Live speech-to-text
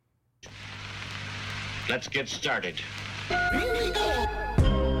Let's get started. Now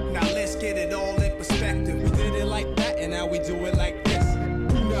let's get it all in perspective. We did it like that, and now we do it like this.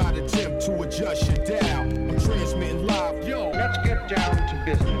 Do not attempt to adjust your dial. I'm transmitting live. Yo, Let's get down to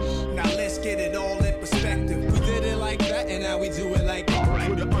business. Now let's get it all in perspective. We did it like that, and now we do it like this. All right.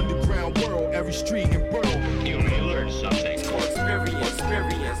 for the underground world, every street and borough. You may learn something.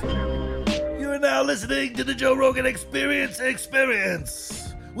 Experience. You're now listening to the Joe Rogan Experience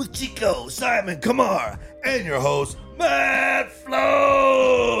with Chico, Simon, Kamar, and your host, Matt Floyd.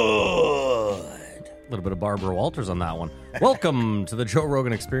 A little bit of Barbara Walters on that one. Welcome to the Joe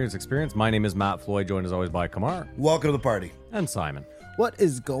Rogan Experience. My name is Matt Floyd, joined as always by Kamar Welcome to the party. and Simon. What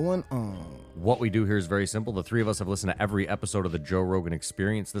is going on? What we do here is very simple. The three of us have listened to every episode of the Joe Rogan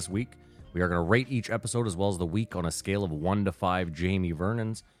Experience this week. We are going to rate each episode as well as the week on a scale of 1 to 5 Jamie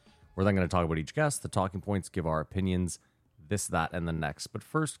Vernons. We're then going to talk about each guest, the talking points, give our opinions, this, that, and the next. But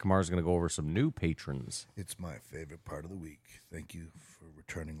first, Kamar's going to go over some new patrons. It's my favorite part of the week. Thank you for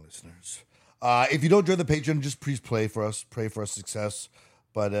returning listeners. If you don't join the Patreon, just please pray for us success.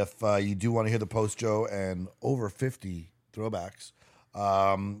 But if you do want to hear the post, Joe, and over 50 throwbacks,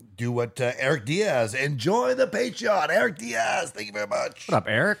 do what Eric Diaz. Enjoy the Patreon. Eric Diaz, thank you very much. What up,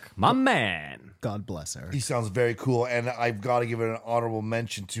 Eric? My man. God bless her. He sounds very cool, and I've got to give an honorable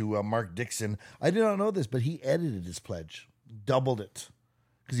mention to Mark Dixon. I did not know this, but he edited his pledge, doubled it,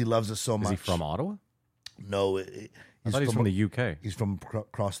 because he loves us so Is much. he from Ottawa? No, I thought he's from the UK. He's from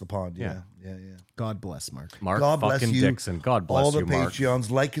across the pond. Yeah. God bless Mark. Mark God bless fucking you. Dixon. God bless all the you, Mark. Patreons,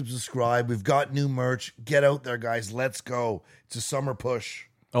 like and subscribe. We've got new merch. Get out there, guys. Let's go. It's a summer push.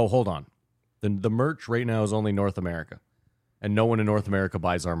 Oh, hold on. The merch right now is only North America. And no one in North America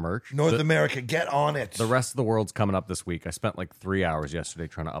buys our merch. North America, get on it. The rest of the world's coming up this week. I spent like 3 hours yesterday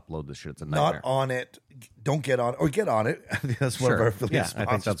trying to upload this shit. It's a nightmare. Not on it. Don't get on, or get on it. I think that's one of our affiliate Yeah, sponsors.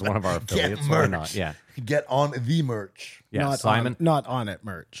 I think that's one of our Get affiliates. Why merch. not? Yeah. Get on the merch. Yeah, not Simon. not on it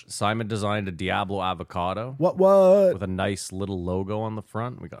merch. Simon designed a Diablo avocado What? with a nice little logo on the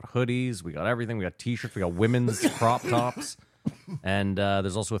front. We got hoodies, we got everything. We got t-shirts, we got women's crop tops, and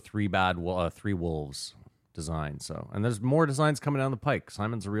there's also a three wolves design. So, and there's more designs coming down the pike.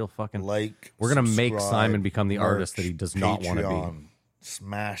 Simon's a real fucking We're gonna make subscribe, Simon become the artist that he merch, does not want to be. Patreon.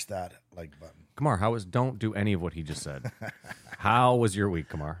 Smash that like button. Kamar, don't do any of what he just said. How was your week,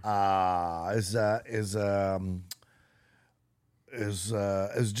 Kamar? Is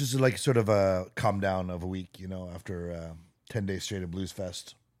just like sort of a calm down of a week, after 10 days straight of Blues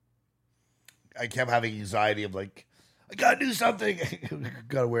Fest. I kept having anxiety of like, I gotta do something.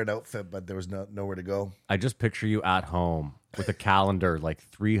 Gotta wear an outfit, but there was nowhere to go. I just picture you at home with a calendar, like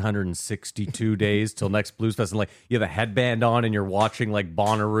 362 days till next Blues Fest, and like you have a headband on and you're watching like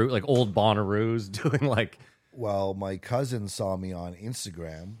Bonnaroo, like old Bonnaroos doing like. Well, my cousin saw me on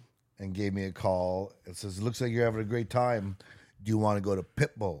Instagram and gave me a call. It says, "It looks like you're having a great time. Do you want to go to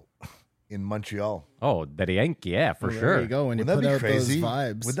Pitbull in Montreal?" Oh, the Yankee, yeah, for Well, sure. There you go. When you Wouldn't that put be out crazy? those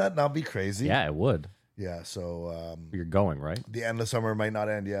vibes. Would that not be crazy? Yeah, it would. Yeah. So You're going, right? the endless summer might not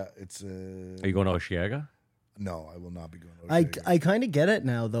end yet. It's Are you going to Oshiega? no, I will not be going. To I kind of get it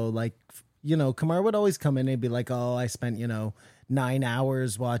now though. Like, Kamar would always come in and be like, "Oh, I spent 9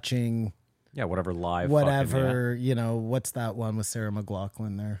 hours watching Yeah, whatever live. whatever. What's that one with Sarah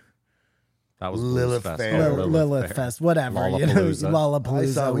McLachlan there? That was Lilith Blues Fest. Fair. or Lilith Fest, whatever. Lollapalooza. Lollapalooza, I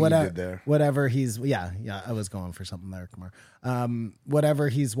saw what you whatever, did there. whatever he's, yeah, I was going for something there, Kumar. Whatever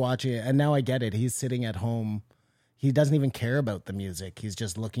he's watching, and now I get it. He's sitting at home. He doesn't even care about the music. He's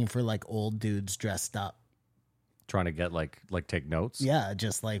just looking for like old dudes dressed up. Trying to get like take notes. Yeah,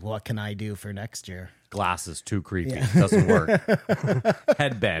 just like, what can I do for next year? Glasses, too creepy. Doesn't work.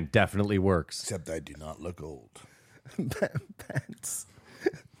 Headband definitely works. Except I do not look old. Pants.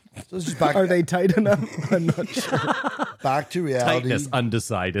 So it's just back. Are they tight enough? I'm not sure. back to reality? Tightness,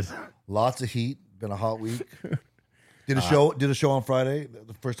 undecided. Lots of heat. Been a hot week. Did a show on Friday.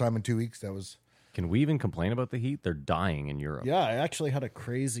 The first time in 2 weeks. That was. Can we even complain about the heat? They're dying in Europe. Yeah, I actually had a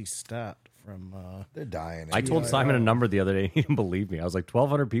crazy stat from. They're dying. I told Simon a number the other day. He didn't believe me. I was like,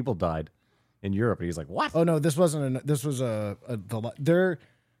 1,200 people died in Europe. And he's like, what? Oh no, this wasn't. This was they're.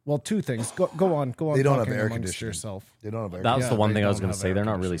 Well, two things. Go on. They don't have talking air amongst conditioning. Yourself. They don't have air. That was Yeah, the one they thing I was don't going to have say. air They're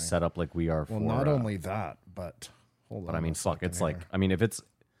not really conditioning. set up like we are for. Well, not only that, but hold on. But I mean, a fuck. second It's like, here. I mean, if it's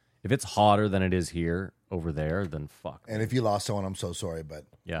hotter than it is here over there, then fuck. And if you lost someone, I'm so sorry, but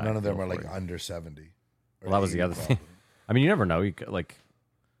Yeah, none I of them feel are like for you. under 70. Well, that was the other thing. I mean, you never know. You could, like,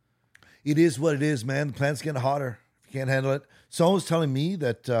 It is what it is, man. The plant's getting hotter. If you can't handle it. Someone was telling me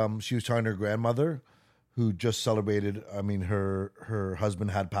that she was talking to her grandmother, who just celebrated. I mean, her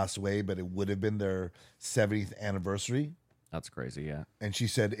husband had passed away, but it would have been their 70th anniversary. that's crazy. Yeah. And she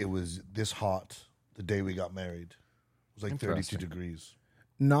said it was this hot the day we got married. It was like 32 Interesting. degrees.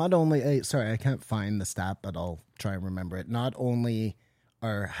 Not only, sorry, I can't find the stat, but I'll try and remember it. Not only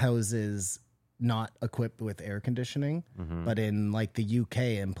are houses not equipped with air conditioning, but in like the UK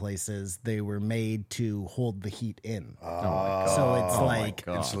and places, they were made to hold the heat in. So it's like,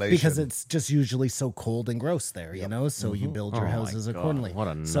 Insulation. because it's just usually so cold and gross there, you know? So you build your Oh my houses God. accordingly. What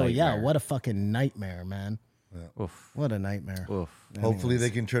a So yeah, nightmare. what a fucking nightmare, man. Oof. What a nightmare. Oof. Hopefully they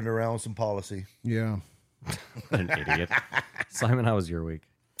can turn around with some policy. Yeah. An idiot. Simon, how was your week?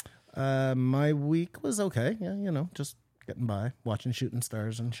 My week was okay. Yeah, you know, just getting by, watching Shooting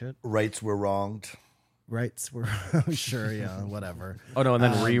Stars and shit. Rights were wronged. Rights were sure, yeah, whatever. Oh no, and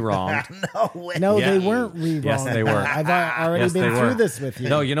then re-wronged. No, Yeah. they weren't re-wronged. Yes, they were. I've already Yes, they been were. through this with you.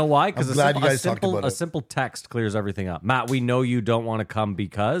 No, you know why? Because I'm glad you guys talked about a it. simple text clears everything up. Matt, we know you don't want to come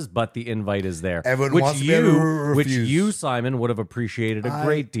because, but the invite is there. Everyone which wants to be you, able to which refuse. you, Simon, would have appreciated a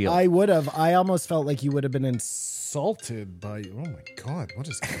great deal. I would have. I almost felt like you would have been insulted by. Oh my god, what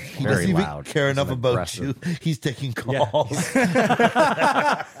is going on? He Very doesn't even loud. care He's enough about aggressive. you. He's taking calls.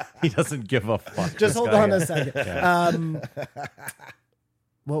 He doesn't give a fuck. Just this hold guy. on a second.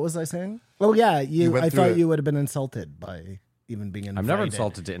 What was I saying? Oh yeah, You went I through thought it. you would have been insulted by even being invited. I'm never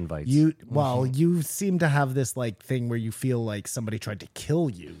insulted to invites. You seem to have this like thing where you feel like somebody tried to kill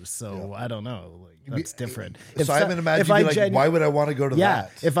you. So I don't know. Like, that's different. Simon, imagine you be like, why would I want to go to Yeah,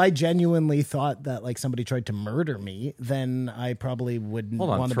 that? if I genuinely thought that like somebody tried to murder me, then I probably wouldn't Hold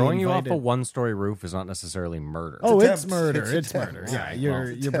want on, to throwing be you off invited. a one-story roof is not necessarily murder. Oh, it's attempt. murder. It's It's attempt. murder. Yeah, Yeah,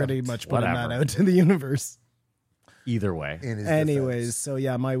 you're pretty attempt. much putting that Whatever. out to the universe. Either way. In his Anyways, defense. so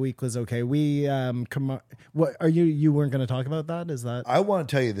yeah, my week was okay. We what are you weren't going to talk about that? Is that I want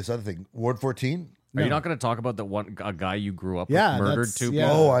to tell you this other thing. Ward 14. Are you not going to talk about a guy you grew up Yeah, with murdered that's- two yeah.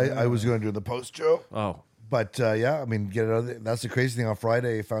 people? Oh, I was going to do the post show. Oh, But yeah, I mean, get it out there. That's the crazy thing. On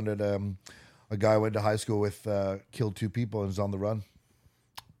Friday, I found out a guy I went to high school with killed two people and is on the run.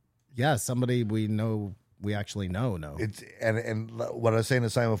 yeah, somebody we actually know. It's and what I was saying to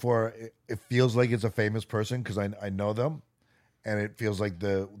Simon before, it feels like it's a famous person because I know them, and it feels like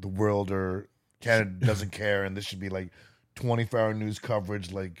the world or Canada doesn't care, and this should be like 24-hour news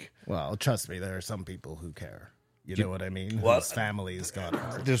coverage. Like Well, trust me, there are some people who care. You know what I mean? What? Whose families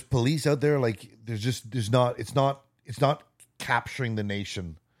got there's police out there. Like there's not. It's not capturing the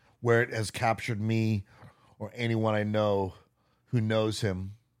nation where it has captured me or anyone I know who knows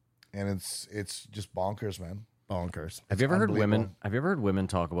him, and it's just bonkers, man. bonkers. have you ever heard women? unbelievable. Have you ever heard women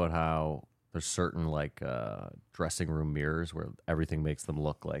talk about how there's certain like dressing room mirrors where everything makes them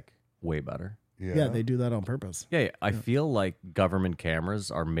look like way better? Yeah, they do that on purpose. Yeah, I feel like government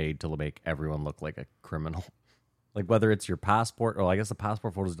cameras are made to make everyone look like a criminal. Like whether it's your passport, or I guess the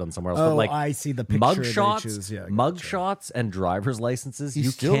passport photo is done somewhere else. but Oh, like I see the picture mug they shots, choose. Yeah, mug gotcha. shots, and driver's licenses. He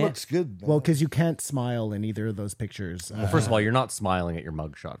you still can't. looks good. Man. Well, because you can't smile in either of those pictures. Well, first of all, you're not smiling at your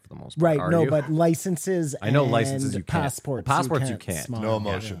mug shot for the most part, Right, are no, you? but licenses I know and licenses you can't. passports. Well, passports you can't. smile. no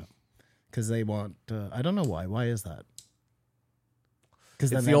emotion. Because they want, I don't know why. Why is that? Because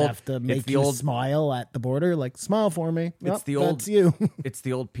then It's they the old- have to it's make the you old- smile at the border, like, smile for me. It's Yep, the old- That's you. It's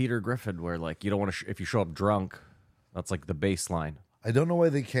the old Peter Griffin where like you don't want to if you show up drunk, that's like the baseline. I don't know why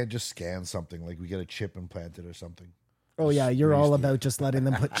they can't just scan something like we get a chip implanted or something. Oh, yeah, you're all about just letting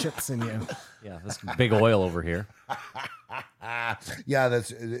them put chips in you. Yeah, this big oil over here. Yeah, it's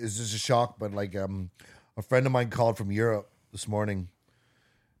just a shock. But like, a friend of mine called from Europe this morning,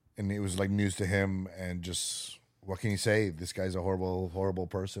 and it was like news to him. And just what can you say? This guy's a horrible, horrible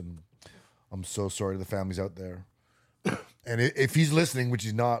person. I'm so sorry to the families out there. And if he's listening, which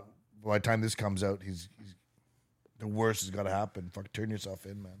he's not, by the time this comes out, he's the worst has got to happen. Fuck, turn yourself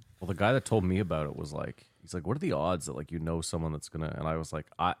in, man. Well, the guy that told me about it was like, he's like, what are the odds that like you know someone that's gonna? And I was like,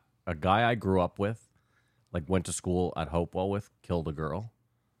 a guy I grew up with, like went to school at Hopewell with, killed a girl,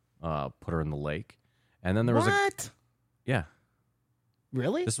 put her in the lake, and then there was What? yeah,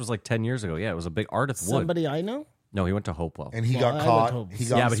 Really? this was like 10 years ago. Yeah, it was a big Ardith Wood. Somebody I know? No, he went to Hopewell. And he Well, I got would caught. hope He so.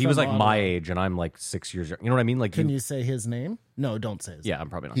 got Yeah, but he was like from my Ottawa. age, and I'm like 6 years. You know what I mean? Like, Can you say his name? No, don't say his name. Yeah, I'm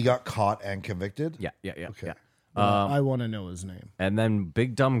probably not. he got caught and convicted. Yeah. Okay. Yeah. I want to know his name. And then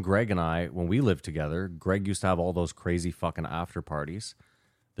Big Dumb Greg and I, when we lived together, Greg used to have all those crazy fucking after parties.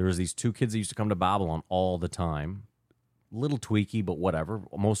 There was these two kids that used to come to Babylon all the time. Little tweaky, but whatever.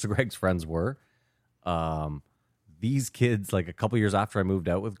 Most of Greg's friends were. These kids, like a couple years after I moved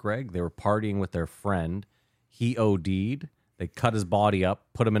out with Greg, they were partying with their friend. He OD'd. They cut his body up,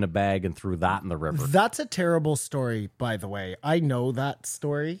 put him in a bag, and threw that in the river. That's a terrible story, by the way. I know that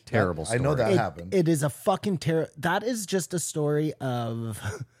story. Terrible story. I know that happened. It is a fucking terror. That is just a story of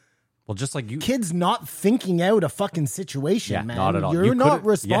Well, Well, just like you, Kids not thinking out a fucking situation, Yeah, man. not at all. You're You not could've-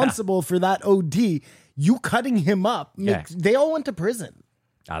 responsible for that OD. You cutting him up. Yeah. They all went to prison.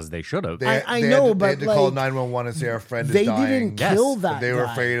 as they should have. I know, they but, had to call like, 911 and say our friend is They dying. didn't Yes, kill but that They were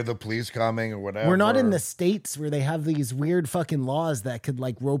guy. afraid of the police coming or whatever. We're not in the States where they have these weird fucking laws that could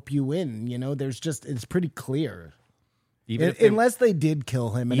like rope you in. You know, it's pretty clear. Even if they, Unless they did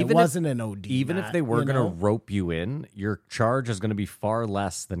kill him and it even if- wasn't an OD. even if Matt, they were you going know? to rope you in, your charge is going to be far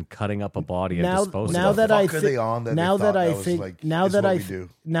less than cutting up a body and now, disposing now of it. that I fuck are thi- they on that now they that thought I that was think like, now this that is what I we do?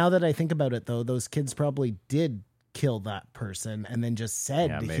 now that I think about it though, those kids probably did kill that person and then just said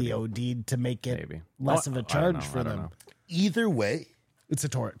Yeah, he maybe. OD'd to make it Maybe. less Oh, of a I don't charge know, for I don't them. know. Either way, It's a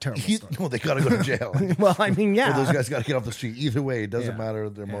terrible story. no, they got to go to jail. Well, I mean, yeah. Those guys got to get off the street. Either way, it doesn't Yeah. matter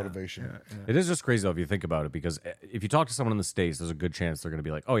their motivation. It is just crazy though if you think about it, because if you talk to someone in the States, there's a good chance they're going to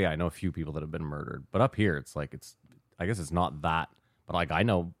be like, "Oh yeah, I know a few people that have been murdered." But up here, it's like I guess it's not that. But like I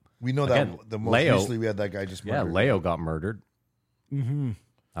know, We know Again, that the most Leo- recently we had that guy just yeah, murdered. Leo got murdered. Mm-hmm.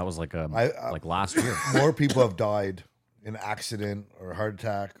 That was like like last year. More people have died in accident or heart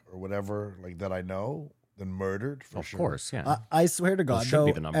attack or whatever like that I know than murdered for Of sure. course, yeah. I swear to God, should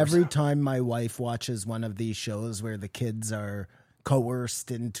be though, the numbers. every time my wife watches one of these shows where the kids are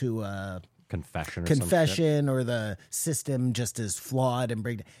coerced into a Confession or some shit. confession or the system just is flawed and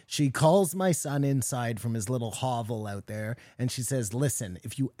break, she calls my son inside from his little hovel out there and she says, "Listen,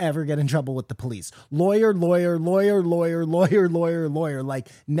 if you ever get in trouble with the police, lawyer, like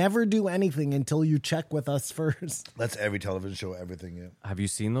never do anything until you check with us first." That's every television show, everything. Yeah. Have you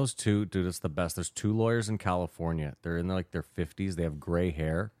seen those two? Dude, it's the best. There's two lawyers in California. They're in like their 50s. They have gray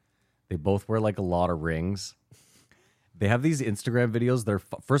hair. They both wear like a lot of rings. They have these Instagram videos. They're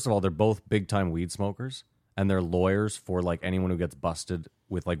first of all, they're both big time weed smokers, and they're lawyers for like anyone who gets busted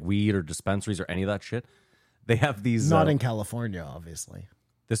with like weed or dispensaries or any of that shit. They have these. Not in California, obviously.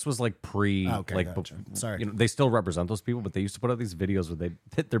 This was like pre. Okay, like gotcha. Sorry. You know, they still represent those people, but they used to put out these videos where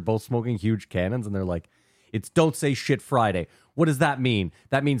they're both smoking huge cannons, and they're like, "It's Don't Say Shit Friday." What does that mean?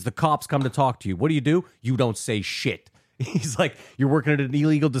 That means the cops come to talk to you. What do? You don't say shit. He's like, you're working at an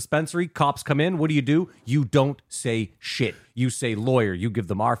illegal dispensary. Cops come in. What do? You don't say shit. You say lawyer. You give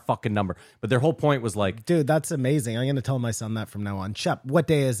them our fucking number. But their whole point was like, Dude, that's amazing. I'm going to tell my son that from now on. Shep, what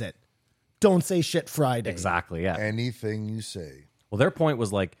day is it? Don't say shit Friday. exactly, yeah. Anything you say. Well, their point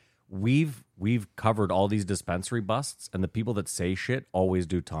was like, we've covered all these dispensary busts, and the people that say shit always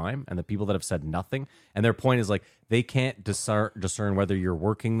do time, and the people that have said nothing. And their point is like, they can't discern whether you're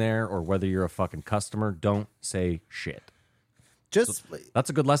working there or whether you're a fucking customer. Don't say shit. Just That's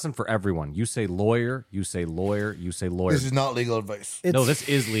a good lesson for everyone. You say lawyer, you say lawyer, you say lawyer. This is not legal advice. No, this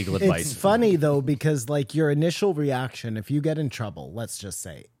is legal advice. It's funny though, because like your initial reaction, if you get in trouble, let's just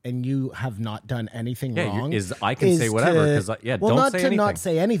say, and you have not done anything Yeah, wrong, I can say whatever, to- 'cause well, well, don't not say to anything. not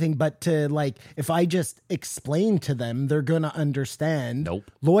say anything, but to like, if I just explain to them, they're gonna understand.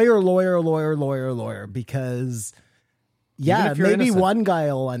 Nope. Lawyer, because. Yeah, if you're maybe innocent. one guy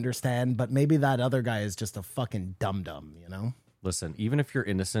will understand, but maybe that other guy is just a fucking dum-dum, you know? Listen, even if you're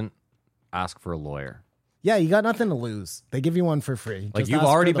innocent, ask for a lawyer. Yeah, you got nothing to lose. They give you one for free. Like, Just you've ask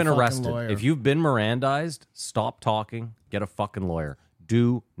for already the been fucking arrested. lawyer. If you've been Mirandized, stop talking, get a fucking lawyer.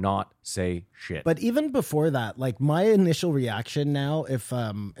 Do not say shit. But even before that, like my initial reaction now, if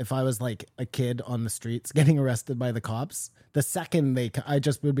I was like a kid on the streets getting arrested by the cops, the second I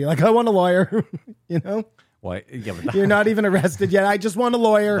just would be like, I want a lawyer, you know? Why? Yeah, but You're not even arrested yet. I just want a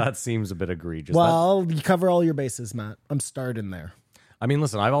lawyer. that seems a bit egregious. Well, you cover all your bases, Matt. I'm starting there. I mean,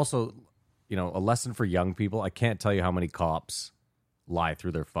 listen, I've also, a lesson for young people. I can't tell you how many cops lie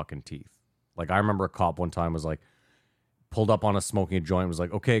through their fucking teeth. Like, I remember a cop one time was like, pulled up on us smoking a joint, was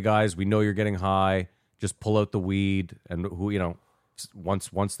like, "Okay, guys, we know you're getting high. Just pull out the weed, and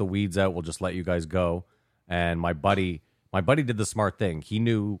once the weed's out, we'll just let you guys go." And my buddy did the smart thing. He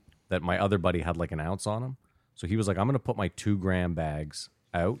knew that my other buddy had like an ounce on him, so he was like, "I'm gonna put my 2-gram bags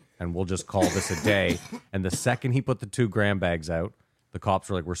out, and we'll just call this a day." And the second he put the 2-gram bags out, the cops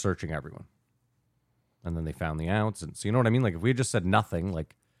were like, "We're searching everyone." And then they found the ounce, and so you know what I mean. Like, if we had just said nothing,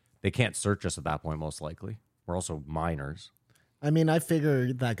 like, they can't search us at that point. Most likely, we're also minors. I mean, I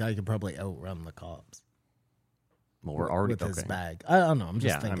figure that guy could probably outrun the cops Well, we're already with his okay. bag. I don't know. I'm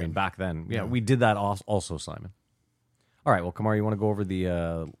just Yeah, thinking. I mean, back then, we did that also, Simon. All right, well, Kamar, you want to go over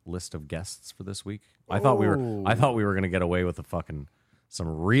the list of guests for this week? I thought we were going to get away with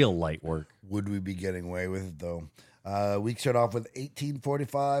some real light work. Would we be getting away with it, though? We start off with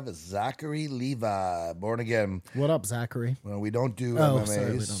 1845, Zachary Levi, born again. What up, Zachary? Well, we don't do Oh, MMAs,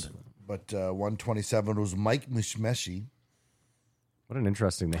 sorry, we don't do but 127 was Mike Mishmeshi. What an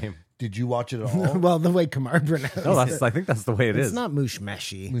interesting name. Did you watch it at all? Well, the way Kamar pronounced No, it. I think that's the way it It's is. not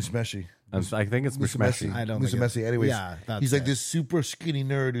Mushmeshi. Musmeshi. I think it's Mushmeshi. I don't think Musmeshi. it- Anyways, yeah, that's he's like it. this super skinny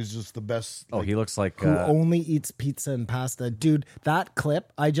nerd who's just the best. Oh, he looks like Who only eats pizza and pasta. Dude, that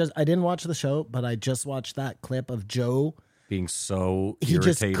clip, I didn't watch the show, but I just watched that clip of Joe. being so He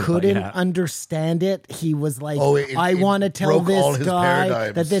just irritated. couldn't by, yeah. understand it. He was like, Oh, it I want to tell broke all this his guy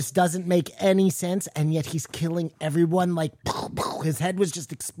paradigms. that this doesn't make any sense, and yet he's killing everyone. Like, his head was just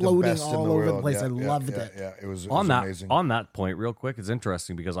the exploding best in all the over the world. place. Yeah, I yeah, loved yeah, it. Yeah, it was on that amazing. on that point, real quick, it's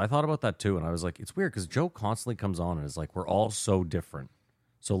interesting because I thought about that too, and I was like, it's weird because Joe constantly comes on and is like, we're all so different.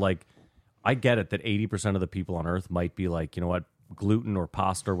 So like, I get it that 80% of the people on Earth might be like, you know what, gluten or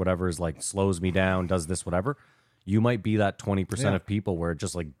pasta or whatever is like slows me down, does this, whatever. You might be that 20% of people where it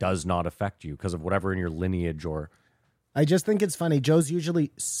just like does not affect you because of whatever in your lineage or. I just think it's funny. Joe's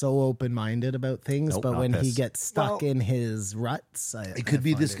usually so open-minded about things, Nope, but not when he this. gets stuck in his ruts, It could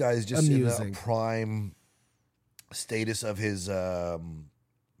be this guy's just amusing. in the prime status of his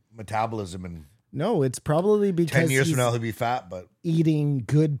metabolism, and No, it's probably because 10 years he's from now he'll be fat, but eating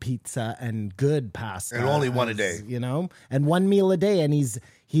good pizza and good pasta. And only one a day. You know? And one meal a day, and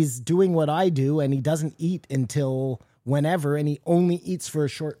he's doing what I do, and he doesn't eat until whenever, and he only eats for a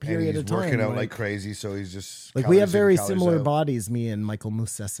short and period he's of time. working out like, like crazy, so he's just we have calories in, very calories similar out. bodies, me and Michael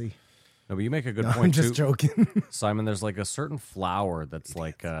Musesi. No, but you make a good No, point I'm just too, joking. Simon. There's like a certain flour that's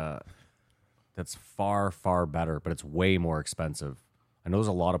like that's far better, but it's way more expensive. I know there's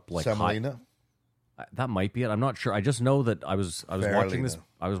a lot of like high, Semolina. that might be it. I'm not sure. I just know that I was watching this. Farolina.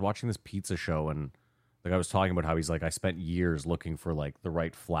 I was watching this pizza show, and the guy was talking about how he's like, I spent years looking for like the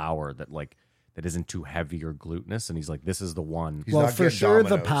right flour that isn't too heavy or glutinous, and he's like, this is the one. He's Well, not for getting sure, the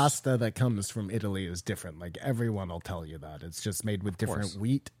Domino's. pasta that comes from Italy is different. Like, everyone will tell you that. It's just made with different course.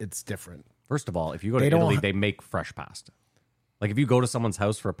 wheat. It's different. First of all, if you go to They don't- Italy, they make fresh pasta. Like if you go to someone's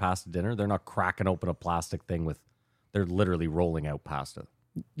house for a pasta dinner, they're not cracking open a plastic thing with. They're literally rolling out pasta.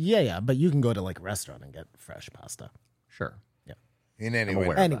 Yeah, but you can go to like a restaurant and get fresh pasta. Sure. In any way.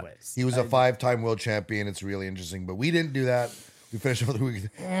 aware of that. Anyways, He was a 5-time world champion. It's really interesting, but we didn't do that. We finished off the week.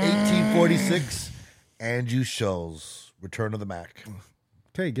 1846, Andrew Schulz, Return of the Mac.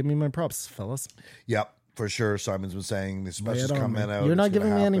 okay, give me my props, fellas. Yep, for sure. Simon's been saying the Lay specials it on coming me. out. You're It's not gonna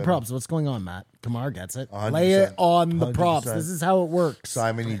giving me any happen. props. What's going on, Matt? Kamar gets it. 100%. Lay it on the props. 100%. This is how it works.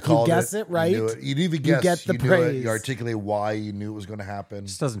 Simon, you called guess it right. You knew it. You didn't even You guess. get the you knew it. praise. You articulate why you knew it was going to happen.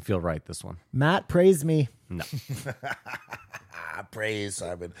 Just doesn't feel right. This one. Matt, praise me. No. Praise,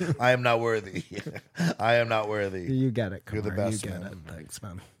 Simon. I am not worthy. I am not worthy. You get it. You're the Kamar. best, You get man. it. Thanks,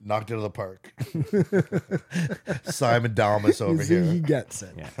 man. Knocked it out of the park. Simon Dalmas over He here. gets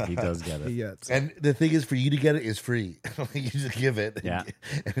it. Yeah, he does get He it. gets it. And the thing is, for you to get it is free. You just give it. Yeah.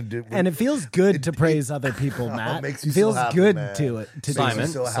 And it feels good to praise other people, Matt. makes It me so feels happy, good man. to it. To Makes me do it.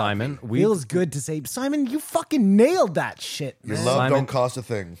 so happy. Simon, we Feels good to say, Simon, you fucking nailed that shit, Your man. love Simon- don't cost a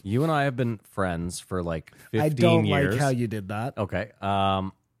thing. You and I have been friends for like 15 I don't years. like how you did that. Okay.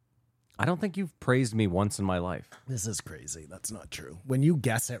 I don't think you've praised me once in my life. This is crazy. That's not true. When you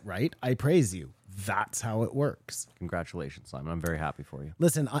guess it right, I praise you. That's how it works. Congratulations, Simon. I'm very happy for you.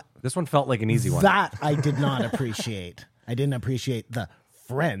 Listen, This one felt like an easy one. that I did not appreciate. I didn't appreciate the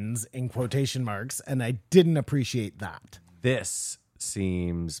friends in quotation marks, and I didn't appreciate that. This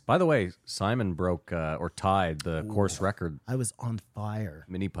seems. By the way, Simon broke or tied the course record I was on fire.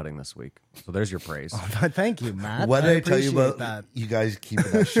 mini putting this week. So there's your praise. But thank you, Matt. What did I tell you appreciate about that? you guys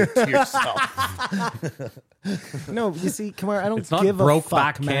keeping that shit to yourself? No, you see, Kamar, I don't It's not give a broke fuck,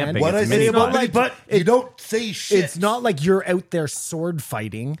 back man. camping. What I It's say mini about putting. but you don't say shit. It's not like you're out there sword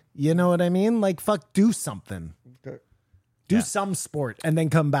fighting. You know what I mean? Like, fuck, do something. Okay. Do some sport and then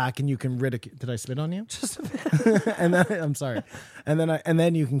come back and you can ridicule. Did I spit on you? Just a bit. And then I'm sorry. And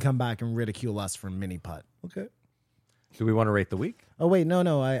then you can come back and ridicule us for mini putt. Okay. Do we want to rate the week? Oh wait,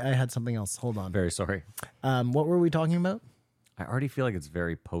 no, I had something else. Hold on. Very sorry. What were we talking about? I already feel like it's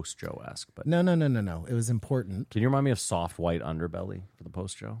very post Joe esque, but No. It was important. can you remind me of soft white underbelly for the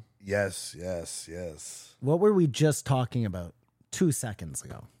post Joe? Yes. What were we just talking about 2 seconds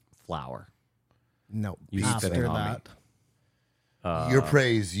ago? Flour. No, You after spitting on me. that. Your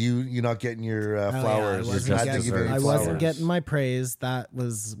praise. You're not getting your flowers. I just wasn't, deserved getting, I flowers. wasn't getting my praise. That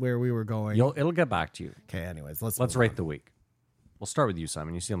was where we were going. It'll get back to you. Okay, anyways, let's Let's move rate on. the week. We'll start with you,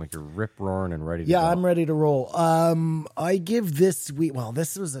 Simon. You seem like you're rip roaring and ready to go. Yeah, I'm ready to roll. I give this week. Well,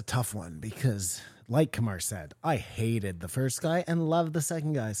 this was a tough one because, like Kamar said, I hated the first guy and loved the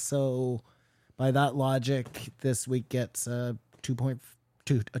second guy. So, by that logic, this week gets a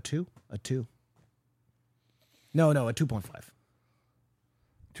 2.2, a 2. No, a 2.5.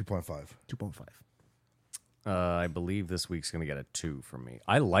 2.5. 2.5. I believe this week's going to get a 2 from me.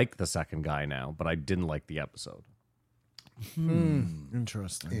 I like the second guy now, but I didn't like the episode.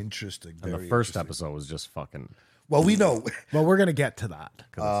 Interesting. Interesting. And the Very first interesting. episode was just fucking... Well, we know. Well, we're gonna get to that.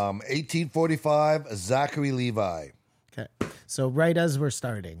 1845, Zachary Levi. Okay. So right as we're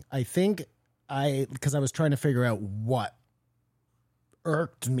starting, I think because I was trying to figure out what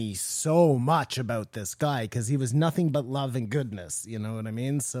irked me so much about this guy, because he was nothing but love and goodness. You know what I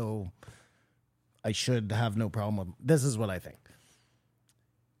mean? So I should have no problem with. This is what I think.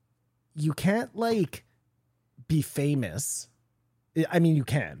 You can't like be famous. I mean, you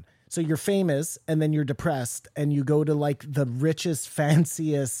can. So you're famous and then you're depressed and you go to like the richest,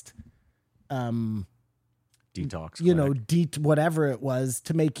 fanciest, detox. you know, clinic. whatever it was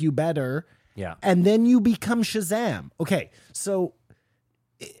to make you better. Yeah. And then you become Shazam. Okay. So,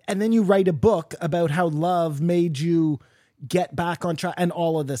 and then you write a book about how love made you get back on track and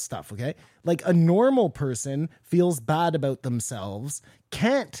all of this stuff. Okay. Like a normal person feels bad about themselves,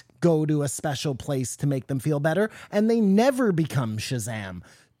 can't go to a special place to make them feel better, and they never become Shazam.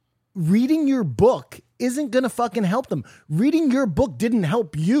 Reading your book isn't going to fucking help them. Reading your book didn't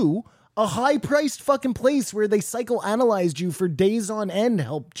help you. A high-priced fucking place where they psychoanalyzed you for days on end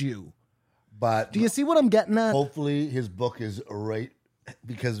helped you. But Do you see what I'm getting at? hopefully his book is right,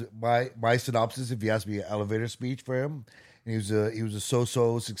 because my synopsis, if you ask me, an elevator speech for him, and he was a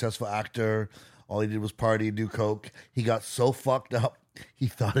so successful actor. All he did was party and do coke. He got so fucked up, he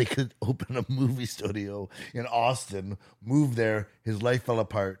thought he could open a movie studio in Austin, move there, his life fell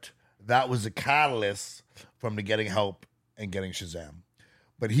apart. That was a catalyst from the getting help and getting Shazam.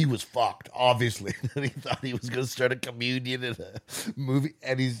 But he was fucked, obviously. He thought he was going to start a communion in a movie,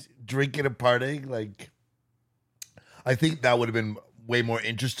 and he's drinking and partying. Like, I think that would have been way more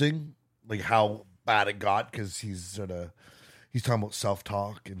interesting, like how bad it got, because he's talking about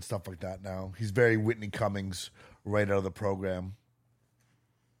self-talk and stuff like that now. He's very Whitney Cummings right out of the program.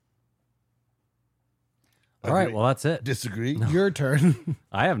 All right, well, that's it. Disagree? Your turn.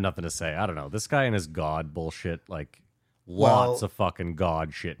 I have nothing to say. I don't know. This guy and his God bullshit, like, lots Well- of fucking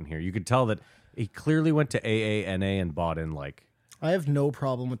God shit in here. You could tell that he clearly went to AANA and bought in, like... I have no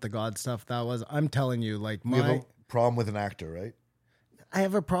problem with the God stuff. I'm telling you, like, We have a problem with an actor, right? I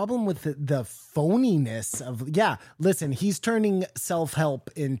have a problem with the phoniness of, listen, he's turning self-help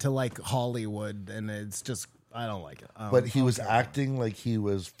into like Hollywood, and it's just, I don't like it. But he was acting like he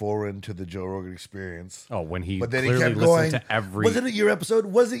was foreign to the Joe Rogan experience. Oh, when he But then clearly he kept listened going. to every... Wasn't it your episode?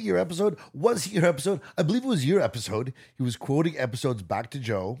 Was it your episode? Was it your episode? I believe it was your episode. He was quoting episodes back to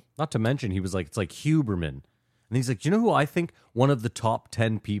Joe. Not to mention, he was like, it's like Huberman. And he's like, do you know who I think one of the top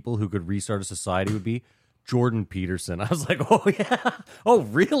 10 people who could restart a society would be? Jordan Peterson. I was like, oh, yeah. Oh,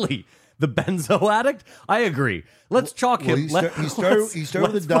 really? The benzo addict? I agree. Let's chalk Well, him. he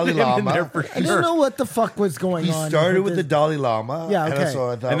started with the Dalai Lama. I don't know what the fuck was going He on. started with the this. Dalai Lama. Yeah, and okay. so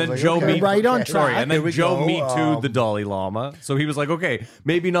I thought, And I then was Joe like, okay. Me Right on Sorry, track. and Here then we Joe go. Me Too the Dalai Lama. So he was like, okay,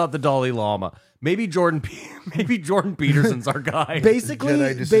 maybe not the Dalai Lama. Maybe Jordan Peterson's our guy. Basically,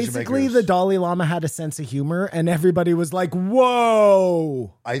 Jedi decision makers. the Dalai Lama had a sense of humor, and everybody was like,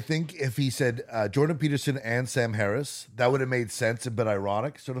 "Whoa!" I think if he said Jordan Peterson and Sam Harris, that would have made sense, a bit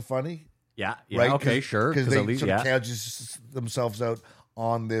ironic, sort of funny. Yeah, Right? okay, sure. Because Because they at least, sort of yeah. couch themselves out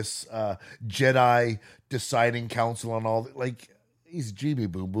on this Jedi deciding council and all. Like, he's Jimmy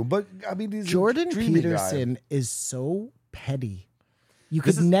Boom Boom, but I mean, he's Jordan a dreamy Peterson guy. is so petty. You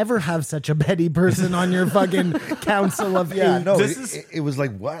could never have such a petty person on your fucking council of Yeah, eight. no, This it was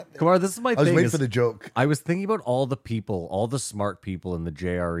like, what? Kumar, this is my I was thing. waiting is for the joke. I was thinking about all the people, all the smart people in the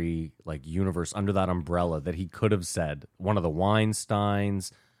JRE like universe under that umbrella that he could have said. One of the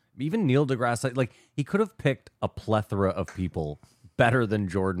Weinsteins, even Neil deGrasse. Like he could have picked a plethora of people better than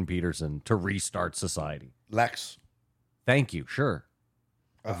Jordan Peterson to restart society. Lex. Thank you. Sure,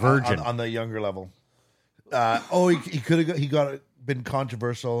 a virgin. On the younger level. He could have been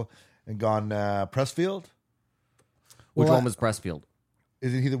controversial and gone Pressfield. Which Well, one was Pressfield?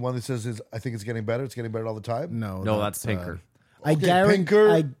 Isn't he the one that says, I think it's getting better? It's getting better all the time? No, that's Pinker. I Okay, guarantee.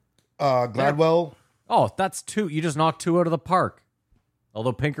 Pinker, Gladwell. Oh, that's two. You just knocked two out of the park.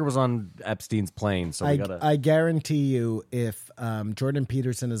 Although Pinker was on Epstein's plane, so we gotta. I guarantee you, if Jordan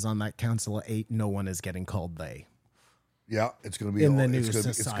Peterson is on that council of 8, no one is getting called they. Yeah, it's going to be In the it's new gonna be- it's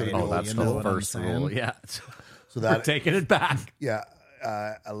gonna society. be oh, old. that's you know the what I'm first saying? rule. Yeah, So we're that taking it back. yeah,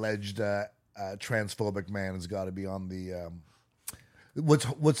 alleged transphobic man has got to be on the.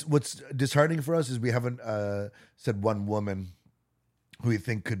 What's disheartening for us is we haven't said one woman who we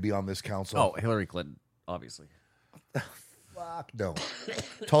think could be on this council. Oh, Hillary Clinton, obviously. Fuck no,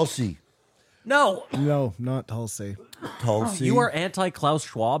 Tulsi. No. No, not Tulsi. Tulsi. You are anti-Klaus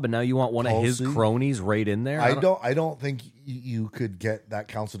Schwab, and now you want one of his Tulsi. cronies right in there? I don't think you could get that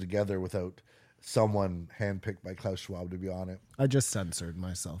council together without someone handpicked by Klaus Schwab to be on it. I just censored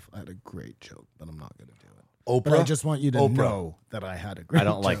myself. I had a great joke, but I'm not going to do it. Oprah. But I just want you to Oprah. know that I had a great I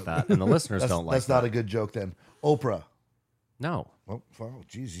don't like joke. that, and the listeners don't like That's that. not a good joke then. Oprah. No. Oh,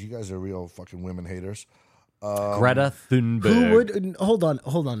 jeez, you guys are real fucking women haters. Greta Thunberg. Who would hold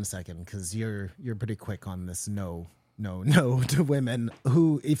on a second, because you're pretty quick on this no to women.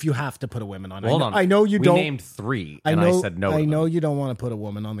 Who, if you have to put a woman on, Hold on. I know you we don't. named 3, and I said no. to I them. know you don't want to put a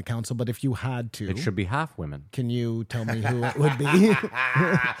woman on the council, but if you had to, It should be half women. can you tell me who it would be?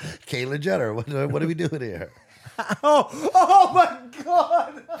 Caitlyn Jenner. What are we doing here? oh my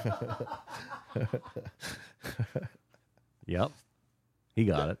god! Yep. He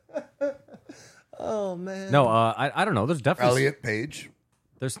got it. Oh man! No, I don't know. There's definitely Elliot Page.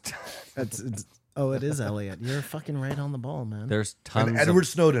 There's it is Elliot. You're fucking right on the ball, man. there's tons And of Edward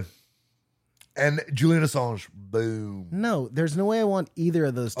Snowden. And Julian Assange. Boom. No, there's no way I want either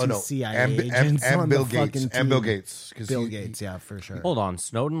of those two CIA agents and on Bill the Gates. fucking team. And Bill Gates. 'Cause Bill he- Gates, yeah, for sure. Hold on.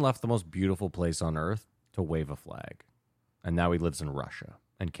 Snowden left the most beautiful place on earth to wave a flag. And now he lives in Russia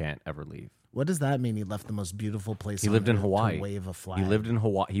and can't ever leave. What does that mean? He left the most beautiful place. He on lived in earth Hawaii. To wave a flag. He lived in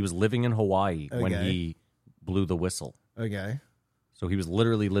Hawaii. He was living in Hawaii when Okay. he blew the whistle. Okay. So he was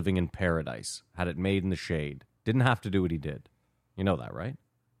literally living in paradise. Had it made in the shade. Didn't have to do what he did. You know that, right?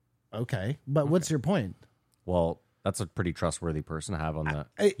 Okay. But what's your point? Well, that's a pretty trustworthy person to have on the.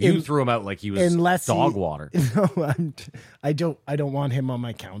 I- You in- threw him out like he was unless dog he- water. No, I don't want him on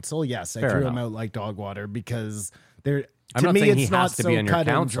my council. Yes, I Fair threw him enough. out like dog water because there. I'm To not me, saying he it's not has to so be on your cut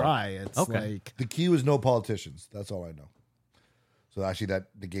and council. dry. It's Okay. like The key was no politicians. That's all I know. So actually, that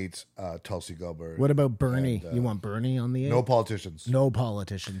negates Tulsi Gabbard. what about Bernie? You want Bernie on the? No politicians. No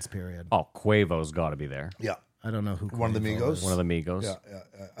politicians. Period. Oh, Quavo's got to be there. Yeah. I don't know who. One of the Quavo Migos. is. One of the Migos.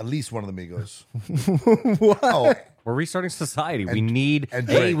 Yeah. At least one of the Migos. What? Oh, We're restarting society. We need and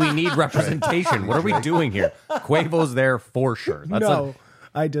Drake. we need representation. What are we doing here? Quavo's there for sure. That's No,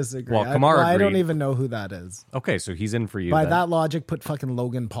 I disagree. Well, Kamar I don't agreed. even know who that is. okay, so he's in for you. By then. that logic, put fucking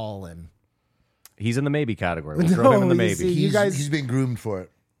Logan Paul in. He's in the maybe category. We'll throw him in the No, you maybe. see- You guys- he's being groomed for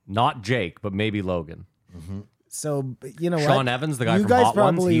it. Not Jake, but maybe Logan. So you know Sean what? Evans, the guy You from guys Hot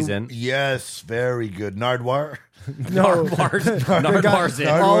Ones, probably- he's in. Yes, very good. Nardwar. No, Nardwar's in.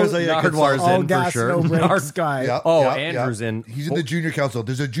 Nardwar's a- Nardwar's all in for gas, sure. no brakes Nard- guy. Yeah, Oh, yeah, Andrew's yeah. in. He's in the junior council.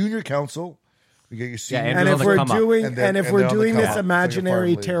 There's a junior council. You get your senior. Andrew's And on if the we're come up. doing And then- and if and we're then on the doing come this up, imaginary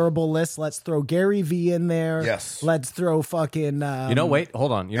Farm League. terrible list, let's throw Gary Vee in there. Yes. Let's throw fucking. You know, wait,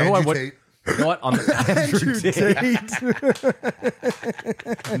 hold on. You know Andrew what? Tate. You know what? On the,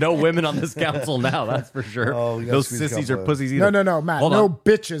 Tate. no women on this council now. That's for sure. Oh, we gotta Those squeeze a sissies or couple. pussies. Either. No, Matt. Hold no on.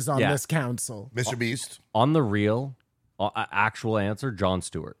 bitches on Yeah. this council. Mr. Beast. On the real, actual answer, Jon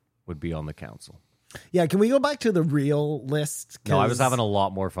Stewart would be on the council. Yeah, can we go back to the real list? No, I was 'Cause having a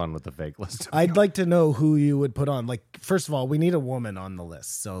lot more fun with the fake list. I'd like to know who you would put on. Like, first of all, we need a woman on the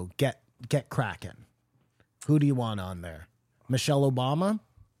list. So get cracking. Who do you want on there? Michelle Obama?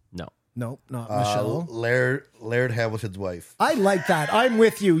 No. Nope, not Michelle. Laird Hamilton's wife. I like that. I'm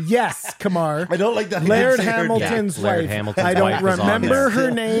with you. Yes, Kamar. I don't like that. he Laird didn't say her name. Hamilton's Yeah, Laird wife. Hamilton's I don't wife is on remember there.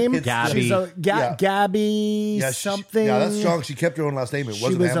 her name. Gabby. She's Yeah. Gabby Yeah, something. Yeah, that's strong. She kept her own last name. It She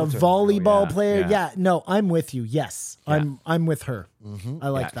wasn't was Hamilton. a volleyball Oh, yeah, player. yeah. Yeah, no, I'm with you. Yes, I'm with her. I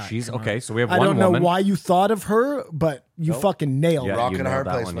like Yeah, that. she's Kamar. okay. So we have I one don't know woman. why you thought of her, but you fucking nailed Yeah, it. Rock you and a nailed hard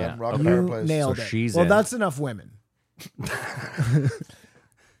that place, one, man. yeah. Rock Okay. and a hard You place. nailed So it. she's well, in. that's enough women.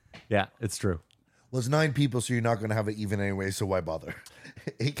 Yeah, it's true. Well, it's 9 people, so you're not going to have it even anyway. So why bother?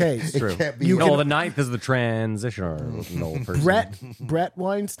 Okay, it True. can't be. No, the 9th is the transitional person. Brett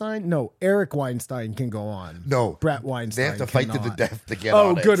Weinstein? No, Eric Weinstein can go on. No. Brett Weinstein. They have to fight to the cannot. death to get Oh,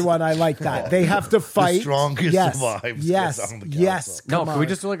 on it. good one. I like that. They have to fight. strongest yes, survives Yes, gets on the yes. council. No, come can we on.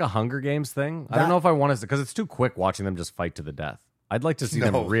 just do like a Hunger Games thing? I That- don't know if I want to, because it's too quick watching them just fight to the death. I'd like to see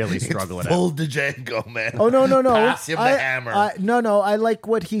them really struggle it's it out. full Django, man. Oh no! Pass him the hammer. No. I like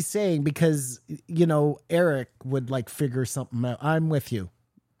what he's saying because Eric would like figure something out. I'm with you.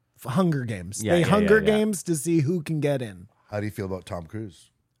 Hunger Games. Yeah, They yeah, Hunger yeah, yeah. Games to see who can get in. How do you feel about Tom Cruise?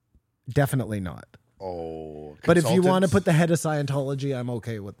 Definitely not. Oh, But if you want to consultants? put the head of Scientology, I'm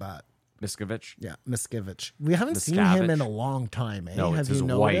okay with that. Miskovich? Yeah, Miscavige. We haven't seen him in a long time. Eh? No, it's Have his you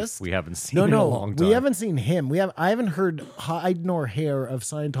wife. noticed? We haven't seen No, in no, a long time. we haven't seen him. I haven't heard hide nor hair of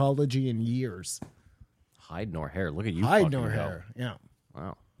Scientology in years. Hide nor hair. Look at you. Hide fucking nor go. hair. Yeah.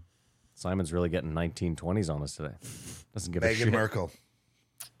 Wow. Simon's really getting 1920s on us today. Doesn't give a Meghan shit. Merkel.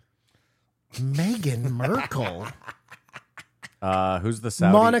 Meghan Merkel. Who's the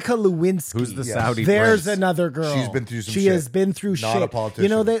Saudi? Monica Lewinsky. Who's the Saudi There's prince? another girl. She's been through some She shit. has been through Not shit. a politician. You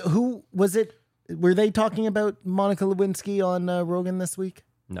know, who was it? Were they talking about Monica Lewinsky on Rogan this week?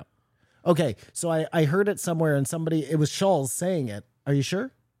 No. Okay, so I heard it somewhere, and it was Scholes saying it. Are you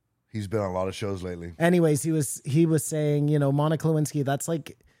sure? He's been on a lot of shows lately. Anyways, he was saying, you know, Monica Lewinsky, that's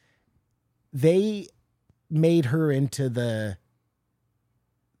like, they made her into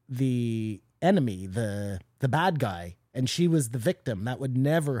the enemy, the bad guy, and she was the victim. That would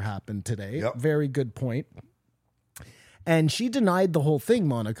never happen today. Yep. Very good point. And she denied the whole thing,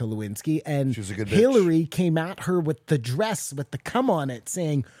 Monica Lewinsky, and She was a good bitch. Hillary came at her with the dress with the cum on it,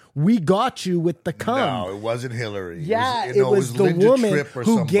 saying, "We got you with the cum." No, it wasn't Hillary. Yeah, it was the Linda woman Tripp or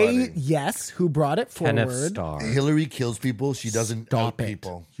who somebody. who brought it Kenneth forward. Starr. Hillary kills people. She doesn't Stop out it.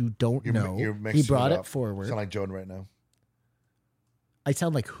 people. You don't know. You're He mixing brought it up. forward. Sound like Joan right now. I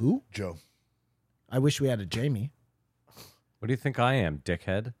sound like who? Joe. I wish we had a Jamie. What do you think I am,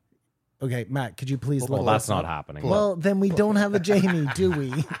 dickhead? Okay, Matt, could you please Well, look that's this not up? happening. Well, then we don't have a Jamie, do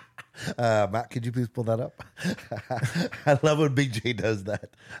we? Matt, could you please pull that up? I love when Big J does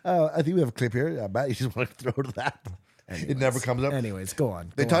that. I think we have a clip here. Matt, you just want to throw to that. It never comes up. Anyways, go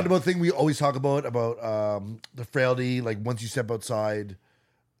on. They go talked on. about thing we always talk about the frailty. Like once you step outside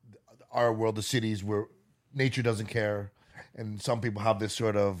our world, the cities where nature doesn't care, and some people have this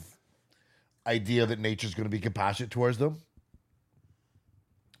sort of idea that nature's going to be compassionate towards them.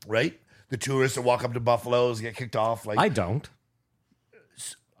 Right? The tourists that walk up to buffaloes get kicked off. Like I don't.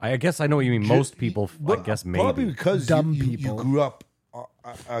 I guess I know what you mean. Most people, I guess, probably maybe. because Dumb you people. grew up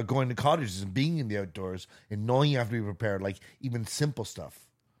going to cottages and being in the outdoors and knowing you have to be prepared. Like even simple stuff.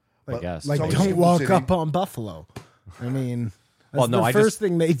 I guess. Like, Some don't people walk city- up on buffalo. I mean, that's Well, no, the I first just-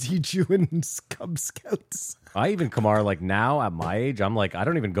 thing they teach you in Cub Scouts. I even, Kamar, like now at my age, I'm like, I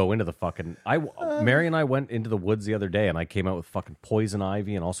don't even go into the fucking. Mary and I went into the woods the other day, and I came out with fucking poison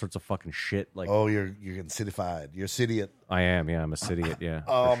ivy and all sorts of fucking shit. Like, Oh, you're getting cityfied. You're cityit. I am, yeah, I'm a idiot, yeah,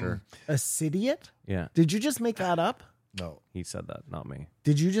 for sure. A Sidiot? Yeah, Did you just make that up? No. he said that, not me.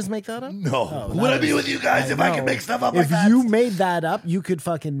 Did you just make that up? No. Oh, Would I be with you guys if I could know. make stuff up If like that? you made that up, you could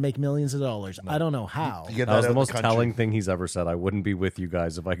fucking make millions of dollars. I don't know how. You get That was out the of most country. telling thing he's ever said. I wouldn't be with you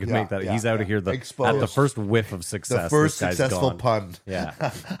guys if I could Yeah, make that. yeah, He's out of yeah. here at the Exposed. first whiff of success. The first this guy's successful gone. pun.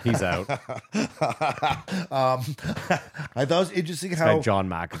 Yeah, he's out. I thought it was interesting Guy how John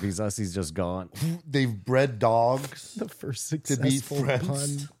McAfee's us. He's just gone. they've bred dogs The first to be successful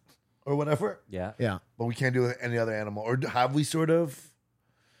friends pun. or whatever. Yeah, Yeah. But we can't do it with any other animal. Or have we sort of?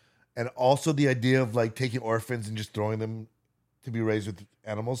 And also the idea of like taking orphans and just throwing them to be raised with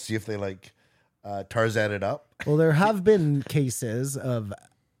animals, see if they like Tarzan it up. Well, there have been cases of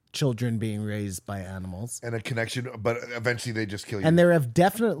children being raised by animals. And a connection, but eventually they just kill you. And there have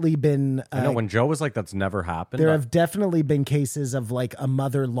definitely been I know when Joe was like, "That's never happened." there have definitely been cases of like a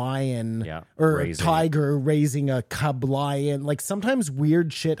mother lion Yeah, or raising a tiger raising a cub lion. Like sometimes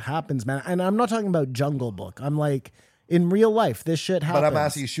weird shit happens, man. And I'm not talking about Jungle Book. I'm like in real life, this shit happens. But I'm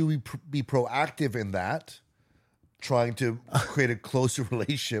asking you, should we be proactive in that? Trying to create a closer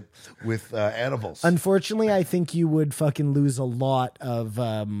relationship with animals. Unfortunately, I think you would fucking lose a lot of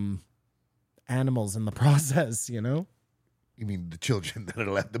animals in the process, you know? You mean the children that are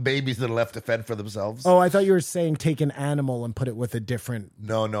left, the babies that are left to fend for themselves? Oh, I thought you were saying take an animal and put it with a different.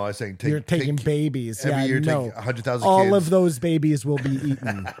 No, I was saying You're taking babies. every Yeah, year no. take 100,000 All kids. of those babies will be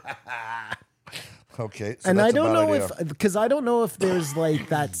eaten. Okay, so And that's I a don't bad know idea. because I don't know if there's like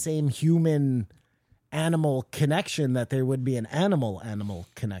that same human animal connection that there would be an animal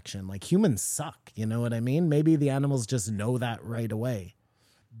connection. Like humans suck, you know what I mean? Maybe the animals just know that right away.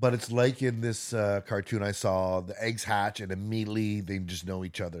 But it's like in this cartoon I saw, the eggs hatch and immediately they just know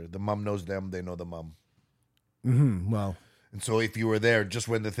each other. The mom knows them, they know the mom. Well, And so if you were there just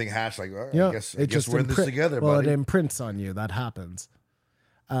when the thing hatched, like, oh, yeah, I guess we're in this together, well, buddy. it imprints on you. That happens.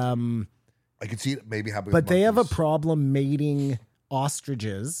 I could see it maybe happening But with they have a monkeys. problem mating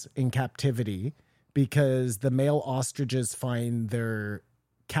ostriches in captivity because the male ostriches find their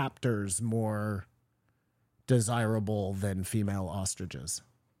captors more desirable than female ostriches.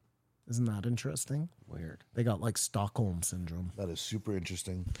 Isn't that interesting? Weird. They got like Stockholm syndrome. That is super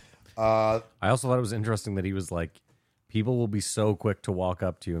interesting. I also thought it was interesting that he was like, people will be so quick to walk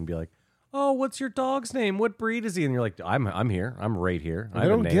up to you and be like, "Oh, what's your dog's name? What breed is he?" And you're like, "I'm here. I'm right here. I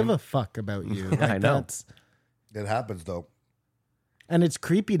don't give a fuck about you. Like, I know. It happens though. And it's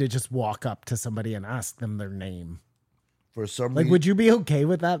creepy to just walk up to somebody and ask them their name. For some Like, reason, would you be okay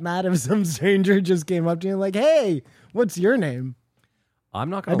with that, Matt, if some stranger just came up to you and like, "Hey, what's your name?" I'm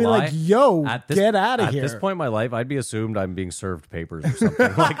not gonna I'd be lie. like, yo, get outta At this here. point in my life, I'd be assumed I'm being served papers or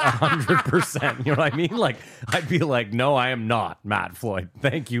something. Like 100%. You know what I mean? Like I'd be like, no, I am not Matt Floyd.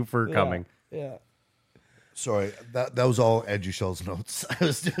 Thank you for coming. Yeah. Sorry, that was all Edgy Shell's notes I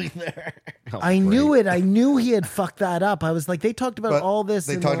was doing there. I knew it. I knew he had fucked that up. I was like, they talked about But all this.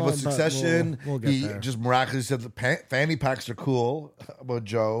 They in talked the- about but Succession. We'll get He there. just miraculously said the fanny packs are cool about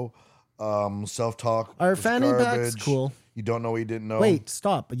Joe. Self-talk. Are was fanny packs garbage. cool? You don't know what you didn't know. Wait,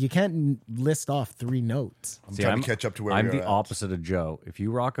 stop. You can't list off 3 notes. I'm trying to catch up to where I'm we are the at. opposite of Joe. If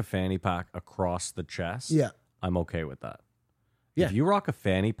you rock a fanny pack across the chest, Yeah. I'm okay with that. Yeah. If you rock a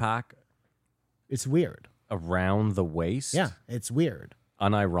fanny pack It's weird. around the waist, Yeah, it's weird.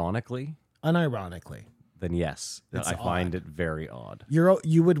 unironically, Unironically. then yes, It's I find odd. it very odd.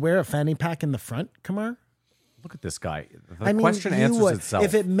 You would wear a fanny pack in the front, Kamar? Look at this guy. The I mean, question you answers would. itself.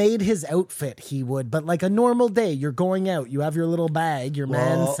 If it made his outfit, he would. But like a normal day, you're going out, you have your little bag, your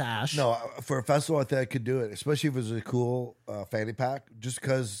man sash. No, for a festival, I think I could do it, especially if it was a cool fanny pack. Just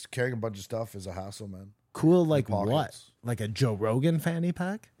because carrying a bunch of stuff is a hassle, man. Cool, like what? pockets. Like a Joe Rogan fanny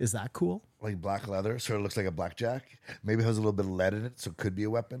pack? Is that cool? Like black leather, sort of looks like a blackjack. Maybe it has a little bit of lead in it, so it could be a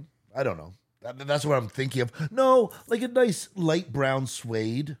weapon. I don't know. That's what I'm thinking of. No, like a nice light brown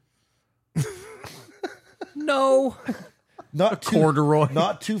suede. no. Not too, corduroy.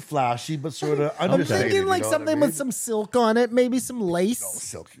 Not too flashy, but sort of I'm understated. thinking like you know what I something mean? with some silk on it, maybe some lace. No,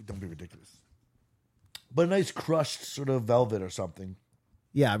 silk. Don't be ridiculous. But a nice crushed sort of velvet or something.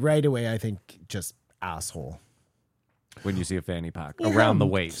 Yeah, right away I think just asshole. When you see a fanny pack around the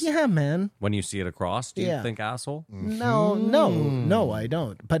waist. Yeah, man. When you see it across, do you Yeah. think asshole? No, I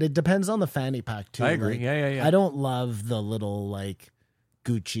don't. But it depends on the fanny pack too. I agree. Like, Yeah. I don't love the little like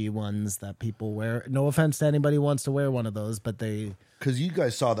Gucci ones that people wear. No offense to anybody who wants to wear one of those, but they Because you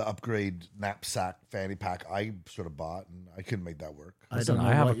guys saw the upgrade knapsack fanny pack I sort of bought, and I couldn't make that work. I don't know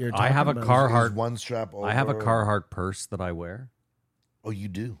I have what a- you're I have talking a about. Carhartt- There's one strap over. I have a Carhartt purse that I wear. Oh, you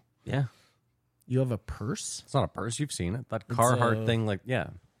do? Yeah. You have a purse, It's not a purse. You've seen it. That Carhartt a- thing, like, yeah.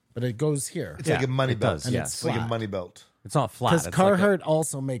 but it goes here. It's like a money it belt. does, And yeah. it's It's like a flat. money belt. It's not flat. Because It's like a- Carhartt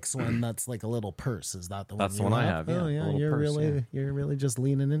also makes one that's like a little purse. Is that the one? That's the you one I have, yeah, Oh a yeah, little you're purse, really you're really just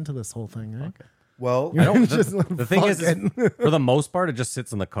leaning into this whole thing, right? Well, I don't, Just the thing is, fucking- for the most part, it just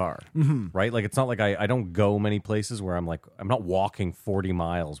sits in the car, Mm-hmm. right? Like, it's not like I don't go many places where I'm like, I'm not walking 40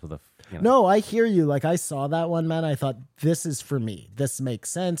 miles with a, you know. No, I hear you. Like I saw that one, man. I thought this is for me. This makes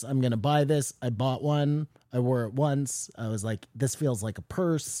sense. I'm gonna buy this. I bought one. I wore it once. I was like, this feels like a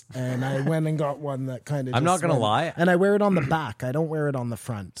purse, and I went and got one that kind of. I'm not gonna lie. And I wear it on the back. I don't wear it on the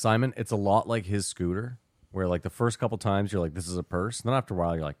front. Simon, it's a lot like his scooter, where like the first couple times you're like, this is a purse. And then after a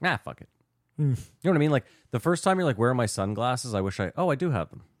while, you're like, nah, fuck it. You know what I mean? Like the first time you're like, where are my sunglasses? I wish I do have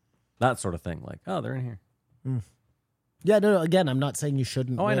them. That sort of thing. Like, oh, they're in here. Yeah, no. Again, I'm not saying you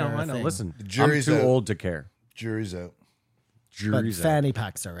shouldn't. Oh, I wear know. a I know. thing. Listen, jury's I'm too out. old to care. jury's out. But Jury's out. fanny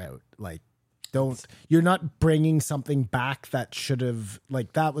packs are out. Like, don't. You're not bringing something back that should have.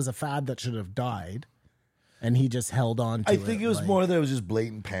 Like that was a fad that should have died, and he just held on to I it. think it was like- more that it was just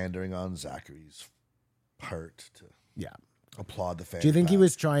blatant pandering on Zachary's part to Yeah. applaud the fan. Do you think he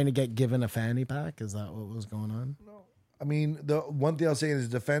was trying to get given a fanny pack? Is that what was going on? I mean, the one thing I'll say in his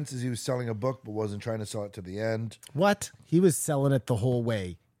defense is he was selling a book, but wasn't trying to sell it to the end. What? He was selling it the whole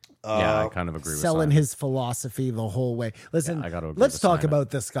way. Yeah, I kind of agree with Selling Simon. his philosophy the whole way. Listen, Yeah, I gotta agree let's with talk Simon. about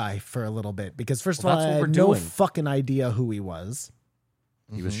this guy for a little bit because first Well, of all, that's I what had we're no doing. fucking idea who he was.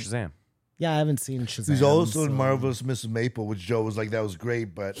 He was Shazam. Yeah, I haven't seen Shazam. He's also in so- Marvelous Mrs. Maple, which Joe was like, that was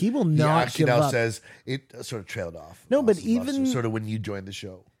great, but He will not actually give now up. says it sort of trailed off. No, but Lost his luster, even- sort of when you joined the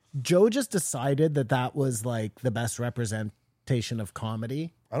show. Joe just decided that that was like the best representation of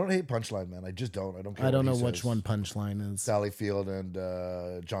comedy. I don't hate Punchline, man. I just don't. I don't care. I don't know what he which says. one Punchline is. Sally Field and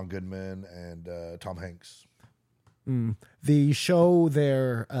John Goodman and Tom Hanks. The show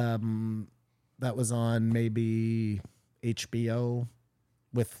there that was on maybe HBO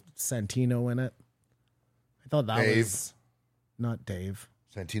with Santino in it. I thought that Dave. was not Dave.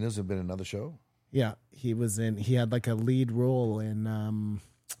 Santino's have been in another show. Yeah, he was in. He had like a lead role in.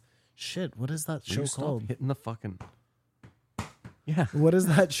 Shit, what is that Will show you stop called? hitting the fucking. Yeah. What is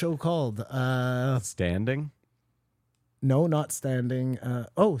that show called? Standing. No, not Standing.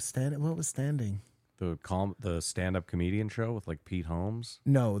 Standing. What was Standing? The stand-up comedian show with like Pete Holmes.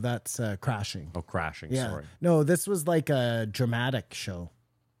 No, that's Crashing. Oh, Crashing. Yeah. Sorry. No, this was like a dramatic show.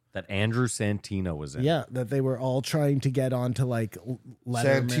 That Andrew Santino was in. Yeah, that they were all trying to get onto like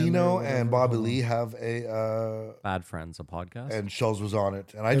Letterman Santino or whatever. and Bobby Lee have a Bad Friends, a podcast. and Schultz was on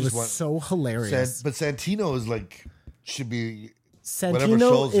it, and I It just was want so hilarious. but Santino is like should be whatever Santino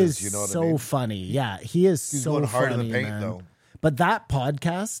Schultz is you know what so I mean? funny. Yeah, he is He's so going hard funny, in the paint man. though. But that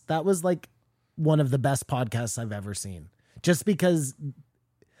podcast, that was like one of the best podcasts I've ever seen. Just because,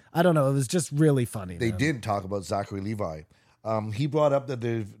 I don't know, it was just really funny. They man. did talk about Zachary Levi. He brought up that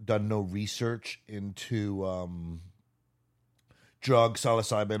they've done no research into drugs,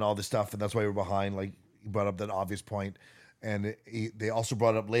 psilocybin, all this stuff, and that's why we're behind. Like, he brought up that obvious point. And they also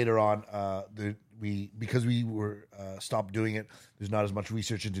brought up later on because we were stopped doing it, there's not as much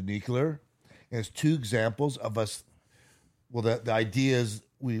research into nuclear. And it's two examples of us. Well, the idea is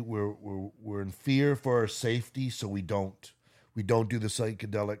we're in fear for our safety, so we don't do the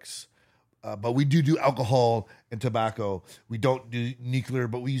psychedelics, but we do alcohol and tobacco. We don't do nuclear,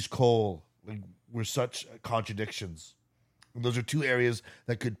 but we use coal. Like, we're such contradictions. And those are two areas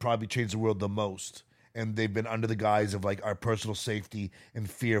that could probably change the world the most. And they've been under the guise of like our personal safety and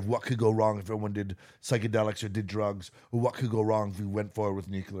fear of what could go wrong if everyone did psychedelics or did drugs, or what could go wrong if we went forward with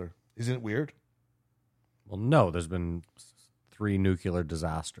nuclear. Isn't it weird? Well, no, there's been 3 nuclear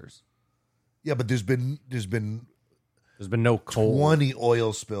disasters. Yeah, but there's been no coal. 20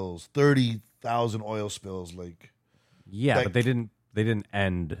 oil spills, 30,000 oil spills. Like, Yeah, like- but they didn't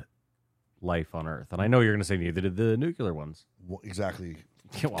end life on Earth. And I know you're going to say neither did the nuclear ones. exactly,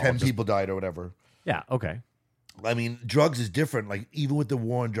 Well, 10 just- people died or whatever. Yeah, okay. I mean, drugs is different. Like, even with the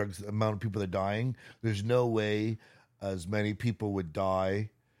war on drugs, the amount of people that are dying, there's no way as many people would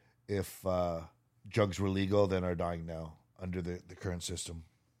die if drugs were legal than are dying now under the current system.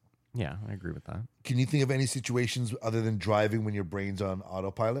 Yeah, I agree with that. Can you think of any situations other than driving when your brain's on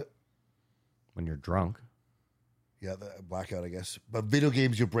autopilot? When you're drunk. Yeah, the blackout, I guess. But video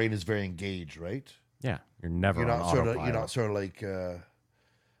games, your brain is very engaged, right? Yeah, you're never You're on not sort of. autopilot. You're not sort of like.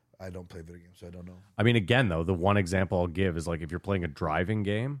 I don't play video games, so I don't know. I mean, again, though, the one example I'll give is like if you're playing a driving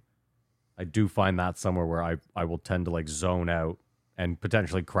game, I do find that somewhere where I will tend to like zone out and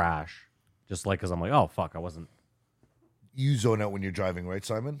potentially crash, just like because I'm like, oh fuck, I wasn't. You zone out when you're driving, right,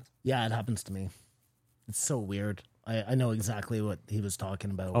 Simon? Yeah, it happens to me. It's so weird. I know exactly what he was talking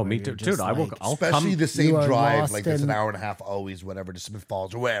about. Oh, where me you're too, just dude. I'll Especially come. the same You are drive, lost like it's an in- hour and a half always, whatever, to Smith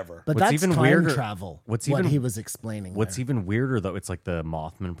Falls or wherever. But What's that's even time weirder- travel. what's what even- he was explaining. What's there. even weirder though, it's like the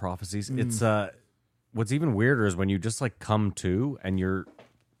Mothman prophecies. Mm. It's what's even weirder is when you just like come to and you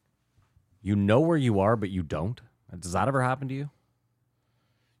know where you are, but you don't. Does that ever happen to you?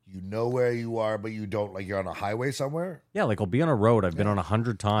 You know where you are, but you don't. Like, you're on a highway somewhere. Yeah, like I'll be on a road I've been on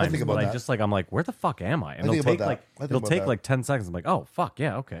 100 times, think about but I that. just like I'm like, where the fuck am I? And I it'll think about take that. like I think it'll about take that. like 10 seconds. I'm like, oh fuck,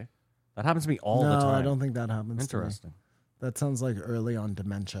 yeah, okay. That happens to me all no, the time. I don't think that happens. Interesting. To me. That sounds like early on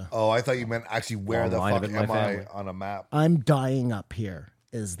dementia. Oh, I thought you meant actually where Long the line of fuck it in my am I family. on a map? I'm Dying Up Here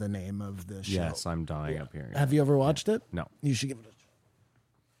is the name of the show. Yes, I'm dying up here. yeah. Have you ever watched it? No, You should give it a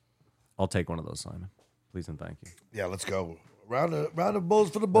I'll take one of those, Simon. Please and thank you. Yeah, let's go. Round of bulls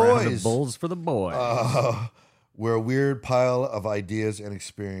for the Round of boys. bulls for the boys. We're a weird pile of ideas and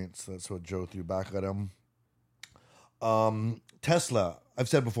experience. That's what Joe threw back at him. Tesla, I've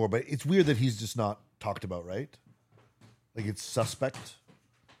said before, but it's weird that he's just not talked about, right? Like, it's suspect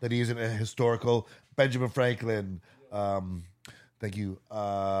that he isn't a historical Benjamin Franklin. Thank you.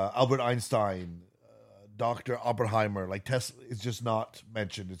 Albert Einstein, Dr. Oppenheimer. Like, Tesla is just not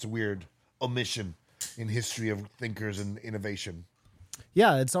mentioned. It's a weird omission in history of thinkers and innovation.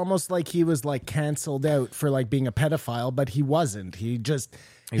 Yeah, it's almost like he was like canceled out for like being a pedophile, but he wasn't. He just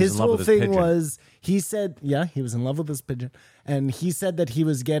He was his in love whole with his thing pigeon. was he said, yeah, he was in love with this pigeon, and he said that he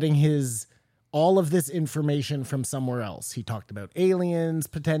was getting his all of this information from somewhere else. He talked about aliens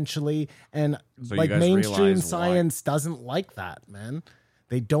potentially, and So you like guys mainstream realize why. science doesn't like that, man.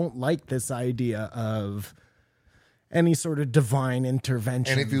 They don't like this idea of any sort of divine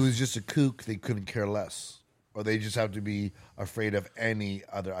intervention. And if he was just a kook, they couldn't care less. Or they just have to be afraid of any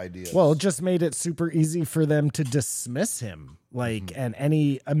other ideas. Well, it just made it super easy for them to dismiss him. Like, and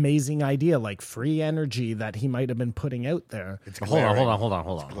any amazing idea, like free energy that he might have been putting out there. it's hold on, glaring. hold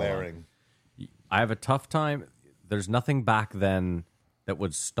on. Glaring. I have a tough time. There's nothing back then that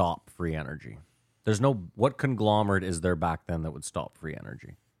would stop free energy. There's no, what conglomerate is there back then that would stop free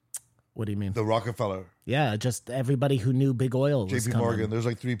energy? What do you mean? The Rockefeller, Yeah, just everybody who knew big oil was JP coming. Morgan. There's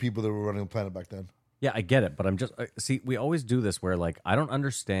like 3 people that were running the planet back then. Yeah, I get it, but I'm just see. We always do this where like I don't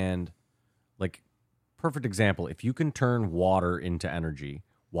understand. Like, perfect example: if you can turn water into energy,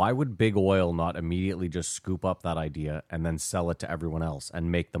 why would big oil not immediately just scoop up that idea and then sell it to everyone else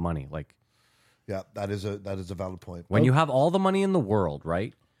and make the money? Like, Yeah, that is a valid point. when you have all the money in the world,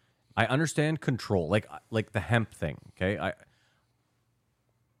 right? I understand control, like the hemp thing. Okay,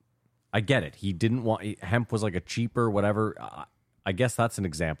 I get it. He didn't want hemp was like a cheaper whatever. I guess that's an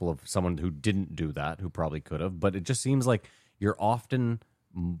example of someone who didn't do that, who probably could have. But it just seems like you're often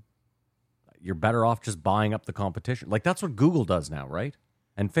you're better off just buying up the competition. Like that's what Google does now, right?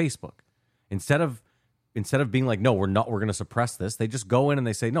 And Facebook. Instead of being like, no, we're going to suppress this, they just go in and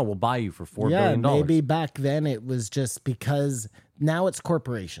they say, no, we'll buy you for $4 billion. Maybe back then it was just because now it's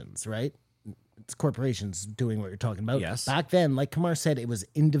corporations, right? It's corporations doing what you're talking about. Yes. Back then, like Kamar said, it was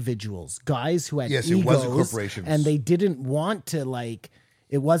individuals, guys who had Yes, egos, it wasn't corporations. and they didn't want to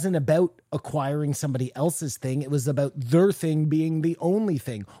it wasn't about acquiring somebody else's thing. It was about their thing being the only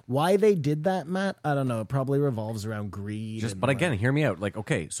thing. Why they did that, Matt, I don't know. It probably revolves around greed. But again, hear me out. Like,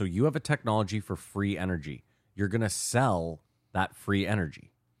 okay, so you have a technology for free energy. You're going to sell that free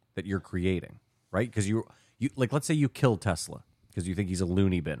energy that you're creating, right? Because you like, let's say you kill Tesla because you think he's a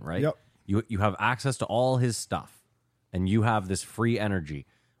loony bin, right? Yep. You have access to all his stuff and you have this free energy.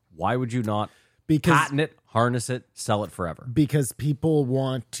 Why would you not patent it, harness it, sell it forever? Because people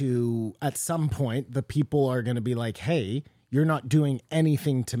want to, at some point, the people are going to be like, hey, you're not doing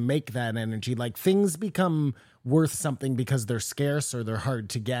anything to make that energy. Like things become worth something because they're scarce or they're hard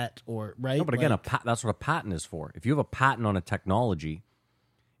to get, or right. No, but again, Like, that's what a patent is for. If you have a patent on a technology,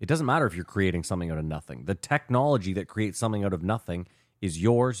 it doesn't matter if you're creating something out of nothing. The technology that creates something out of nothing is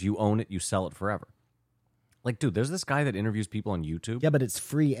yours. You own it. You sell it forever. Like, dude, there's this guy that interviews people on YouTube. yeah, but it's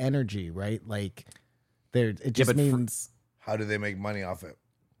free energy, right? Like, it just but means. How do they make money off it?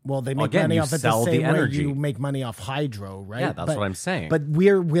 Well, they make again, money you off it the sell the same way energy. you make money off hydro, right? Yeah, that's what I'm saying. But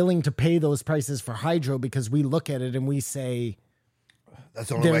we're willing to pay those prices for hydro because we look at it and we say That's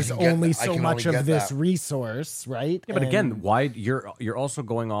the only way I there's can get only that. I so can much only of get this that. resource, right? Yeah, but again, why you're also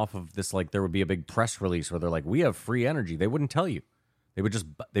going off of this? Like, there would be a big press release where they're like, "We have free energy." They wouldn't tell you. They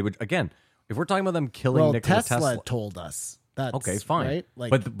would again. If we're talking about them killing well, Nikola Tesla told us. That's okay, fine. Right?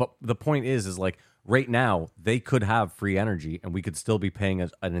 Like, but the point is like right now they could have free energy and we could still be paying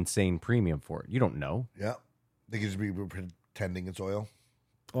an insane premium for it. You don't know. Yeah, they could just be pretending it's oil.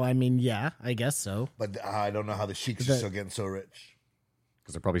 well, I mean, yeah, I guess so. But I don't know how the sheiks are still getting so rich.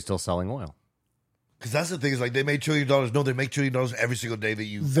 Because they're probably still selling oil. Because that's the thing is like they make $1 trillion. No, they make $1 trillion every single day that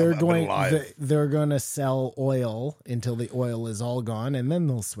you They're have been going. alive. They're going to sell oil until the oil is all gone, and then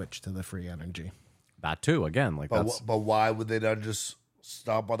they'll switch to the free energy. That too, again, like But, that's but why would they not just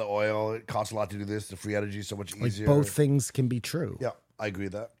stop on the oil? It costs a lot to do this. The free energy is so much Like easier. both things can be true. Yeah, I agree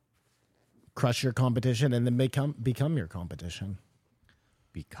with that. Crush your competition and then become your competition.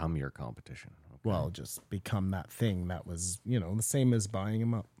 become your competition. Okay. Well, just become that thing that was, the same as buying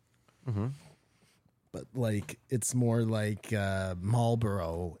them up. Mm-hmm. But like, it's more like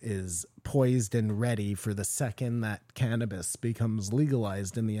Marlboro is poised and ready for the second that cannabis becomes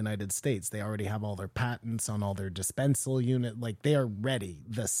legalized in the United States. They already have all their patents on all their dispensal unit. Like, they are ready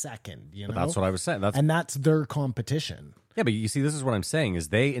the second, But that's what I was saying. and that's their competition. Yeah, but you see, this is what I'm saying is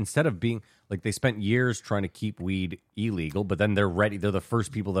they, instead of being like, they spent years trying to keep weed illegal, but then they're ready. They're the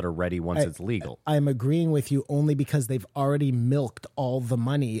first people that are ready once it's legal. I'm agreeing with you only because they've already milked all the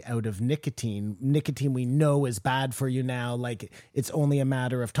money out of nicotine. Nicotine we know is bad for you now. Like, it's only a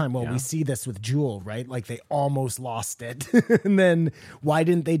matter of time. Well, we see this with Juul, right? Like, they almost lost it. And then why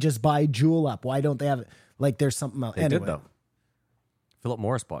didn't they just buy Juul up? Why don't they have it? Like, there's something else. They did, though. Philip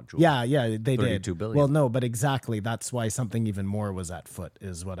Morris bought Juul. Yeah, they did. $32 billion. Well, no, but exactly. That's why something even more was at foot,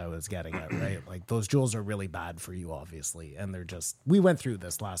 is what I was getting at, right? Like, those Juuls are really bad for you, obviously. And they're just, we went through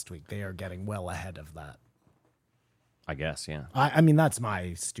this last week. They are getting well ahead of that. I guess, yeah. I mean, that's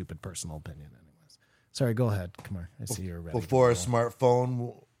my stupid personal opinion, anyways. Sorry, go ahead. Come on. I see you're ready. Before a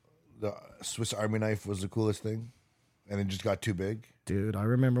smartphone, the Swiss Army knife was the coolest thing, and it just got too big. Dude, I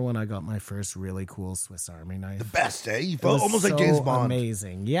remember when I got my first really cool Swiss Army knife. The best, eh? You It felt was almost like so James Bond.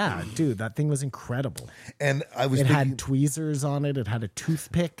 amazing. Yeah, dude, that thing was incredible. And I was It thinking, had tweezers on it. It had a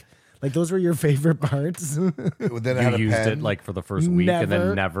toothpick. Like, those were your favorite parts. then it You had a used pen, it like for the first week and Never.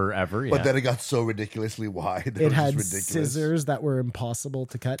 then never, ever. Yeah. but then it got so ridiculously wide. That It was had just ridiculous. scissors that were impossible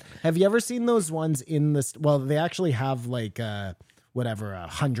to cut. Have you ever seen those ones in this? Well, they actually have like whatever,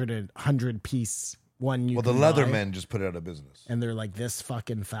 100 piece one. You Well, the can buy, Leathermen just put it out of business. and they're like this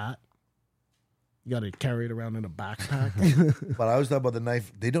fucking fat. You got to carry it around in a backpack. But I always thought about the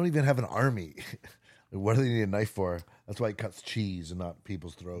knife. They don't even have an army. What do they need a knife for? That's why it cuts cheese and not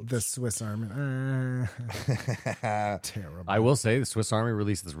people's throats. The Swiss Army. Terrible. I will say the Swiss Army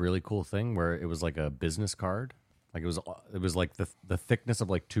released this really cool thing where it was like a business card. Like it was like the thickness of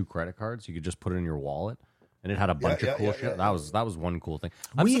like 2 credit cards. You could just put it in your wallet, and it had a bunch of cool shit. That was one cool thing.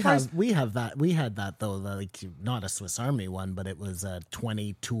 I'm surprised. We had that though, like not a Swiss Army one, but it was a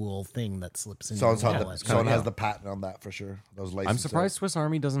 20 tool thing that slips in your wallet. Someone has the patent on that for sure. Those I'm surprised Swiss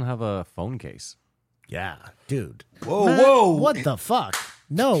Army doesn't have a phone case. Yeah, dude. Whoa, Matt, whoa! What the fuck?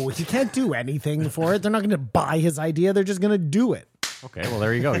 No, you can't do anything for it. They're not going to buy his idea. They're just going to do it. Okay, well,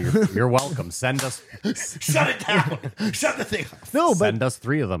 there you go. You're welcome. Send us Shut it down. Shut the thing off. No, but send us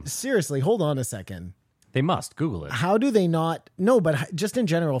 3 of them. seriously, hold on a second. They must. Google it. How do they not? No, but just in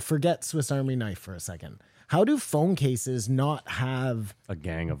general, forget Swiss Army knife for a second. How do phone cases not have A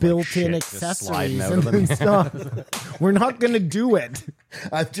gang of built-in shit just sliding accessories out of and them. stuff? We're not going to do it.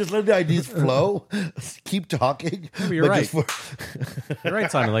 I've just let the ideas flow. Keep talking. you're but just right. You're right,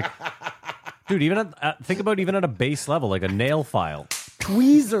 Simon. Like, dude, even think about even at a base level, like a nail file.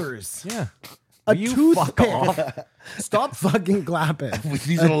 Tweezers. Yeah. A You fuck toothpick. off. Stop fucking clapping.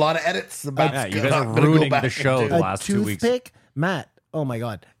 These are a lot of edits. About Yeah, to you go- guys are I'm gonna go ruining back the and show do- the last 2 weeks. Toothpick? Matt, oh my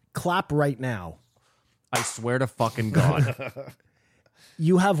God. Clap right now. I swear to fucking God.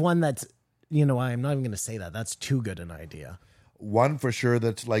 You have one that's, I'm not even going to say that. That's too good an idea. One for sure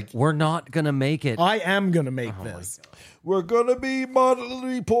that's like, We're not going to make it. I am going to make Oh this. we're going to be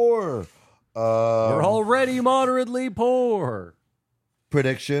moderately poor. We're already moderately poor.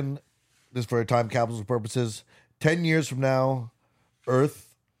 Prediction, this for time capsule purposes. 10 years from now,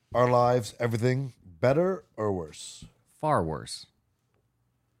 Earth, our lives, everything, better or worse? Far worse.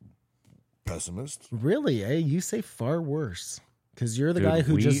 Pessimist. Really, eh? You say far worse. Because you're the Dude, guy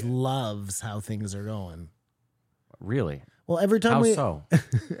who we- just loves how things are going. Really? Well, every time How we so?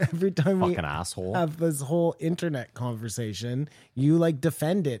 every time we Fucking asshole. have this whole internet conversation, you like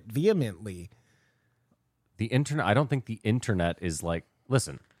defend it vehemently. The internet, I don't think the internet is like,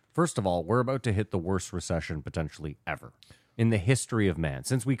 listen, first of all, we're about to hit the worst recession potentially ever in the history of man.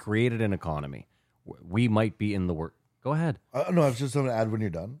 Since we created an economy, we might be in the worst. Go ahead. No, I was just going to add when you're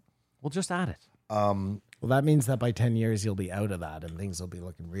done. We'll just add it. Well, that means that by 10 years you'll be out of that and things will be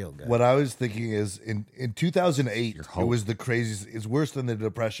looking real good. What I was thinking is in 2008, Your it hope. was the craziest. It's worse than the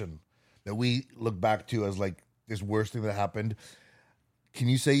Depression that we look back to as like this worst thing that happened. Can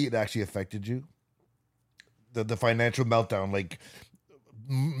you say it actually affected you? The financial meltdown, like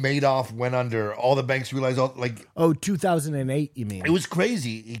Madoff went under, all the banks realized, Oh, 2008, you mean? it was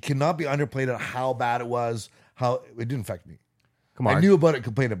crazy. It cannot be underplayed on how bad it was. How it didn't affect me. Come on. I knew about it,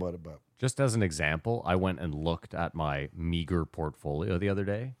 complained about it, but Just as an example, I went and looked at my meager portfolio the other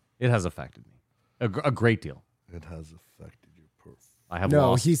day. It has affected me a great deal. it has affected your perf. I have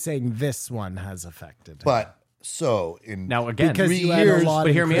No, lost. he's saying this one has affected. But so in Now, again, Because 3 you had a years, lot but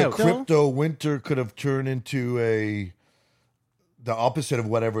in hear me out. crypto winter could have turned into the opposite of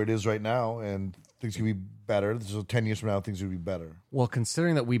whatever it is right now, and things could be better. So 10 years from now, things would be better. Well,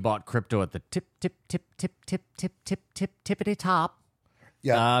 considering that we bought crypto at the tippity top,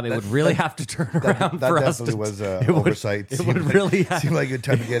 Yeah, it would really have to turn around that for us definitely to. was it would- oversight. It would really have, seemed like a good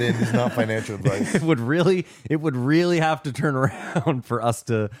time to get in. It's not financial advice. it would really have to turn around for us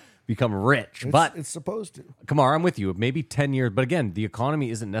to become rich. But It's supposed to. come on, I'm with you. Maybe 10 years, but again, the economy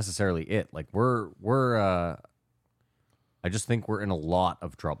isn't necessarily it. Like I just think we're in a lot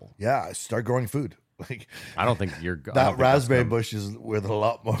of trouble. Yeah, start growing food. Like I don't think you're I don't that think that's raspberry gonna- bush is worth a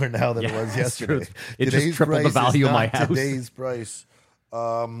lot more now than it Yeah, was it's true. yesterday. It just Today's tripled the price is value of my not house. Today's price.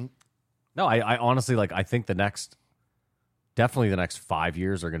 No, I honestly I think the next 5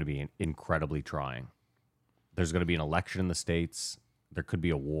 years are going to be incredibly trying. There's going to be an election in the States. There could be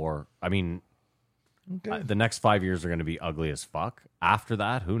a war. I mean, the next 5 years are going to be ugly as fuck. After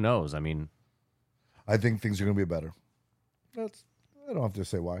that, who knows? I mean, I think things are going to be better. I don't have to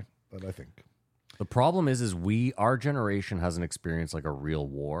say why, but I think. the problem is our generation hasn't experienced like a real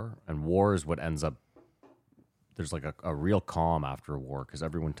war, and war is what ends up. There's like a real calm after a war because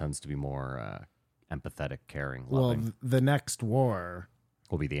everyone tends to be more empathetic, caring, well, loving. the next war,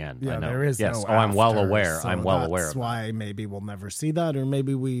 Will be the end. yeah, I know. there is yes. no Oh, I'm well after, aware. so I'm well aware. That's Of that. why maybe we'll never see that, or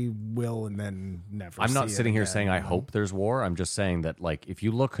maybe we will and then never. I'm not see it sitting here again, saying I you know? hope there's war. I'm just saying that, like, if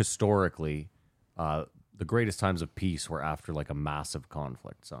you look historically, the greatest times of peace were after like a massive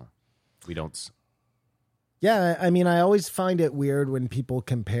conflict. So we don't. Yeah, I mean, I always find it weird when people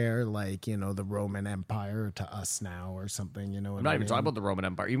compare, like, the Roman Empire to us now or something. You know, I'm not even talking about the Roman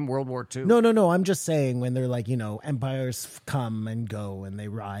Empire, even World War II. No. I'm just saying when they're like, empires come and go and they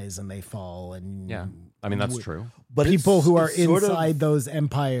rise and they fall, and Yeah, I mean that's true. But people who are it's sort of- inside those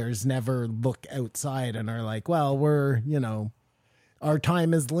empires never look outside and are like, well, we're, our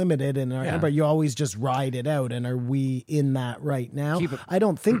time is limited and our empire, you always just ride it out. And are we in that right now? I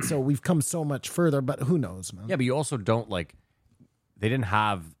don't think so. We've come so much further, but who knows, man? Yeah, but you also don't they didn't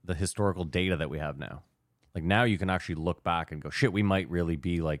have the historical data that we have now. Like now you can actually look back and go, shit, we might really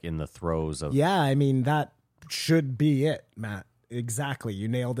be like in the throes of. Yeah, I mean, that should be it, Matt. exactly. You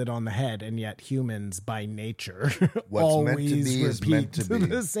nailed it on the head. And yet humans by nature What's meant to always be is meant repeat to be.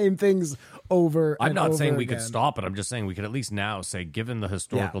 the same things over I'm and not over saying we could again. stop it. I'm just saying we could at least now say, given the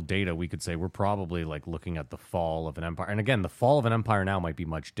historical data, we could say we're probably like looking at the fall of an empire. And again, the fall of an empire now might be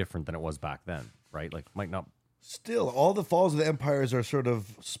much different than it was back then, right? Like, might not. Still, all the falls of the empires are sort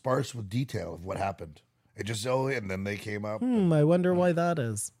of sparse with detail of what happened. It just and then they came up I wonder why that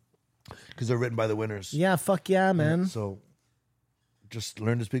is. because they're written by the winners. Yeah, fuck yeah, man. So just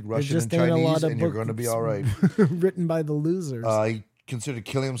learn to speak Russian just and ain't a Chinese, lot of and you're going to be books all right. Written by the losers. He considered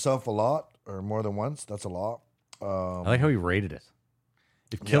killing himself a lot or more than once. That's a lot. I like how he rated it.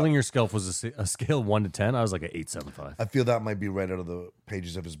 If killing yourself was a scale 1 to 10, I was like an 8.75. I feel that might be right out of the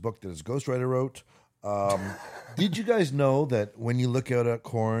pages of his book that his ghostwriter wrote. Did you guys know that when you look out at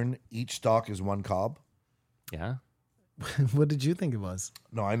corn, each stalk is one cob? Yeah. What did you think it was?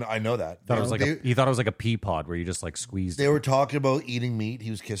 No, I know that. Thought it was like they, he thought it was like a pea pod where you just like squeezed they it. were talking about eating meat. He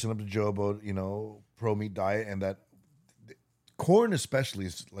was kissing up to Joe about, pro meat diet, and that corn especially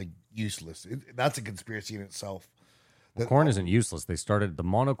is like useless. That's a conspiracy in itself. Corn isn't useless. They started the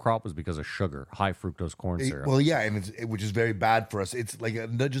monocrop was because of sugar, high fructose corn syrup. Well, yeah, and which is very bad for us. It's like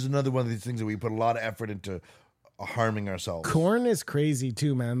just another one of these things that we put a lot of effort into harming ourselves. Corn is crazy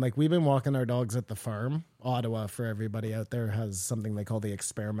too, man. Like we've been walking our dogs at the farm. Ottawa, for everybody out there, has something they call the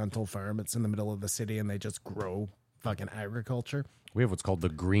experimental farm. It's in the middle of the city and they just grow fucking agriculture. We have what's called the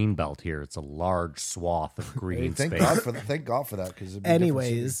green belt here. It's a large swath of green Thank space. God for that. Because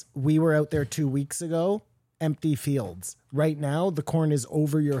Anyways, we were out there 2 weeks ago, empty fields. Right now, the corn is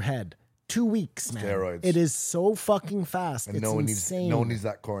over your head. 2 weeks, man. Steroids. It is so fucking fast. and It's no one insane. needs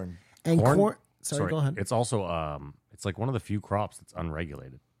that corn. And corn. Sorry, go ahead. It's also it's like one of the few crops that's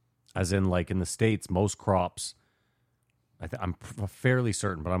unregulated. As in, like in the States, most crops. I'm fairly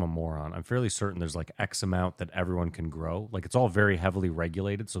certain, but I'm a moron. I'm fairly certain there's like X amount that everyone can grow. Like it's all very heavily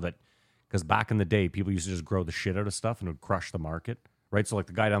regulated, so that because back in the day, people used to just grow the shit out of stuff and it would crush the market, right? So like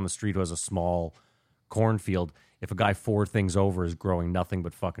the guy down the street who has a small cornfield, if a guy 4 things over is growing nothing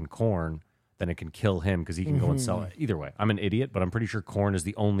but fucking corn, then it can kill him because he can go and sell it. Either way, I'm an idiot, but I'm pretty sure corn is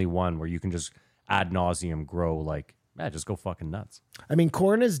the only one where you can just ad nauseum grow like, just go fucking nuts. I mean,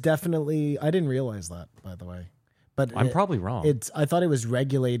 corn is definitely. I didn't realize that, by the way. But I'm probably wrong. I thought it was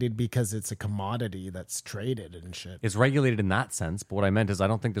regulated because it's a commodity that's traded and shit. It's regulated in that sense, but what I meant is I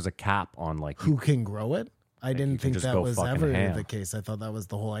don't think there's a cap on like Who can grow it? I didn't you can think just that go was fucking ever ham. the case. I thought that was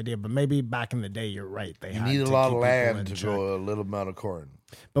the whole idea. But maybe back in the day, you're right. They You had need a to lot keep of people land in to check. grow a little amount of corn.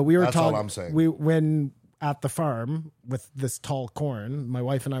 But we were That's all talking. I'm saying. When at the farm with this tall corn, my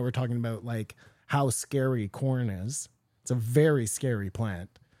wife and I were talking about like how scary corn is. It's a very scary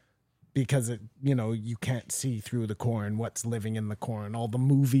plant because you can't see through the corn, what's living in the corn, all the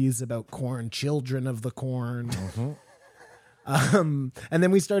movies about corn, children of the corn. And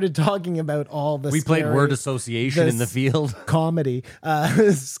then we started talking about all the we played scary- word association in the this field. comedy,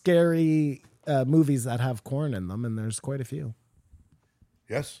 scary movies that have corn in them, and there's quite a few.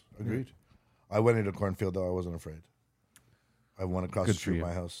 Yes, agreed. I went into a cornfield though. I wasn't afraid. I went across Good the for street you. from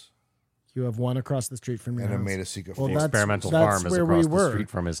my house, You have one across the street from your and I house. made a secret. Well, fort. The experimental farm is where across we the were. street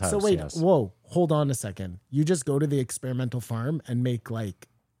from his house, So wait, yes. whoa, hold on a second. You just go to the experimental farm and make like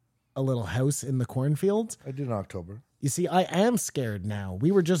a little house in the cornfield? I did in October. You see, I am scared now. We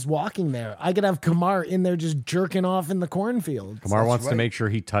were just walking there. I could have Kamar in there just jerking off in the cornfield. Kamar wants to right. make sure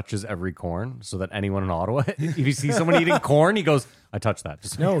he touches every corn so that anyone in Ottawa, if you see someone eating corn, he goes, I touched that.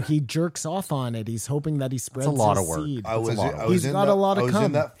 Just No, he jerks off on it. He's hoping that he spreads a lot his of work. seed. I was. lot of I work. was He's in got that, a lot of I was cum.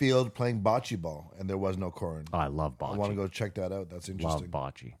 in that field playing bocce ball, and there was no corn. I love I want to bocce. go check that out. That's Love interesting.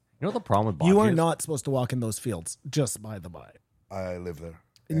 bocce. You know what the problem with bocce You are is? not supposed to walk in those fields, just by the by. I live there.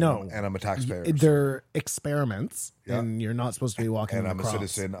 No. and I'm a taxpayer. so- They're experiments, Yeah. and you're not supposed to be walking and in I'm the a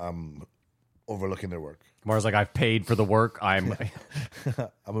crops. citizen. I'm overlooking their work. Kamar's like, I've paid for the work. I'm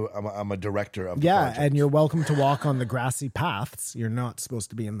I'm a director of the Yeah, project. and you're welcome to walk on the grassy paths. You're not supposed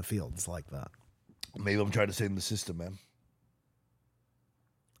to be in the fields like that. Maybe I'm trying to save the system, man.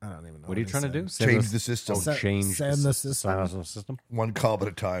 I don't even know. What are you trying to do? Change the system. Oh, change Send the system. system. One cob at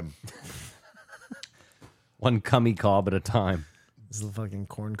a time. One cummy cob at a time. This is the fucking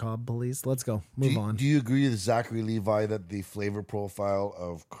corn cob police. Let's go. Move on. Do you agree with Zachary Levi that the flavor profile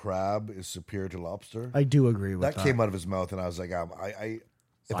of crab is superior to lobster? I do agree with that that. came out of his mouth, and I was like, if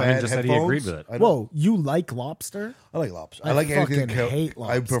Simon just said he agreed with it. Whoa, you like lobster? I like lobster. I I like anything. fucking hate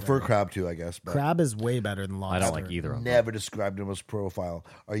I prefer lobster. crab too, I guess. But Crab is way better than lobster. I don't like either of them. never described him as profile.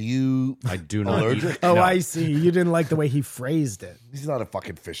 Are you? I do not Allergic? eat. Oh, No. I see. You didn't like the way he phrased it. He's not a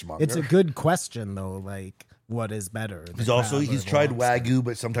fucking fishmonger. It's a good question, though. Like, what is better. the He's also crab or he's the tried lobster. Wagyu,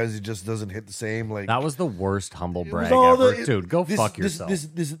 but sometimes it just doesn't hit the same. Like That was the worst humble it was brag all ever. the- Dude, go this- fuck this-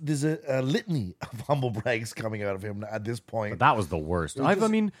 yourself. There's a litany of humble brags coming out of him at this point. But that was the worst. I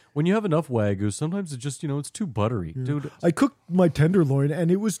mean, when you have enough Wagyu, sometimes it just, it's too buttery. Dude, I cooked my tenderloin and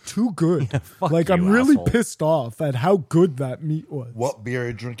it was too good. fuck like you, I'm really asshole. pissed off at how good that meat was. What beer are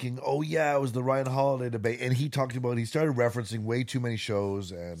you drinking? Oh yeah, it was the Ryan Holiday debate, and he started referencing way too many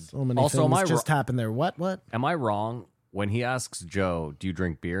shows, and So many Also, things am I just happened there. What? am I wrong? When he asks Joe, do you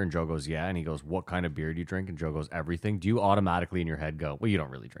drink beer? And Joe goes, yeah. And he goes, what kind of beer do you drink? And Joe goes, everything. Do you automatically in your head go, well, you don't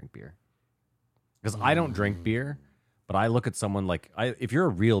really drink beer? Because I don't drink beer, but I look at someone like, if you're a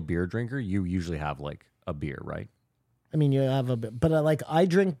real beer drinker, you usually have like a beer, right? I mean, you have a bit, but like I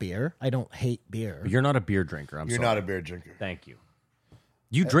drink beer. I don't hate beer. But you're not a beer drinker. I'm you're sorry. not a beer drinker. Thank you.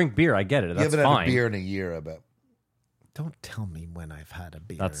 You drink beer. I get it. You That's haven't fine. had a beer in a year, I bet. Don't tell me when I've had a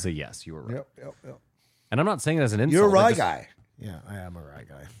beer. That's a yes. You were right. Yep. And I'm not saying it as an insult. You're a I rye just- guy. Yeah, I am a rye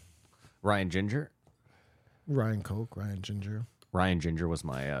guy. Ryan Ginger. Ryan Coke, Ryan Ginger, Ryan Ginger was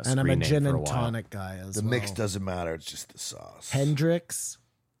my and I'm a screen name gin for a and while. tonic guy as The well. mix doesn't matter; it's just the sauce. Hendrix,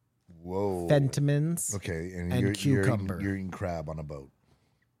 Whoa. Fentimans. Okay, and, and you're cucumber. you're eating crab on a boat.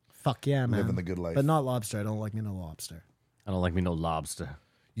 Fuck yeah, man. Living the good life. But not lobster. I don't like me no lobster. I don't like me no lobster.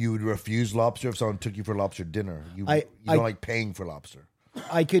 You would refuse lobster if someone took you for lobster dinner. You I- don't I- like paying for lobster.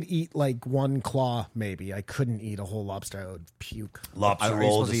 I could eat like one claw, maybe. I couldn't eat a whole lobster. I would puke. Lobster Are you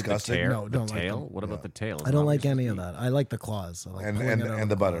roll supposed to eat the disgusting. tail? No, the don't like tail? them. What about the tail? I don't like any of that. I like the claws. I like And pulling and, it out of and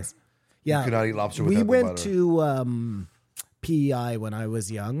the butter. claws. Yeah, You could not eat lobster we without the went butter. to PEI when I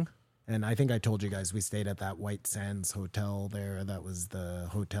was young, and I think I told you guys we stayed at that White Sands hotel there. That was the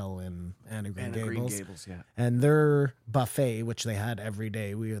hotel in Anna Green Gables. yeah. And their buffet, which they had every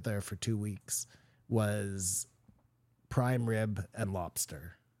day, we were there for 2 weeks, was prime rib and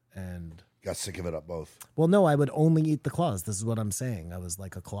lobster. And Got sick of it up both. well, no, I would only eat the claws. This is what I'm saying. I was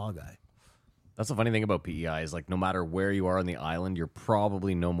like a claw guy. That's the funny thing about PEI is like no matter where you are on the island, you're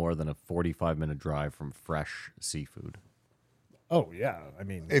probably no more than a 45-minute drive from fresh seafood. Oh yeah, I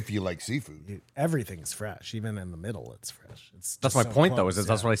mean If you like seafood. everything's fresh. Even in the middle, it's fresh. It's That's just my so point, though. close, Is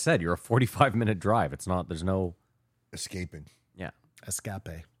that's yeah. what I said. You're a 45-minute drive. It's not. There's no. Escaping. Yeah. Escape.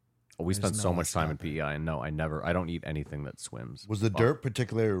 Oh, we spent There's so no much time in escape. PEI, and no, I don't eat anything that swims. Was the Fuck. dirt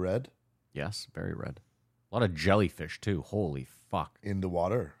particularly red Yes, very red. A lot of jellyfish too. Holy fuck. in the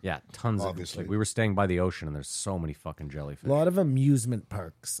water? Yeah, tons Obviously. of. Like, we were staying by the ocean, and there's so many fucking jellyfish. A lot of amusement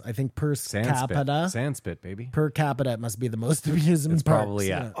parks. I think per capita, Sandspit, baby. per capita, it must be the most amusement It's parks. probably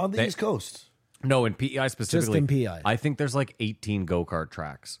yeah. On the They- East Coast. No, in PEI specifically. in PEI. I think there's like 18 go-kart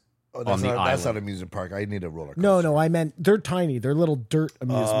tracks Oh, on the that's island. not an amusement park. I need a roller coaster. No, I meant they're tiny. They're little dirt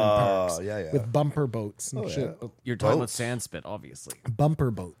amusement parks yeah. with bumper boats and shit. You're talking about Boats. Sandspit, obviously.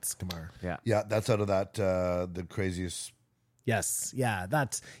 Bumper boats, Kamar. Yeah. Yeah, that's out of that the craziest. Yes, yeah,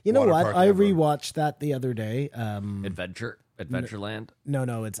 that's you know Water what? park I ever. rewatched that the other day. Adventureland,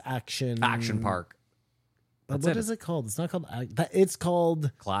 No, it's Action Action Park, But That's what it. is it called? It's not called. It's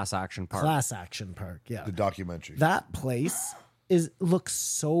called Class Action Park. Class Action Park. Yeah, The documentary. that place looks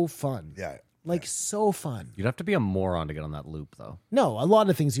so fun. Yeah. Like so fun. You'd have to be a moron to get on that loop, though. No, a lot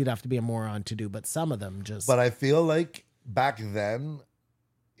of things you'd have to be a moron to do, but some of them just. But I feel like back then,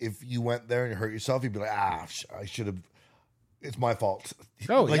 if you went there and you hurt yourself, you'd be like, I should have. It's my fault.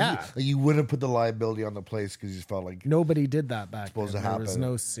 Oh, like, yeah. You wouldn't put the liability on the place because you felt like nobody did that back supposed then. to There happen. was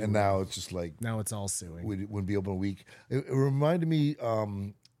no suing. And now it's just like Now it's all suing. we wouldn't be open a week. It reminded me,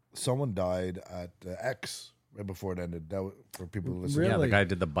 someone died at X right before it ended. That was, for people who listen. Yeah, Really? the guy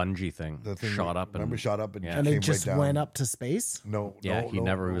did the bungee thing. The thing shot up Remember, and shot up and Yeah. and came it just right down. went up to space. No, Yeah, no, he no,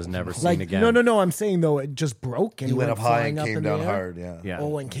 never no, was no. never seen Like again. no. I'm saying though, it just broke and He went up high flying and up came in down the air. hard. Yeah. Yeah,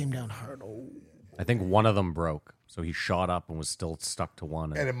 Oh, and came down hard. Oh, I think one of them broke, so he shot up and was still stuck to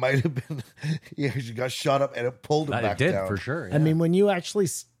one. And it might have been, yeah, he got shot up and it pulled him that back it did down. for sure. I mean, when you actually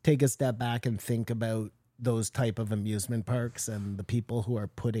take a step back and think about those type of amusement parks and the people who are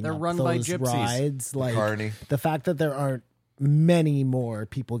putting They're up run those by gypsies. rides, like Carney. the fact that there aren't many more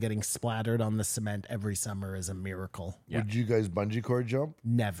people getting splattered on the cement every summer is a miracle. Yeah. Would you guys bungee cord jump?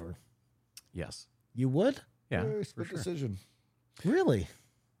 Never. yes, You would? yeah, Eh, for split sure. decision. Really?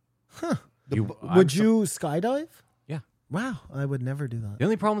 I'm You skydive? Yeah. Wow, I would never do that. The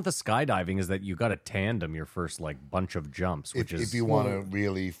only problem with the skydiving is that you got to tandem your first like bunch of jumps, which If is you want to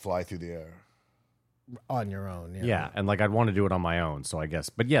really fly through the air. On your own, yeah. yeah, and like I'd want to do it on my own. So I guess,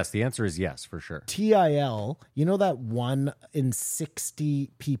 but yes, the answer is yes for sure. TIL, you know that 1 in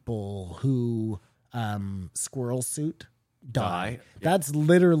 60 people who squirrel suit die. That's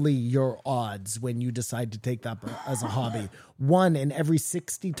literally your odds when you decide to take that as a hobby. 1 in every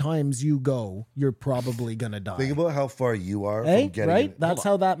 60 times you go, you're probably gonna die. Think about how far you are Hey, from getting right? That's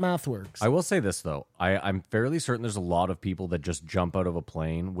how that math works. I will say this though. I'm fairly certain there's a lot of people that just jump out of a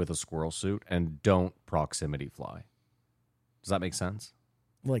plane with a squirrel suit and don't proximity fly. Does that make sense?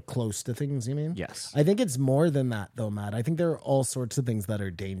 Like close to things, you mean? Yes. I think it's more than that, though, Matt. I think there are all sorts of things that are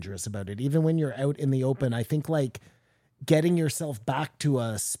dangerous about it. Even when you're out in the open, I think like getting yourself back to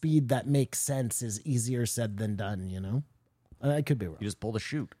a speed that makes sense is easier said than done, you know? I could be wrong. You just pull the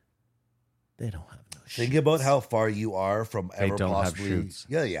chute. They don't have no shit. Think about how far you are from They ever don't have possibly. chutes.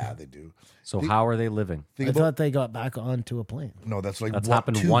 Yeah, they do. So how are they living? Think I about thought they got back onto a plane. no, that's like That's one,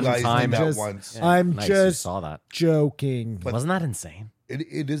 happened 2 one guys time. did that Just- once. I'm Nice, you just saw that. joking. Wasn't that insane?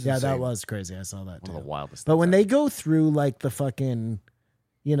 It is. Yeah, insane. that was crazy. I saw that One too. of the wildest. But things when ever. they go through like the fucking,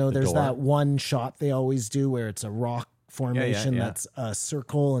 you know, there's door? that one shot they always do where it's a rock formation yeah. that's a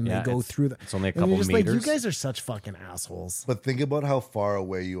circle and Yeah, they go it's- through the. it's only a and you're couple just like, meters. you guys are such fucking assholes. But think about how far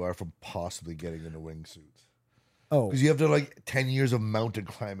away you are from possibly getting in a wingsuit. Oh, Because you have to like 10 years of mountain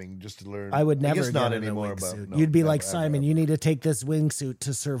climbing just to learn. I would never guess not get in anymore. a But wingsuit. no, You'd be never, like, ever, Simon, ever. you need to take this wingsuit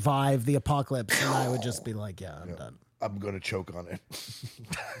to survive the apocalypse. And I would just be like, yeah, I'm done. I'm gonna choke on it.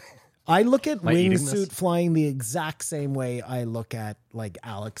 I look at I eating wingsuit this? flying the exact same way I look at like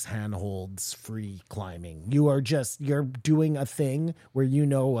Alex Handhold's free climbing. You're doing a thing where you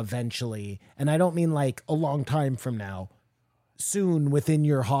know eventually, and I don't mean like a long time from now, soon within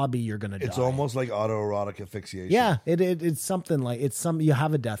your hobby you're gonna die. It's almost like autoerotic asphyxiation. yeah, it's something like you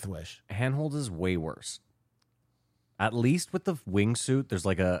have a death wish. Handhold is way worse. At least with the wingsuit, there's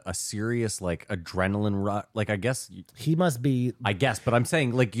like a serious like adrenaline rush. Like I guess, He must be but I'm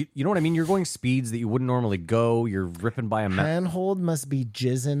saying like you know what I mean. You're going speeds that you wouldn't normally go. You're ripping by a Handhold must be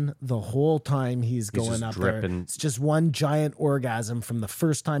jizzing the whole time he's going just up there. dripping. It's just one giant orgasm from the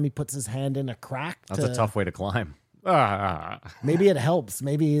first time he puts his hand in a crack. That's a tough way to climb. Maybe it helps.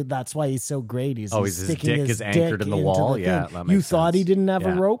 Maybe that's why he's so great. He's Oh, his sticking dick his is anchored dick in the into wall? thing. Yeah, that You makes thought he sense. didn't have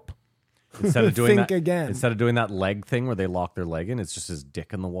Yeah. a rope? Instead of doing Think that again. Instead of doing that leg thing where they lock their leg in, it's just his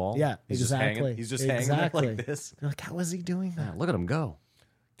dick in the wall. Yeah, he's exactly. Just hanging there like this. You're like, how was he doing that? Yeah, look at him go.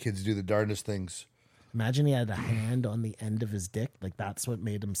 Kids do the darndest things. Imagine he had a hand on the end of his dick. Like that's what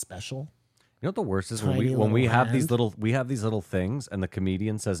made him special. You know what the worst is when Tiny we little have these hand. these little things and the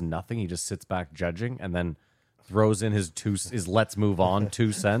comedian says nothing. He just sits back judging and then throws in his let's move on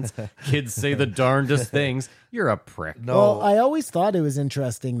 2 cents. Kids say the darndest things. You're a prick. No, Well, I always thought it was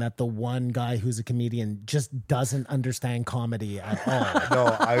interesting that the one guy who's a comedian just doesn't understand comedy at all.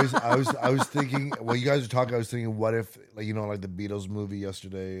 no. I was thinking while you guys were talking. I was thinking, what if like the Beatles movie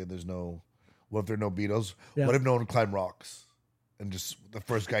yesterday? What if there are no Beatles? Yeah. What if no one climbed rocks and just the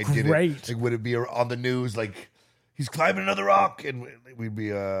first guy did Great. it? Like, would it be on the news? Like he's climbing another rock, and we'd be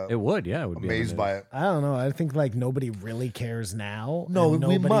It would, yeah, it would be amazed by it. I don't know. I think like nobody really cares now. No, and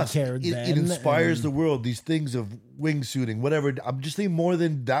we nobody must. cared It then, inspires and- the world. These things of wingsuiting, whatever. I'm just thinking more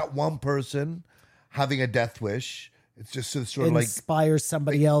than that one person having a death wish. It's just sort of like inspire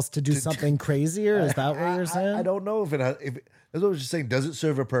somebody else to do something crazier. Is that what you're saying? I don't know if it has. If that's what I was just saying. Does it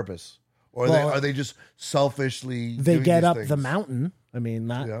serve a purpose, or Well, are they just selfishly? They doing get these up things? the mountain. I mean,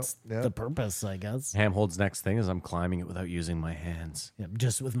 that's yeah. the purpose, I guess. Hamhold's next thing is I'm climbing it without using my hands. Yeah,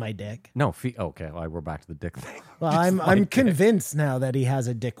 just with my dick. No, feet. Okay, well, we're back to the dick thing. Well, I'm convinced now that he has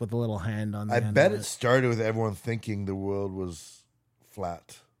a dick with a little hand on the I end bet of it started with everyone thinking the world was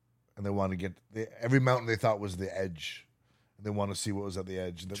flat, and they want to get every mountain they thought was the edge, and they want to see what was at the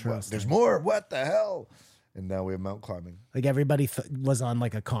edge. And then, what? There's more. What the hell? And now we have mountain climbing. Like everybody was on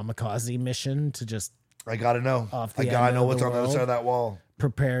like a kamikaze mission to just I gotta know. Off the I gotta end know of what's the on the other world. side of that wall.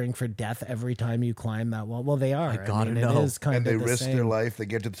 preparing for death every time you climb that wall. Well, they are. I gotta mean, know. It is kind And of they the risk same. their life. They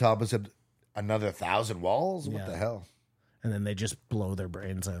get to the top and said, another 1,000 walls? What Yeah. the hell? And then they just blow their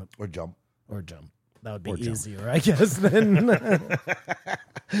brains out Or jump. or jump. That would be jump. easier, I guess. Then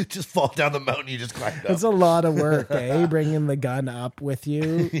Just fall down the mountain you just climbed up. it's a lot of work, eh? Bringing the gun up with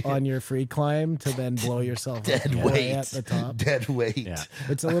you on your free climb to then blow yourself Dead way weight. at the top. Dead weight. Yeah.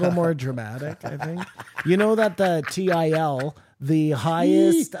 It's a little more dramatic, I think. You know that the TIL, the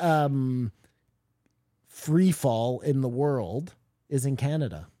highest free fall in the world, is in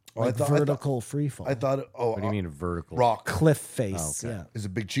Canada. Oh, I Like thought- vertical free fall. I thought, What do you mean vertical? rock. Cliff face. okay. Yeah. Is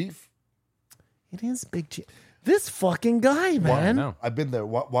it Big Chief? It is Big G. This fucking guy, man. No. I've been there.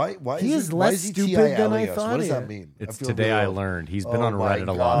 Why He is is he, less why is he stupid TILing than I us? thought What does he that is. mean? It's feel today real I old. learned. He's been on my Reddit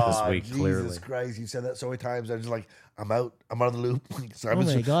a lot this God, week, Jesus clearly. Christ, you said that so many times. I'm just like, I'm out of the loop. Oh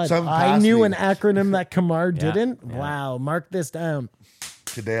my God. Simon I passed knew me. an acronym that Kamar Yeah, didn't. yeah. Wow. Mark this down.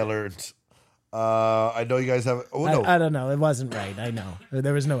 Today I learned. I know you guys have. Oh no, I don't know. It wasn't right. I know.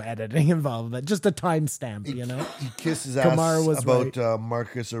 There was no editing involved, but just a timestamp, you know? he kissed his Kamar ass was about right.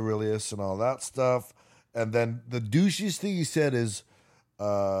 Marcus Aurelius and all that stuff. And then the douchiest thing he said is,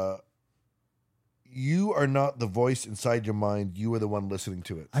 "You are not the voice inside your mind. You are the one listening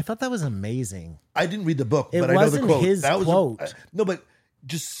to it." I thought that was amazing. I didn't read the book, It but I know the wasn't quote. his That was quote. no, but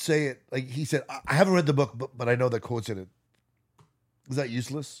just say it. Like he said, I haven't read the book, but I know that quote's in it. Is that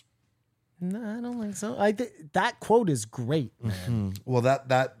useless? No, I don't think so. That quote is great, man. Well,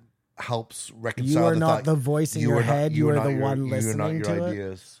 that helps reconcile. You are the not thought- the voice in your are not- head. You are not the your- one you are not listening your to it.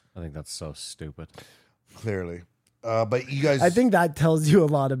 ideas. I think that's so stupid. Clearly, but you guys. I think that tells you a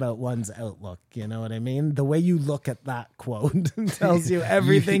lot about one's outlook. You know what I mean? The way you look at that quote tells you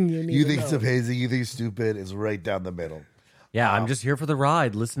everything you need You to think know. it's amazing. You think it's stupid. It's right down the middle. Yeah, I'm just here for the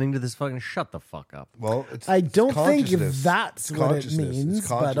ride, listening to this fucking. Shut the fuck up. Well, I it's don't think consciousness. that's It's what it consciousness. It's means,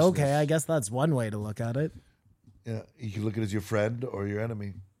 but okay, consciousness. I guess that's one way to look at it. Yeah, you can look at it as your friend or your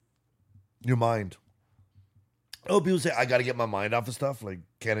enemy. Your mind. Oh, people say I got to get my mind off of stuff. Like,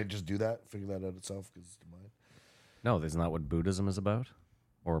 can't it just do that? Figure that out itself because it's the mind. No, isn't that what Buddhism is about?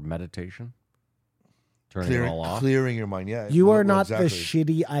 Or meditation? Turning it all off? Clearing your mind. Yeah, You well, are not exactly. the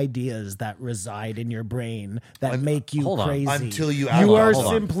shitty ideas that reside in your brain that make you hold on. crazy. Until you you act are on it. Hold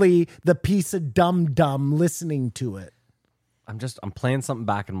on. simply the piece of dumb listening to it. I'm playing something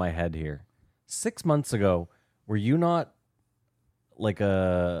back in my head here. 6 months ago, were you not like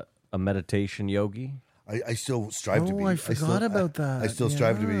a meditation yogi? I still strive to Oh, be. I forgot about that. I still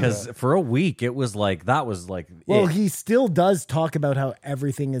strive to be. Because for a week, it was like, that was like, Well, it. he still does talk about how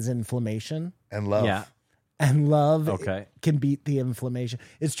everything is inflammation. and love. Yeah. And love Okay. can beat the inflammation.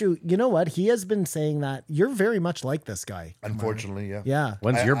 It's true. You know what? He has been saying that. You're very much like this guy. Unfortunately, yeah. Yeah.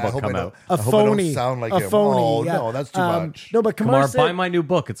 When's your I book hope come I out? don't- A I hope I don't phony. sound like a him. phony. Oh, yeah. no, that's too much. No, but Kamar, Kamar buy said, my new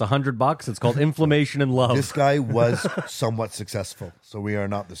book. It's $100. It's called Inflammation and Love. This guy was somewhat successful, so we are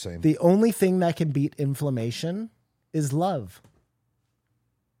not the same. the only thing that can beat inflammation is love.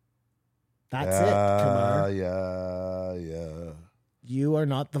 That's it, Kamar. Yeah. You are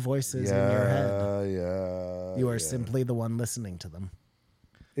not the voices in your head. Yeah. You are simply the one listening to them.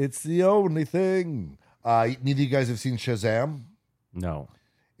 It's the only thing. Neither of you guys have seen Shazam. No.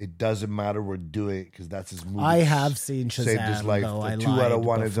 It doesn't matter. We're doing it because that's his movie. I have seen Shazam, Saved his life. though. I The 2 out of lied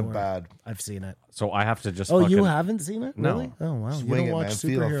 1 isn't before. bad. I've seen it. So I have to just Oh, fucking... you haven't seen it? No. Really? Oh, wow. Swing you it, don't watch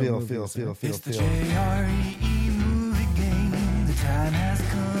man. superhero movies, huh? Feel. JRE movie game. The time has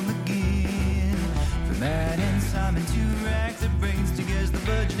come again. For Matt and Simon to rack their brains to guess the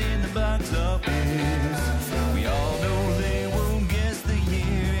budget in the box office. We all know they won't guess the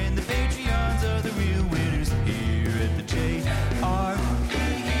year, and the Patreons are the real winners here at the JRE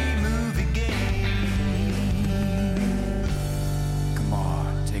movie game. Come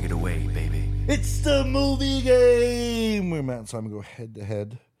on, take it away, baby. It's the movie game where Matt and Simon go head to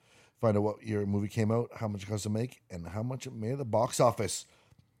head, find out what year a movie came out, how much it cost to make, and how much it made at the box office.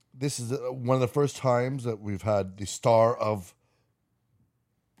 This is one of the first times that we've had the star of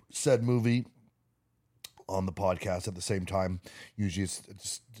said movie on the podcast at the same time. Usually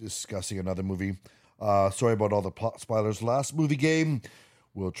it's discussing another movie. Sorry about all the plot spoilers. Last movie game.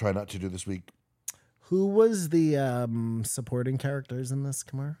 We'll try not to do this week. Who was the supporting characters in this,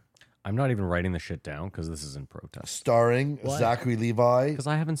 Kamar? I'm not even writing the shit down because this is in protest. Starring Zachary Levi. Because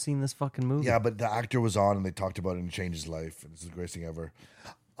I haven't seen this fucking movie. Yeah, but the actor was on and they talked about it and it changed his life. And it's the greatest thing ever.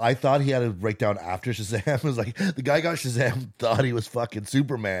 I thought he had a breakdown after Shazam. It was like the guy got Shazam, thought he was fucking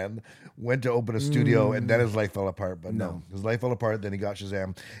Superman, went to open a studio, and then his life fell apart. But no, his life fell apart. Then he got Shazam,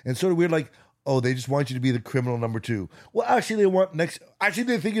 and it's sort of weird. Like, oh, they just want you to be the criminal number 2. Well, actually, they want next. Actually,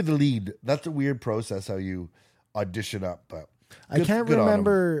 they think you're the lead. That's a weird process how you audition up. But I can't good on him.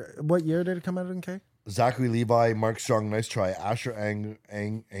 remember what year did it come out in K? Zachary Levi, Mark Strong, nice try. Asher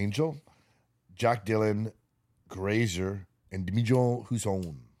Angel, Jack Dillon, Grazer, and Demijo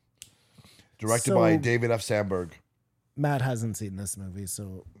Husson. Directed by David F. Sandberg. Matt hasn't seen this movie,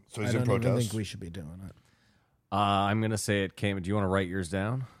 so So he's I in don't even protest? think we should be doing it. I'm going to say it came... Do you want to write yours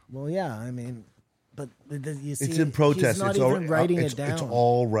down? Well, yeah, I mean, but you see, It's in protest. He's not it's even all, writing it's, it down. It's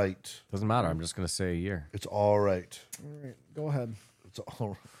all right. Doesn't matter. I'm just going to say a year. It's all right. All right, go ahead. It's all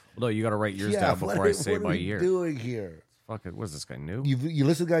right. Well, no, you got to write yours down before I say what my are we year. doing here? Fuck it. What is this guy, new? You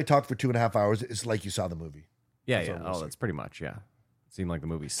listen to the guy talk for 2.5 hours. It's like you saw the movie. yeah. all we'll Oh, say. that's pretty much, yeah. Seemed like the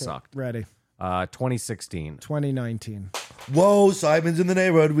movie sucked. Ready. 2016. 2019. Whoa, Simon's in the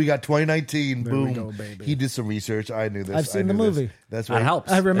neighborhood. We got 2019. There we Boom. go, baby. He did some research. I knew this. I've seen I the knew this. movie. That's That right.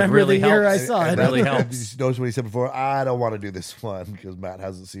 helps. I remember It really the year helps. I saw It it. really Did helps. you notice what he said before? I don't want to do this one because Matt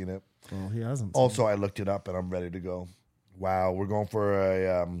hasn't seen it. Well, he hasn't. Also, I looked it up and I'm ready to go. Wow, we're going for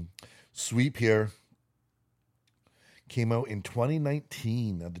a Sweep here. Came out in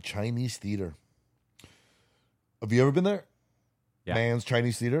 2019 at the Chinese Theater. Have you ever been there? Yeah. Man's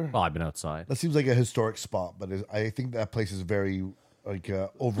Chinese Theater? Well, I've been outside. That seems like a historic spot, but I think that place is very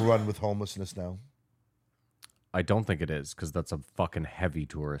overrun with homelessness now. I don't think it is because that's a fucking heavy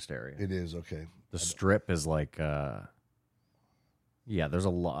tourist area. It is, okay. The Strip is like, yeah, there's a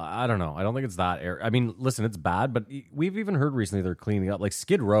lot. I don't know. I don't think it's that area. I mean, listen, it's bad, but we've even heard recently they're cleaning up. Like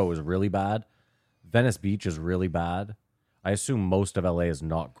Skid Row is really bad. Venice Beach is really bad. I assume most of LA is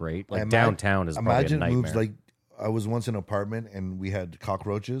not great. Like downtown is probably a nightmare. Imagine moves like I was once in an apartment and we had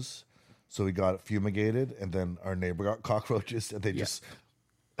cockroaches, so we got fumigated, and then our neighbor got cockroaches, and they just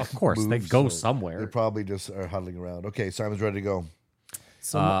of course move, they go so somewhere. They probably just are huddling around. Okay, Simon's ready to go.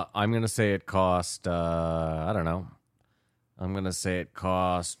 So I'm gonna say it cost. I don't know. I'm gonna say it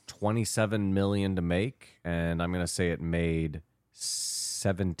cost $27 million to make, and I'm gonna say it made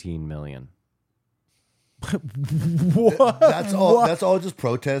 $17 million. what? That's all. That's all just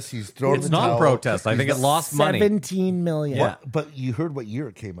protests. He's throwing It's the not towel. protest. I think it lost money. 17 million. Yeah. But you heard what year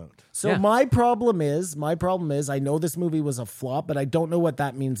it came out. So Yeah. my problem is, I know this movie was a flop, but I don't know what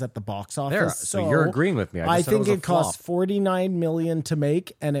that means at the box office. There, so you're agreeing with me. I just said it think was a it cost flop. 49 million to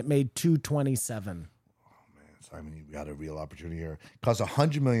make, and it made 227. Simon, we got a real opportunity here. It cost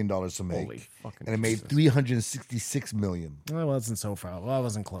 $100 million to make, Holy fucking and it made Jesus. $366 million. It wasn't so far. Well, I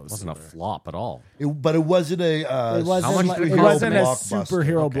wasn't close. It wasn't a either. flop at all. But it wasn't a It wasn't, much like, did it it cost wasn't to a make?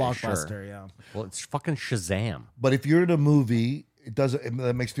 superhero Okay, blockbuster. sure. Yeah. Well, it's fucking Shazam. But if you're in a movie,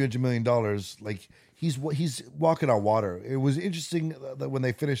 that makes $300 million. Like he's walking on water. It was interesting that when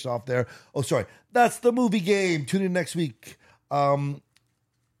they finished off there. Oh, sorry, that's the movie game. Tune in next week.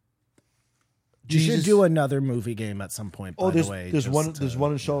 You should do another movie game at some point. By there's the way, there's just one to- there's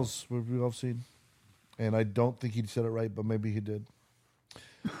one in Shaw's we've all seen, and I don't think he said it right, but maybe he did.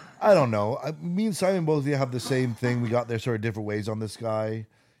 I don't know. Me and Simon both have the same thing. We got there sort of different ways on this guy.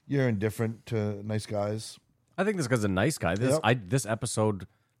 You're indifferent to nice guys. I think this guy's a nice guy. This episode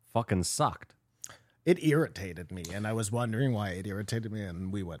fucking sucked. It irritated me, and I was wondering why it irritated me,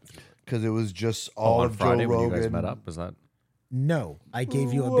 and we went through it. Because it was just all on of Friday Joe when Rogan. you guys met up. Is that? No, I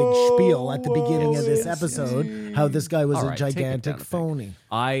gave you a big spiel at the beginning of this episode how this guy was All a right, take it gigantic down a peg. phony.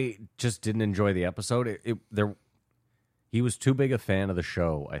 I just didn't enjoy the episode. He was too big a fan of the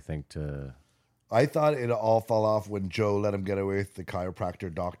show, I think, to. I thought it all fell off when Joe let him get away with the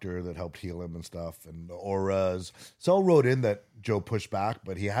chiropractor doctor that helped heal him and stuff, and the auras. Saul wrote in that Joe pushed back,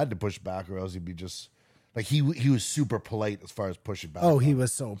 but he had to push back, or else he'd be just like he was super polite as far as pushing back. Oh, he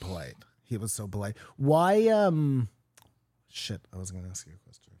was so polite. He was so polite. Why? Shit, I was going to ask you a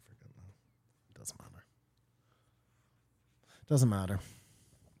question. I forget now. Doesn't matter. Doesn't matter.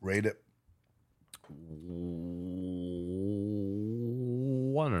 Rate it.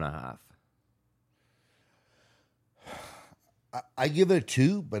 1.5. I give it a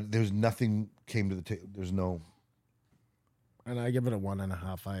 2, but there's nothing came to the table. There's no. And I give it a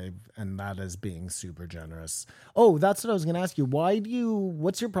 1.5. And that is being super generous. Oh, that's what I was going to ask you.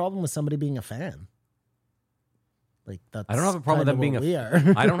 What's your problem with somebody being a fan? Like that's I don't have a problem with them being we a are.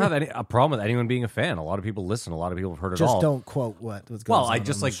 I don't have a problem with anyone being a fan. A lot of people listen. A lot of people have heard it Just all. don't quote what was going on. Well, I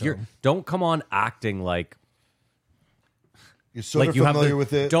just on the like show. you. Don't come on acting like You're sort of you have familiar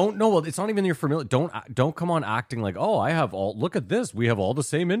with it. Don't know. Well, it's not even you're familiar. Don't come on acting like, oh, I have all. Look at this. We have all the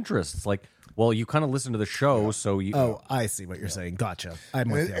same interests. Like, well, you kind of listen to the show, so you. Oh, I see what you're saying. Gotcha. I'm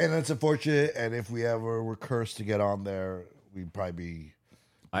with you. And it's unfortunate. And if we ever were cursed to get on there, we'd probably be.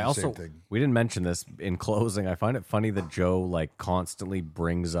 I the also same thing. we didn't mention this in closing. I find it funny that Joe like constantly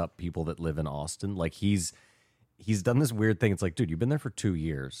brings up people that live in Austin. Like he's done this weird thing. It's like, dude, you've been there for 2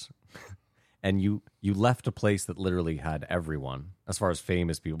 years, and you left a place that literally had everyone as far as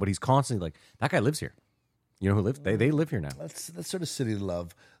famous people. But he's constantly like, that guy lives here. You know who lives? They live here now. That's sort of city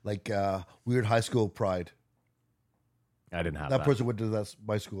love, like weird high school pride. I didn't have That that. person went to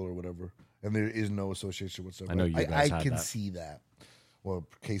my school or whatever, and there is no association whatsoever. I know you guys I had can that. see that. Well,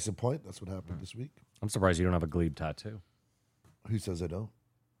 case in point, that's what happened this week. I'm surprised you don't have a Glebe tattoo. Who says I don't?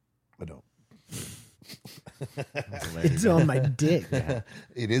 I don't. It's on my dick.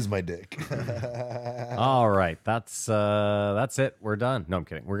 It is my dick. All right, that's it. We're done. No, I'm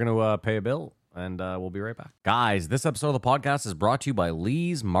kidding. We're gonna pay a bill, and we'll be right back, guys. This episode of the podcast is brought to you by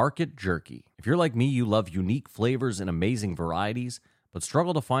Lee's Market Jerky. If you're like me, you love unique flavors and amazing varieties, but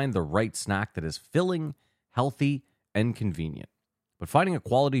struggle to find the right snack that is filling, healthy, and convenient. But finding a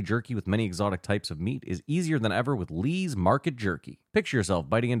quality jerky with many exotic types of meat is easier than ever with Lee's Market Jerky. Picture yourself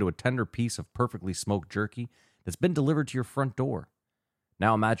biting into a tender piece of perfectly smoked jerky that's been delivered to your front door.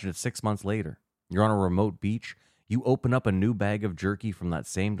 Now imagine it 6 months later. You're on a remote beach. You open up a new bag of jerky from that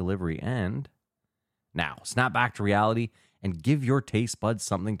same delivery and... Now, snap back to reality and give your taste buds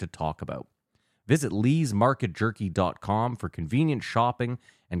something to talk about. Visit leesmarketjerky.com for convenient shopping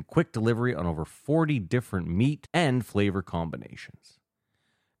and quick delivery on over 40 different meat and flavor combinations.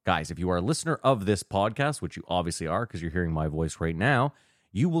 Guys, if you are a listener of this podcast, which you obviously are because you're hearing my voice right now,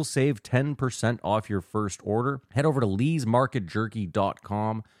 you will save 10% off your first order. Head over to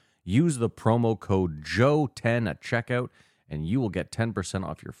leesmarketjerky.com, use the promo code JOE10 at checkout, and you will get 10%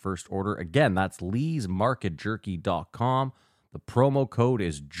 off your first order. Again, that's leesmarketjerky.com. The promo code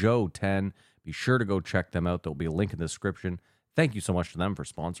is JOE10. Be sure to go check them out. There'll be a link in the description. Thank you so much to them for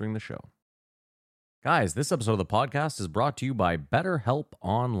sponsoring the show. Guys, this episode of the podcast is brought to you by BetterHelp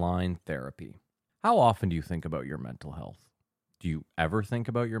Online Therapy. How often do you think about your mental health? Do you ever think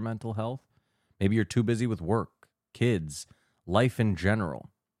about your mental health? Maybe you're too busy with work, kids, life in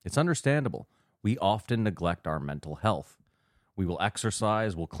general. It's understandable. We often neglect our mental health. We will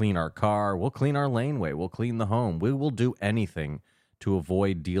exercise, we'll clean our car, we'll clean our laneway, we'll clean the home. We will do anything to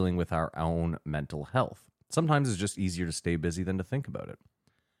avoid dealing with our own mental health. Sometimes it's just easier to stay busy than to think about it.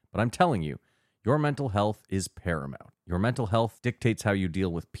 But I'm telling you, your mental health is paramount. Your mental health dictates how you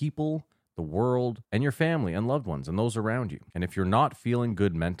deal with people, the world, and your family and loved ones and those around you. And if you're not feeling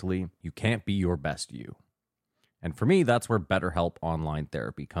good mentally, you can't be your best you. And for me, that's where BetterHelp Online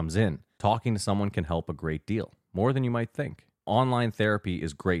Therapy comes in. Talking to someone can help a great deal, more than you might think. Online therapy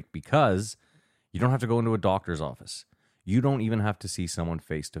is great because you don't have to go into a doctor's office. You don't even have to see someone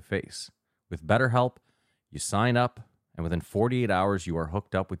face to face. With BetterHelp, you sign up, and within 48 hours, you are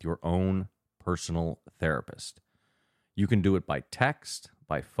hooked up with your own personal therapist. You can do it by text,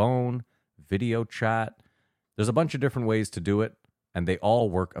 by phone, video chat. There's a bunch of different ways to do it, and they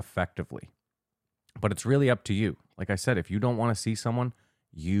all work effectively. But it's really up to you. Like I said, if you don't want to see someone,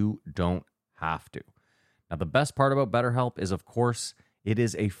 you don't have to. Now, the best part about BetterHelp is, of course, it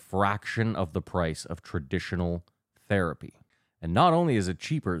is a fraction of the price of traditional therapy. And not only is it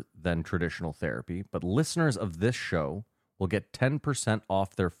cheaper than traditional therapy, but listeners of this show will get 10%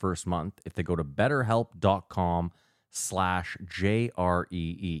 off their first month if they go to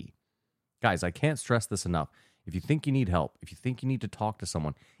betterhelp.com/JREE. Guys, I can't stress this enough. If you think you need help, if you think you need to talk to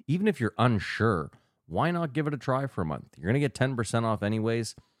someone, even if you're unsure, why not give it a try for a month? You're going to get 10% off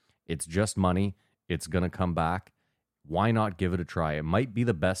anyways. It's just money. It's going to come back. Why not give it a try? It might be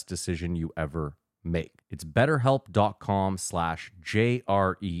the best decision you ever make. It's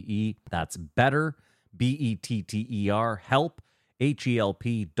betterhelp.com/JREE. That's better, BETTER, help,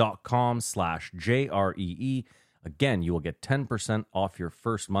 HELP.com/JREE. Again, you will get 10% off your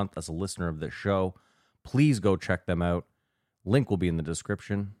first month as a listener of this show. Please go check them out. Link will be in the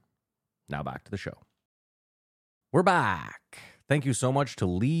description. Now back to the show. We're back. Thank you so much to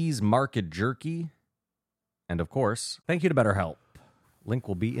Lee's Market Jerky. And of course, thank you to BetterHelp. Link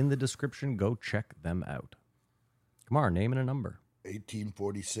will be in the description. Go check them out. Come on, name and a number.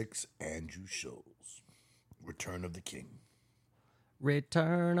 1846, Andrew Schultz. Return of the King.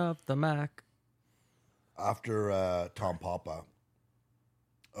 Return of the Mac. After Tom Papa.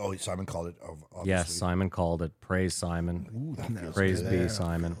 Oh, Simon called it, obviously. Yes, Simon called it. Praise Simon. Praise be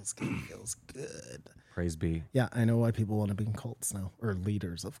Simon. Feels good. Praise be. Yeah, I know why people want to be in cults now, or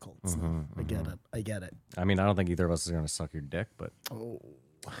leaders of cults now. I get it. I get it. I mean, I don't think either of us is going to suck your dick, but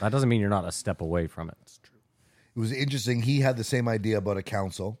that doesn't mean you're not a step away from it. It's true. It was interesting. He had the same idea about a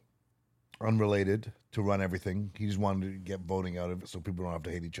council, unrelated, to run everything. He just wanted to get voting out of it so people don't have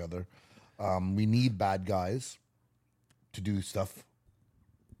to hate each other. We need bad guys to do stuff.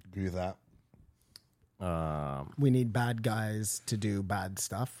 Agree with that? We need bad guys to do bad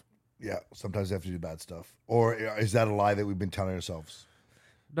stuff. Yeah, sometimes they have to do bad stuff. Or is that a lie that we've been telling ourselves?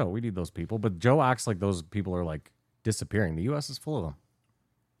 No, we need those people. But Joe acts like those people are like disappearing. The U.S. is full of them.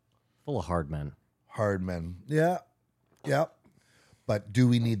 Full of hard men. Hard men. Yeah. Yeah. But do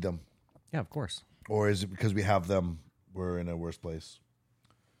we need them? Yeah, of course. Or is it because we have them, we're in a worse place?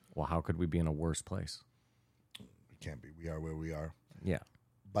 Well, how could we be in a worse place? We can't be. We are where we are. Yeah.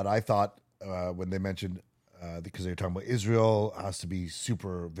 But I thought when they mentioned, because they were talking about Israel has to be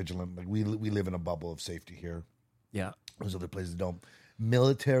super vigilant. Like we live in a bubble of safety here. Yeah. There's other places that don't.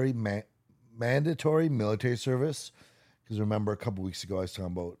 Mandatory military service. Because remember a couple weeks ago I was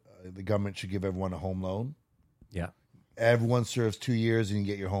talking about the government should give everyone a home loan. Yeah. Everyone serves 2 years and you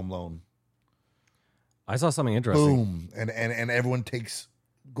get your home loan. I saw something interesting. Boom. And everyone takes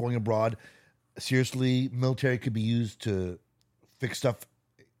going abroad. Seriously, military could be used to fix stuff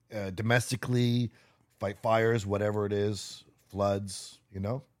domestically, fight fires, whatever it is, floods,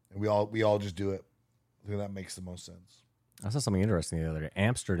 and we all just do it. I think that makes the most sense. I saw something interesting the other day.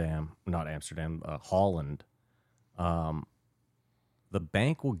 Holland the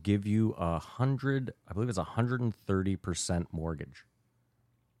bank will give you I believe it's 130% mortgage.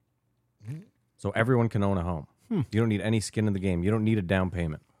 So everyone can own a home. You don't need any skin in the game. You don't need a down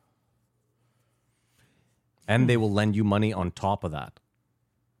payment. And they will lend you money on top of that,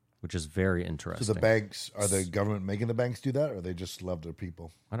 which is very interesting. So the banks, are the government making the banks do that, or they just love their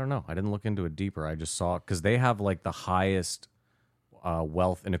people? I don't know. I didn't look into it deeper. I just saw, because they have like the highest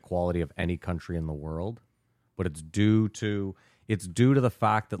wealth inequality of any country in the world, but it's due to the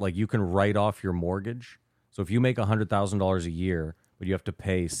fact that like you can write off your mortgage. So if you make $100,000 a year, but you have to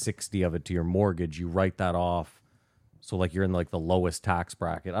pay 60 of it to your mortgage, you write that off. So like you're in like the lowest tax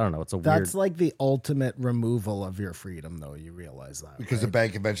bracket. I don't know. It's a weird. That's like the ultimate removal of your freedom, though. You realize that Because right? the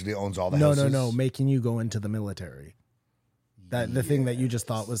bank eventually owns all the No, houses. no, making you go into the military. That the thing that you just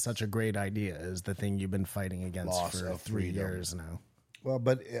thought was such a great idea is the thing you've been fighting against Loss for of 3 freedom. years now. Well,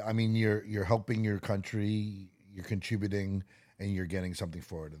 but I mean, you're helping your country, you're contributing, and you're getting something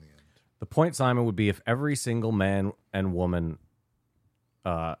for it in the end. The point, Simon, would be if every single man and woman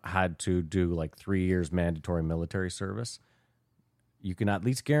had to do like 3 years mandatory military service, you can at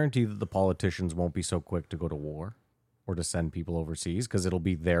least guarantee that the politicians won't be so quick to go to war or to send people overseas because it'll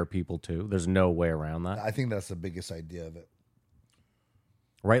be their people too. There's no way around that. I think that's the biggest idea of it.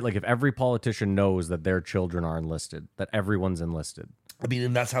 Right? Like if every politician knows that their children are enlisted, that everyone's enlisted. I mean,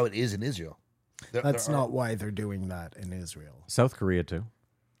 and that's how it is in Israel. That's not why they're doing that in Israel. South Korea too.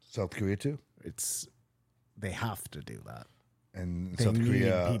 South Korea too. They have to do that. And They South need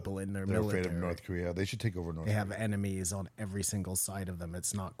Korea, people in their they're afraid of military. North Korea. They should take over North They Korea. have enemies on every single side of them.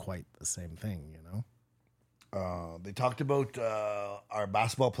 It's not quite the same thing, you know? They talked about our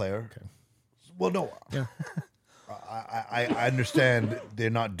basketball player. Okay. Well, no. Yeah. I understand they're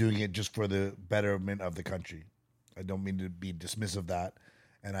not doing it just for the betterment of the country. I don't mean to be dismissive of that.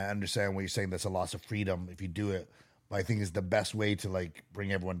 And I understand what you're saying. That's a loss of freedom if you do it. But I think it's the best way to like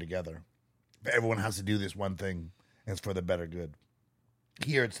bring everyone together. But everyone has to do this one thing, and it's for the better good.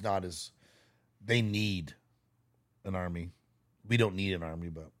 Here, it's not as they need an army. We don't need an army,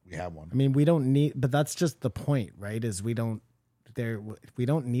 but we have one. I mean, we don't need, but that's just the point, right? Is we don't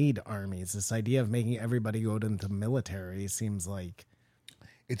need armies. This idea of making everybody go into the military seems like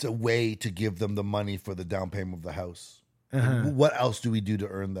It's a way to give them the money for the down payment of the house. Uh-huh. What else do we do to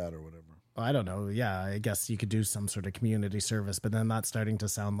earn that or whatever? I don't know. Yeah, I guess you could do some sort of community service, but then that's starting to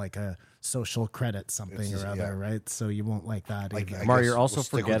sound like a social credit something It's- or other, yeah. right? So you won't like that Like, either. I Mar, guess you're also we'll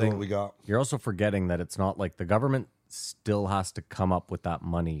stick with forgetting what we got. You're also forgetting that it's not like the government still has to come up with that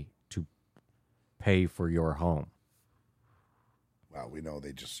money to pay for your home. Well, we know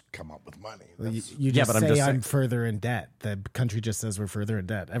they just come up with money. Well, you That's, you just but I'm say just I'm saying- further in debt. The country just says we're further in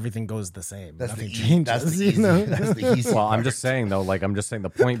debt. Everything goes the same. that's the Nothing easy, changes. that's the you easy, know? that's the easy Well, I'm part. just saying though, like I'm just saying the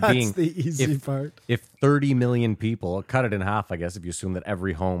point That's being the easy part. If 30 million people, cut it in half, I guess, if you assume that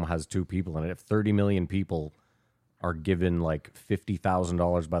every home has 2 people in it, if 30 million people are given like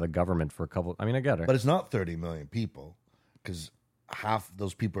 $50,000 by the government for a couple, I mean, I get it. But it's not 30 million people because half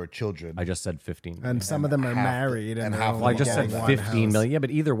those people are children. I just said 15 million. And some of them are half the- married, and and half they're of Well, I only just said getting one 15 house. million. Yeah,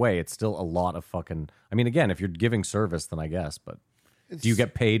 but either way, it's still a lot of fucking. I mean, again, if you're giving service, then I guess. But do you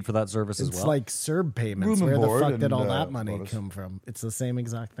get paid for that service as It's well? like CERB payments. Room Where and the board fuck did all and, that money bonus. come from? It's the same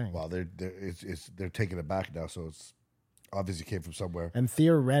exact thing. Well, they're taking it back now, so it's obviously came from somewhere. And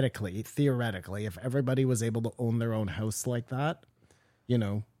theoretically, if everybody was able to own their own house like that, you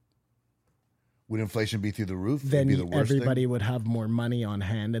know, Would inflation be through the roof? It'd then be the worst everybody thing. would have more money on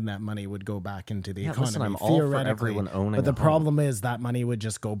hand, and that money would go back into the Yeah, economy. listen, I'm all for theoretically, everyone owning but the a home. problem is that money would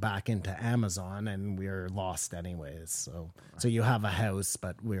just go back into Amazon, and we're lost anyways. So you have a house,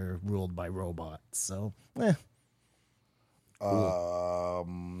 but we're ruled by robots. So,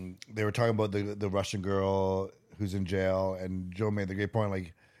 They were talking about the Russian girl who's in jail, and Joe made the great point,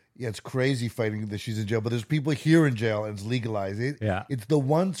 like, yeah, it's crazy fighting that she's in jail, but there's people here in jail and it's legalized. Yeah. It's the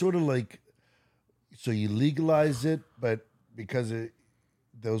one sort of like, so you legalize it, but because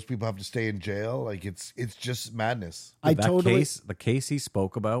those people have to stay in jail, like it's just madness. I that totally. the case he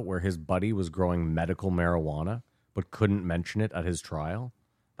spoke about where his buddy was growing medical marijuana but couldn't mention it at his trial.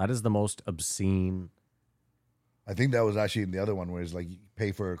 That is the most obscene. I think that was actually in the other one where it's like you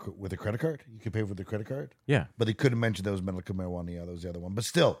pay for with a credit card. You can pay with a credit card. Yeah. But they couldn't mention that was medical marijuana. Yeah, that was the other one. But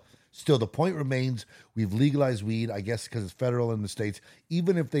still, the point remains we've legalized weed, I guess, because it's federal in the States.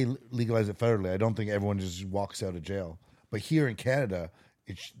 Even if they legalize it federally, I don't think everyone just walks out of jail. But here in Canada,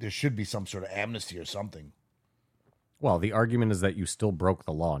 there should be some sort of amnesty or something. Well, the argument is that you still broke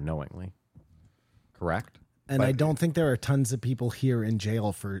the law knowingly. Correct? And I don't think there are tons of people here in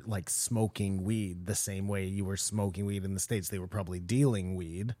jail for like smoking weed the same way you were smoking weed in the States. They were probably dealing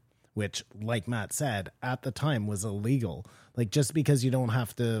weed, which, like Matt said, at the time was illegal. Like, just because you don't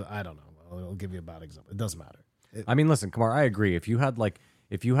have to, I don't know. I'll give you a bad example. It doesn't matter. I mean, listen, Kamar, I agree. If you had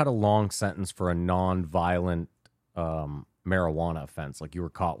a long sentence for a non-violent marijuana offense, like you were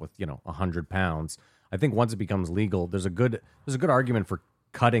caught with 100 pounds, I think once it becomes legal, there's a good argument for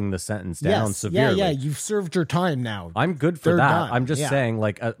cutting the sentence down severely. Yeah, you've served your time now. I'm good for They're that. done. I'm just saying,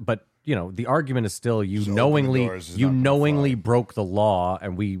 but the argument is still you knowingly broke the law,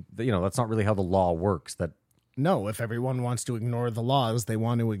 and that's not really how the law works. That No, if everyone wants to ignore the laws they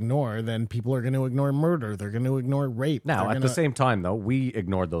want to ignore, then people are going to ignore murder. They're going to ignore rape. now at the same time, though, we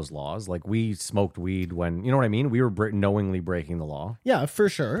ignored those laws. Like, we smoked weed when, you know what I mean? We were knowingly breaking the law. Yeah, for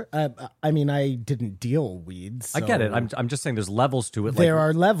sure. I mean, I didn't deal weed. So I get it. I'm just saying there's levels to it. there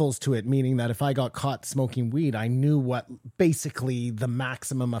are levels to it, meaning that if I got caught smoking weed, I knew what basically the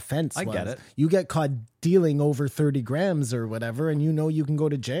maximum offense was. I get it. You get caught dealing over 30 grams or whatever, and you can go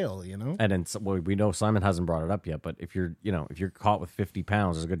to jail, And then we know Simon hasn't brought it up yet, but if you're caught with 50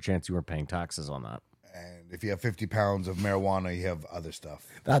 pounds, there's a good chance you weren't paying taxes on that. And if you have 50 pounds of marijuana, you have other stuff.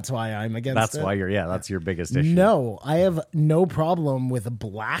 That's why I'm against That's it. why that's your biggest issue. No, I have no problem with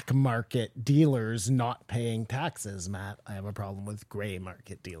black market dealers not paying taxes, Matt. I have a problem with gray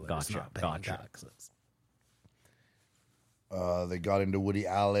market dealers not paying taxes. They got into Woody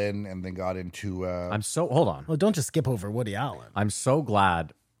Allen and then got into... hold on. Well, don't just skip over Woody Allen. I'm so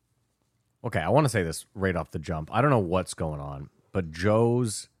glad. Okay, I want to say this right off the jump. I don't know what's going on, but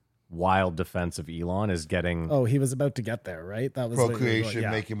Joe's wild defense of Elon is getting... Oh, he was about to get there, right? That was procreation,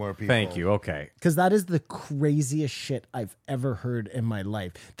 making more people. Thank you. Okay. Because that is the craziest shit I've ever heard in my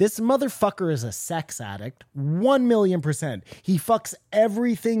life. This motherfucker is a sex addict, 1,000,000%. He fucks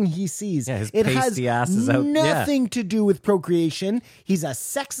everything he sees. Yeah, his it pasty has ass is out. nothing to do with procreation. He's a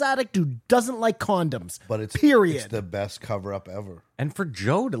sex addict who doesn't like condoms. But it's the best cover-up ever. And for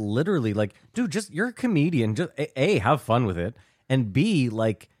Joe to literally, like, dude, you're a comedian. Just A, have fun with it. And B,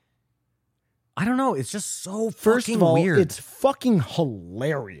 like... I don't know. It's just so First fucking of all, weird. it's fucking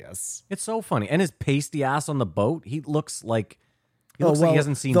hilarious. It's so funny. And his pasty ass on the boat, he looks like he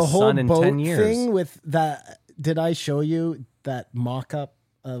hasn't seen the whole sun in boat 10 years. Thing with that, did I show you that mock-up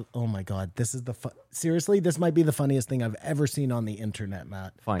of, oh my God, this is seriously, this might be the funniest thing I've ever seen on the internet,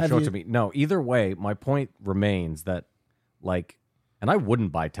 Matt. Fine, show it to me. No, either way, my point remains that, like, and I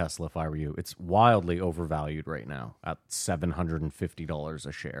wouldn't buy Tesla if I were you. It's wildly overvalued right now at $750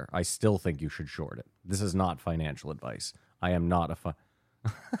 a share. I still think you should short it. This is not financial advice. I am not a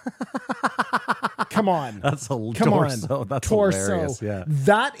Come on. That's a Come torso. on. That's torso. hilarious. Yeah.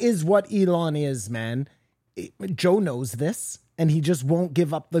 That is what Elon is, man. Joe knows this, and he just won't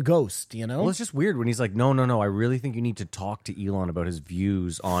give up the ghost, Well, it's just weird when he's like, no, I really think you need to talk to Elon about his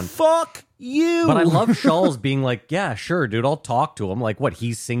views on... Fuck you! But I love Schultz being like, yeah, sure, dude, I'll talk to him. Like, what,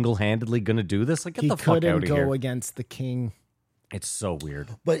 he's single-handedly going to do this? Like, get the fuck out of here. He couldn't go against the king. It's so weird.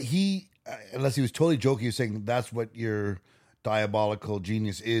 But he, unless he was totally joking, he was saying that's what your diabolical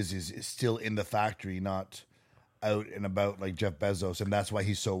genius is still in the factory, not out and about like Jeff Bezos, and that's why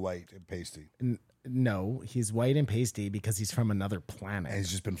he's so white and pasty. No, he's white and pasty because he's from another planet. And he's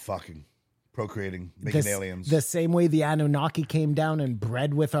just been fucking, procreating, making aliens. The same way the Anunnaki came down and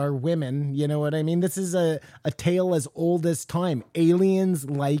bred with our women. You know what I mean? This is a tale as old as time. Aliens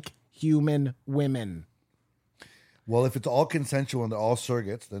like human women. Well, if it's all consensual and they're all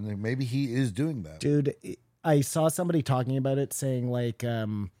surrogates, then maybe he is doing that. Dude, I saw somebody talking about it saying like,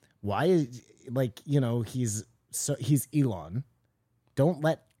 why is, like, he's Elon. Don't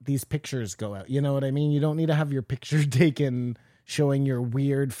let these pictures go out. You know what I mean? You don't need to have your picture taken showing your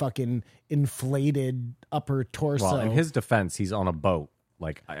weird fucking inflated upper torso. Well, in his defense, he's on a boat.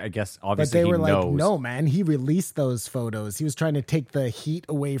 Like, I guess obviously but they were knows. like, no, man, he released those photos. He was trying to take the heat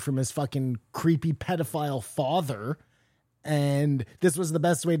away from his fucking creepy pedophile father. And this was the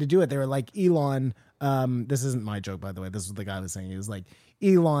best way to do it. They were like, Elon, this isn't my joke, by the way. This is what the guy was saying. He was like,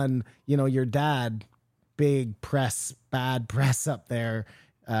 Elon, your dad, big press, bad press up there.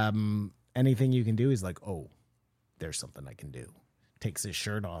 Anything you can do? He's like, oh, there's something I can do. Takes his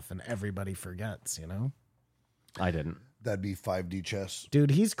shirt off and everybody forgets, I didn't. That'd be 5D chess.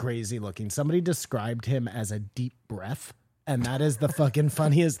 Dude, he's crazy looking. Somebody described him as a deep breath, and that is the fucking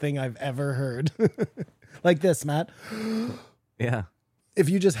funniest thing I've ever heard. Like this, Matt. Yeah. If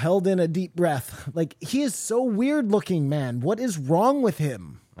you just held in a deep breath. Like, he is so weird looking, man. What is wrong with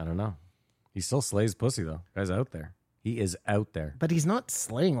him? I don't know. He still slays pussy, though. Guy's out there. He is out there. But he's not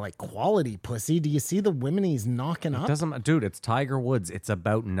slaying like quality pussy. Do you see the women he's knocking up? Dude, it's Tiger Woods. It's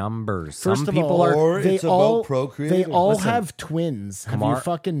about numbers. First Some of people all, are. Or it's about procreating. They all Listen, have twins. Have Kamar, you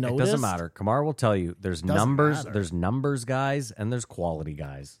fucking noticed? It doesn't matter. Kamar will tell you there's Doesn't numbers, matter. there's numbers guys, and there's quality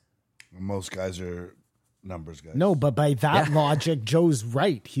guys. Most guys are numbers guys. No, but by that logic, Joe's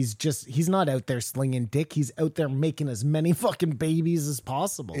right. He's not out there slinging dick. He's out there making as many fucking babies as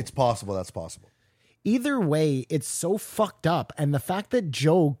possible. It's possible. That's possible. Either way, it's so fucked up. And the fact that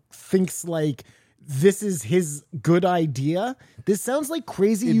Joe thinks like this is his good idea, this sounds like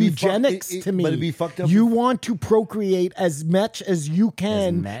crazy It'd be eugenics to me. But it'd be fucked up. You want to procreate as much as you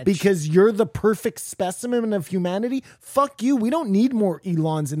can much. because you're the perfect specimen of humanity. Fuck you. We don't need more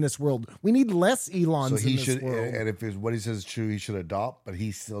Elons in this world. We need less Elons So he in this should, world. and if what he says is true, he should adopt. But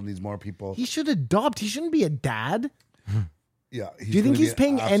he still needs more people. He should adopt. He shouldn't be a dad. Yeah. Do you think he's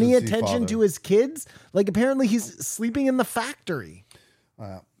paying any attention to his? his kids? Like, apparently he's sleeping in the factory.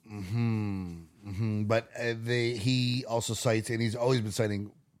 But he also cites, and he's always been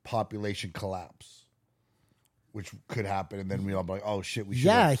citing population collapse, which could happen, and then we all be like, oh shit, we should.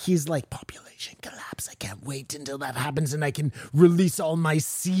 Yeah, he's like, population collapse. I can't wait until that happens and I can release all my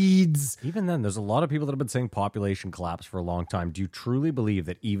seeds. Even then, there's a lot of people that have been saying population collapse for a long time. Do you truly believe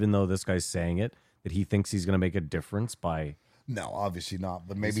that even though this guy's saying it, that he thinks he's going to make a difference by... No, obviously not.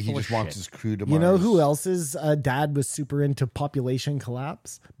 But maybe He's he full just of wants shit. his crew to. You know Mars. who else's dad was super into population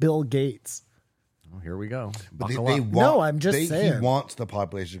collapse? Bill Gates. Oh, here we go. But Buckle they up. want, No, I'm just He saying. wants the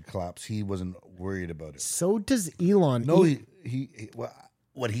population collapse. He wasn't worried about it. So does Elon. No, he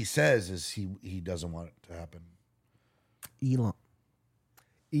what he says is he doesn't want it to happen.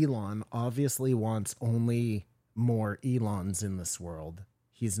 Elon obviously wants only more Elons in this world.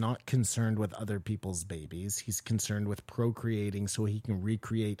 He's not concerned with other people's babies. He's concerned with procreating so he can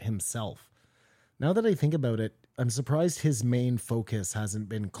recreate himself. Now that I think about it, I'm surprised his main focus hasn't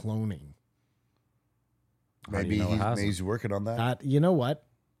been cloning. How do Maybe you know it hasn't? he's working on that. That, you know what?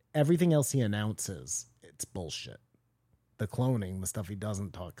 Everything else he announces, it's bullshit. The cloning, the stuff he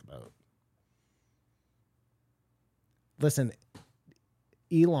doesn't talk about. Listen,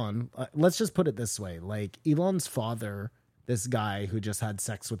 Elon, let's just put it this way. Like, Elon's father, this guy who just had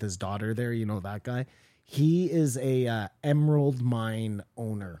sex with his daughter there, you know that guy? He is a emerald mine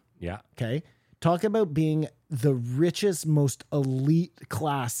owner. Yeah. Okay. Talk about being the richest, most elite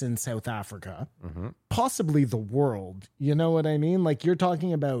class in South Africa, possibly the world. You know what I mean? Like, you're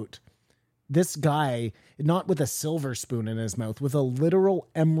talking about this guy, not with a silver spoon in his mouth, with a literal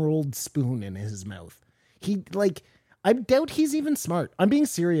emerald spoon in his mouth. I doubt he's even smart. I'm being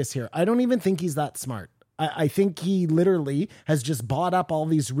serious here. I don't even think he's that smart. I think he literally has just bought up all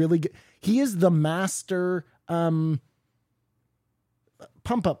these really good. He is the master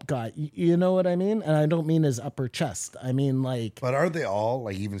pump up guy. You know what I mean? And I don't mean his upper chest. I mean, like, But are they all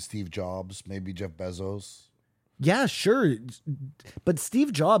like even Steve Jobs, maybe Jeff Bezos? yeah, sure. But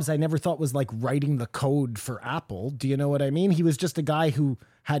Steve Jobs, I never thought was like writing the code for Apple. Do you know what I mean? He was just a guy who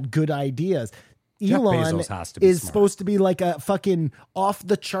had good ideas. Jeff Elon Bezos has to be is smart. supposed to be like a fucking off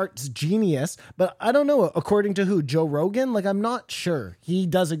the charts genius, but I don't know. According to who? Joe Rogan? Like, I'm not sure. He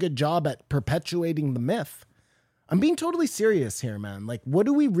does a good job at perpetuating the myth. I'm being totally serious here, man. Like, what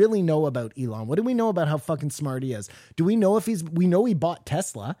do we really know about Elon? What do we know about how fucking smart he is? Do we know if we know he bought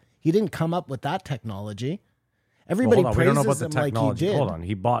Tesla. He didn't come up with that technology. Everybody Well, hold on. We don't know praises about the him like he technology. did. Hold on.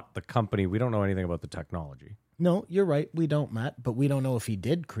 He bought the company. We don't know anything about the technology. No, you're right. We don't, Matt, but we don't know if he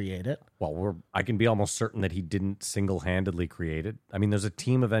did create it. Well, I can be almost certain that he didn't single-handedly create it. I mean, there's a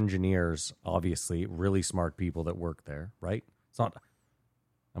team of engineers, obviously, really smart people that work there, right? It's not.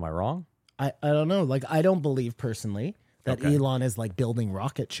 Am I wrong? I don't know. Like, I don't believe personally that Okay. Elon is like building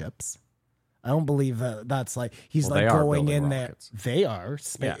rocket ships. I don't believe that's like he's Well, they like are going building in rockets. there. They are.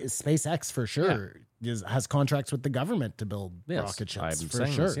 Yeah. SpaceX for sure has contracts with the government to build Yes, rocket ships I'm for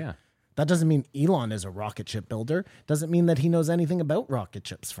saying sure. this, yeah. That doesn't mean Elon is a rocket ship builder. Doesn't mean that he knows anything about rocket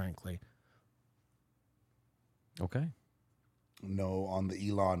ships, frankly. Okay. No, on the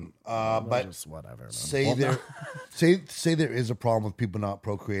Elon. But Just whatever. Man. say there is a problem with people not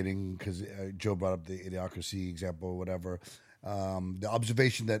procreating because Joe brought up the idiocracy example or whatever. The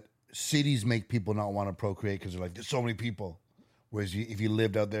observation that cities make people not want to procreate because they're like, there's so many people. Whereas if you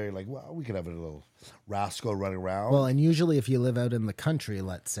lived out there, you're like, well, we could have a little rascal running around. Well, and usually if you live out in the country,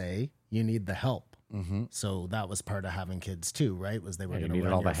 let's say, you need the help. Mm-hmm. So that was part of having kids too, right? Was they were Yeah, you going to needed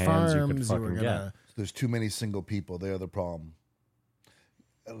run all your the hands you could farms, you were fucking gonna. There's too many single people. They're the problem.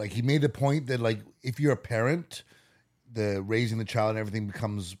 Like he made the point that like if you're a parent, the raising the child and everything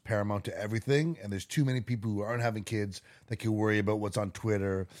becomes paramount to everything. And there's too many people who aren't having kids that can worry about what's on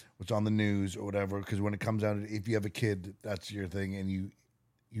Twitter, what's on the news or whatever. Because when it comes down to if you have a kid, that's your thing, and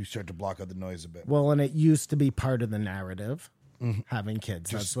you start to block out the noise a bit. Well, and it used to be part of the narrative. Having kids.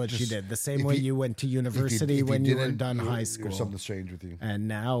 That's what she just- did. The same if way you- you went to If university if when you were didn't, done high There's school. something strange with you. And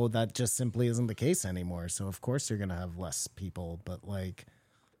now that just simply isn't the case anymore. So of course you're going to have less people, but like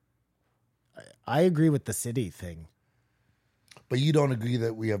I agree with the city thing. But you don't agree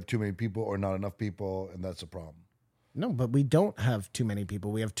that we have too many people or not enough people, and that's a problem. No, but we don't have too many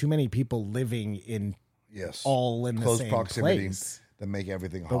people. We have too many people living in Yes. all in the Close same proximity place. that make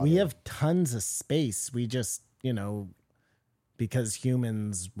everything But hotter. we have tons of space. We just, because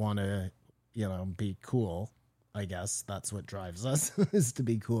humans want to, be cool, I guess. That's what drives us, is to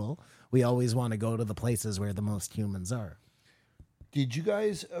be cool. We always want to go to the places where the most humans are. Did you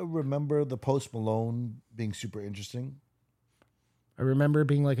guys remember the Post Malone being super interesting? I remember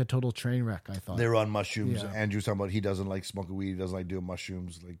being like a total train wreck, I thought. They were on mushrooms. Yeah. Andrew's talking about he doesn't like smoking weed. He doesn't like doing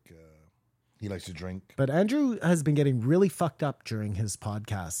mushrooms. Like he likes to drink. But Andrew has been getting really fucked up during his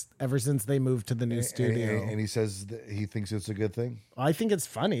podcast ever since they moved to the new studio. And he says that he thinks it's a good thing. I think it's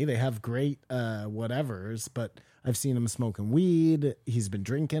funny. They have great whatevers, but I've seen him smoking weed. He's been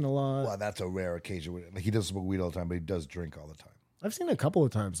drinking a lot. Well, that's a rare occasion. Like he doesn't smoke weed all the time, but he does drink all the time. I've seen a couple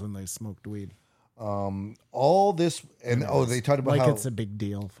of times when they smoked weed. All this and they talked about Like how it's a big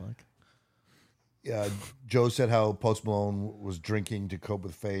deal. Fuck. Joe said how Post Malone was drinking to cope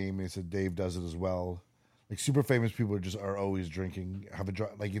with fame. He said Dave does it as well. Like super famous people are always drinking.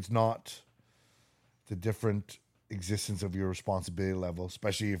 Like it's not the different existence of your responsibility level,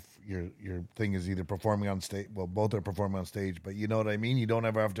 especially if your thing is either performing on stage. Well, both are performing on stage, but you know what I mean. You don't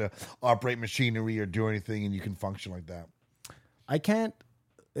ever have to operate machinery or do anything, and you can function like that. I can't.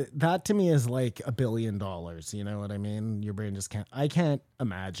 That to me is like $1 billion. You know what I mean? Your brain just can't. I can't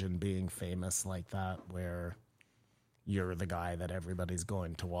imagine being famous like that, where you're the guy that everybody's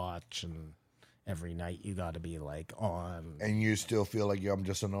going to watch, and every night you got to be like on. And you still feel like I'm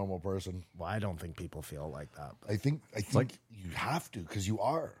just a normal person. Well, I don't think people feel like that. I think you have to because you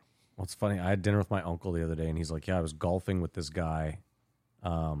are. Well, it's funny. I had dinner with my uncle the other day, and he's like, "Yeah, I was golfing with this guy.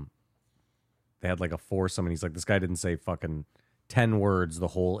 They had like a foursome, and he's like, this guy didn't say fucking 10 words the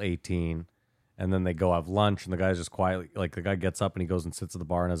whole 18, and then they go have lunch, and the guy's just quietly, like the guy gets up and he goes and sits at the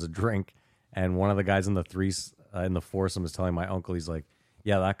bar and has a drink, and one of the guys in the foursome is telling my uncle, he's like,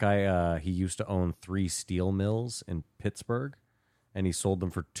 yeah, that guy, he used to own 3 steel mills in Pittsburgh, and he sold them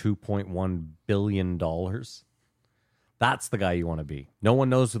for $2.1 billion. That's the guy you want to be. No one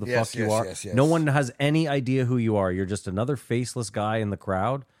knows who the fuck you are. Yes. No one has any idea who you are. You're just another faceless guy in the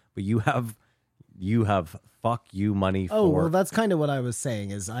crowd, but you have fuck you money for. Oh, well, that's kind of what I was saying.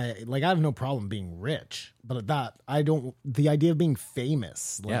 Is I have no problem being rich, but the idea of being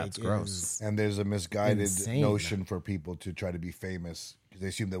famous, Yeah, it's gross. is- And there's a misguided Insane. notion for people to try to be famous because they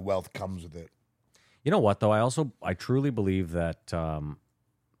assume that wealth comes with it. You know what, though? I truly believe that.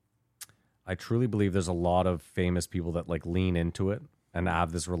 I truly believe there's a lot of famous people that like lean into it and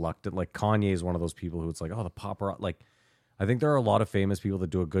have this reluctant. Like Kanye is one of those people who it's like, oh, the paparazzi. Like, I think there are a lot of famous people that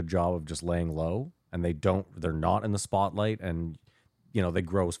do a good job of just laying low, and they're not in the spotlight, and they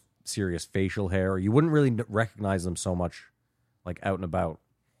grow serious facial hair. You wouldn't really recognize them so much, like out and about.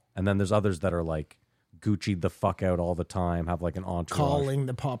 And then there's others that are like Gucci'd the fuck out all the time, have like an entourage. calling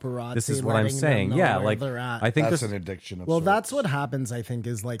the paparazzi. This is what I'm letting them saying. know Yeah, where like they're at. I think That's this. an addiction of Well, sorts. that's what happens, I think,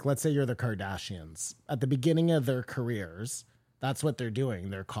 is like, let's say you're the Kardashians. At the beginning of their careers, that's what they're doing.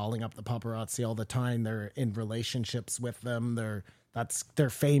 They're calling up the paparazzi all the time. They're in relationships with them. They're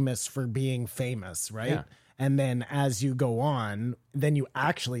famous for being famous, right? Yeah. And then as you go on, then you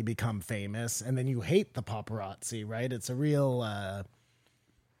actually become famous, and then you hate the paparazzi, right? It's a real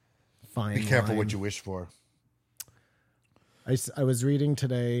fine Be careful line. what you wish for. I was reading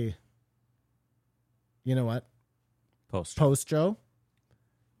today, you know what? Post. Joe?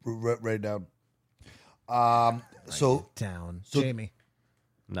 Right down. So Down. So- Jamie.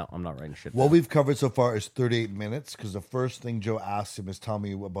 No, I'm not writing shit. what we've covered so far is 38 minutes because the first thing Joe asked him is tell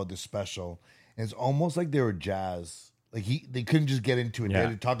me about this special. And it's almost like they were jazz. Like they couldn't just get into it. They Yeah. had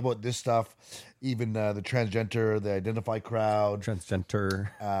to talk about this stuff, even the transgender, the identify crowd, Transgender.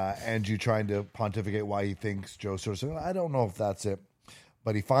 Andrew trying to pontificate why he thinks Joe sort of said, I don't know if that's it.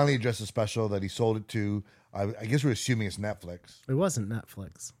 But he finally addressed the special that he sold it to. I guess we're assuming it's Netflix. It wasn't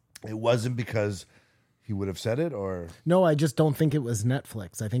Netflix. It wasn't because he would have said it, or No, I just don't think it was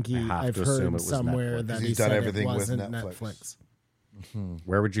Netflix. I think I have I've to assume it heard was somewhere Netflix. that He's he done said everything it with wasn't Netflix. Netflix.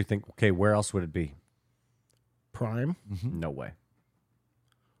 Where would you think? Okay, where else would it be? Prime No way.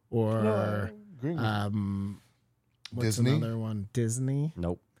 or Green. what's Disney? another one? Disney?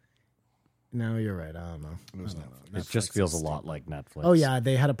 Nope. No, you're right. I don't know. It was I don't know. Netflix. It just Netflix feels a is lot like Netflix. Oh yeah,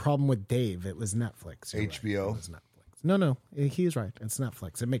 they had a problem with Dave. It was Netflix. You're right. HBO? It was Netflix. No, he's right. It's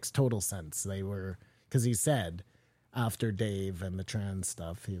Netflix. It makes total sense. They were because he said after Dave and the trans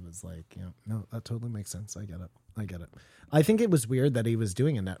stuff, he was like, no, that totally makes sense. I get it. I think it was weird that he was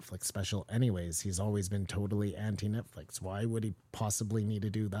doing a Netflix special. Anyways, he's always been totally anti-Netflix. Why would he possibly need to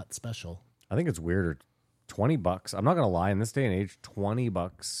do that special? I think it's weirder. $20. I'm not gonna lie. In this day and age,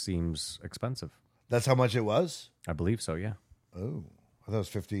 $20 seems expensive. That's how much it was? I believe so. Yeah. Oh, I thought it was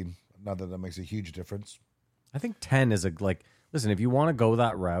 15. Not that makes a huge difference. I think 10 is listen, if you want to go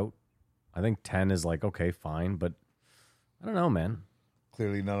that route, I think 10 is like, okay, fine. But I don't know, man.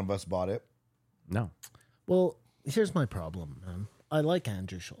 Clearly, none of us bought it. No. Well, here's my problem, man. I like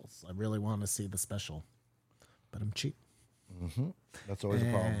Andrew Schultz. I really want to see the special, but I'm cheap. That's always a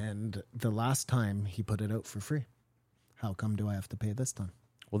problem. And the last time he put it out for free. How come do I have to pay this time?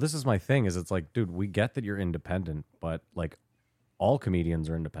 Well, this is my thing is it's like, dude, we get that you're independent, but like all comedians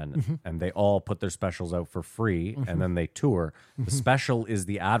are independent and they all put their specials out for free and then they tour. The special is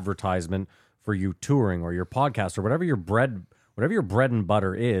the advertisement for you touring or your podcast or whatever your bread and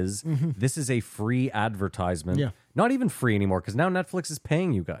butter is. This is a free advertisement. Yeah. Not even free anymore because now Netflix is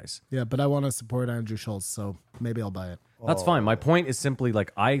paying you guys. Yeah, but I want to support Andrew Schultz, so maybe I'll buy it. That's fine. My point is simply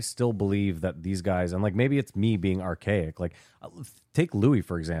like I still believe that these guys, and like maybe it's me being archaic. Like take Louis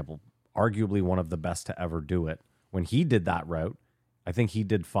for example, arguably one of the best to ever do it. When he did that route, I think he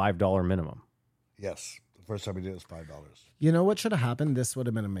did $5 minimum. Yes. The first time he did it was $5. You know what should have happened? This would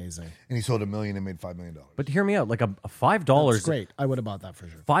have been amazing. And he sold $1 million and made $5 million. But hear me out. Like a $5. That's great. I would have bought that for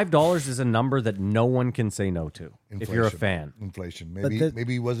sure. $5 is a number that no one can say no to if you're a fan. Inflation. But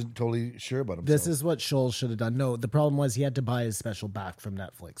Maybe he wasn't totally sure about himself. This is what Schultz should have done. No, the problem was he had to buy his special back from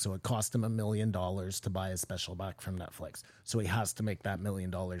Netflix. So it cost him $1 million to buy his special back from Netflix. So he has to make that $1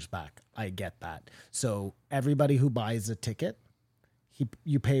 million back. I get that. So everybody who buys a ticket,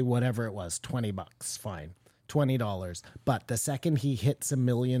 you pay whatever it was, $20, fine. $20. But the second he hits $1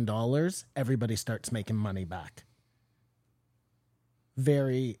 million, everybody starts making money back.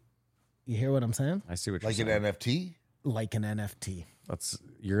 You hear what I'm saying? I see what you're like saying. an NFT? Like an NFT.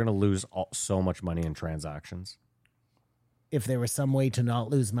 You're going to lose so much money in transactions. If there was some way to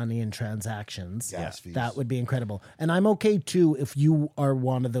not lose money in transactions, Gas fees. that would be incredible. And I'm okay too if you are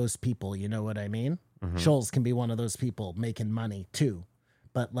one of those people, you know what I mean? Schultz can be one of those people making money too.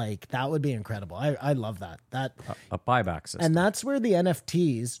 But like that would be incredible. I love that. A buyback system. And that's where the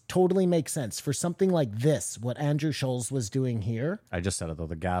NFTs totally make sense for something like this, what Andrew Schultz was doing here. I just said it though.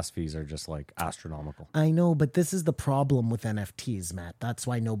 The gas fees are just like astronomical. I know, but this is the problem with NFTs, Matt. That's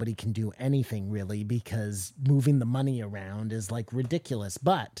why nobody can do anything really, because moving the money around is like ridiculous.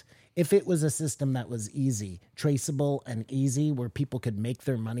 But if it was a system that was easy, traceable and easy, where people could make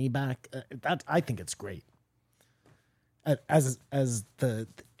their money back, I think it's great. As the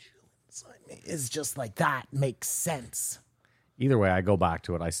inside me is just like that makes sense. Either way, I go back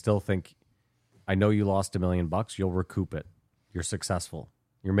to it. I still think, I know you lost $1 million. You'll recoup it. You're successful.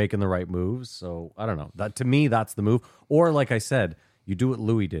 You're making the right moves. So I don't know. That to me, that's the move. Or like I said, you do what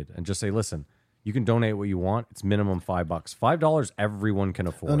Louis did and just say, listen, you can donate what you want. It's minimum $5. $5 everyone can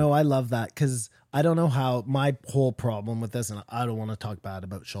afford. Oh no, I love that because I don't know how my whole problem with this, and I don't want to talk bad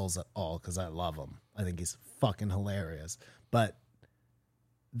about Schultz at all because I love him. I think he's fucking hilarious. But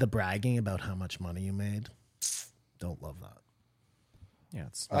the bragging about how much money you made, don't love that. Yeah,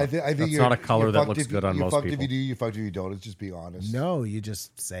 it's I think that's not a color that looks good on most people. If you do, you fucked if you don't. It's just be honest. No, you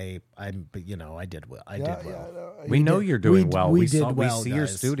just say I did well. I did well. We know you're doing well. we We did well, see your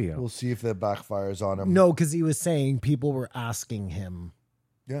guys. studio. We'll see if that backfires on him. No, because he was saying people were asking him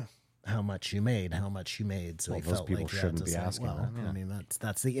Yeah. how much you made. So he those felt people like he had shouldn't to be say, asking well, that, yeah. I mean,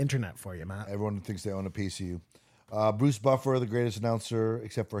 that's the internet for you, Matt. Everyone thinks they own a piece of you. Bruce Buffer, the greatest announcer,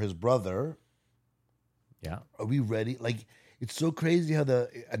 except for his brother. Yeah. Are we ready? Like, it's so crazy how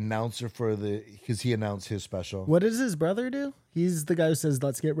the announcer because he announced his special. What does his brother do? He's the guy who says,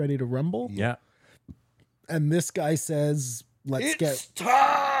 "Let's get ready to rumble," Yeah. and this guy says, "Let's It's get." time.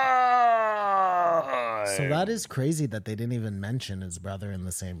 So that is crazy that they didn't even mention his brother in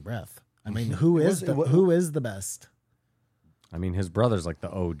the same breath. I mean, who is the best? I mean, his brother's like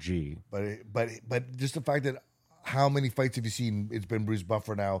the OG. But just the fact that how many fights have you seen? It's been Bruce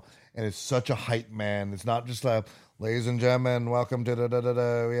Buffer now, and it's such a hype man. It's not just ladies and gentlemen, welcome to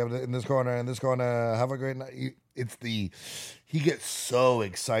we have it in this corner, have a great night. He gets so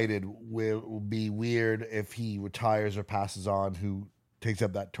excited. Will be weird if he retires or passes on. Who takes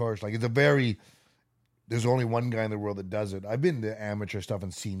up that torch? Like there's only one guy in the world that does it. I've been to amateur stuff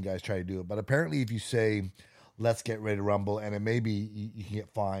and seen guys try to do it, but apparently, if you say, "Let's get ready to rumble," and it maybe you can get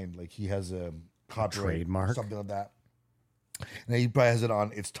fined. Like he has a copyright, trademark, something like that. And he probably has it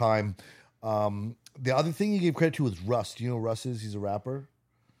on It's Time. The other thing he gave credit to was Russ. Do you know who Russ is? He's a rapper.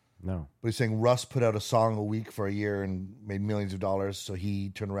 No. But he's saying Russ put out a song a week for a year and made millions of dollars. So he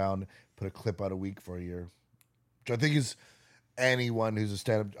turned around, put a clip out a week for a year. Which I think is anyone who's a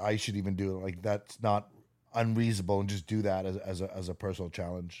stand-up, I should even do it. Like that's not unreasonable and just do that as a personal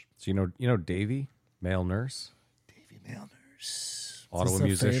challenge. So you know Davey, male nurse, Davey Milners. Ottawa this a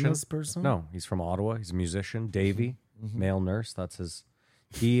musician. famous person? No, he's from Ottawa. He's a musician. Davey, male nurse. That's his.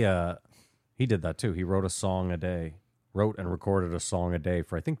 He did that too. He wrote and recorded a song a day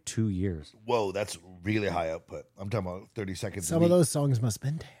for I think 2 years. Whoa, that's really high output. I'm talking about 30 seconds. Some of those songs must have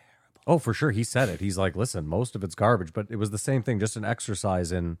been terrible. Oh, for sure. He said it. He's like, listen, most of it's garbage, but it was the same thing, just an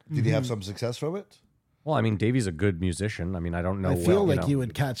exercise in. Did he have some success from it? Well, I mean, Davey's a good musician. I mean, I don't know. I feel like know. you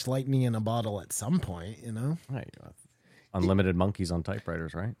would catch lightning in a bottle at some point, you know? Right, unlimited monkeys on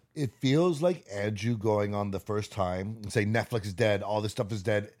typewriters, right? It feels like Andrew going on the first time and say Netflix is dead, all this stuff is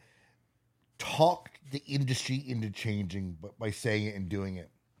dead. Talked the industry into changing, but by saying it and doing it.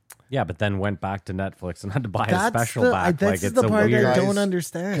 Yeah, but then went back to Netflix and had to buy a That's special the- back. that's Like it's the a part weird. I don't Because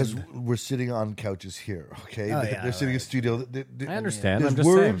understand. we're sitting on couches here, okay? Oh, they're yeah, sitting in studio. I understand. There's I'm just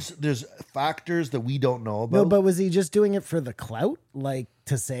words, saying. there's factors that we don't know about. No, but was he just doing it for the clout? Like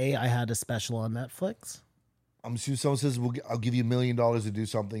to say I had a special on Netflix? I'm assuming someone says, I'll give you $1 million to do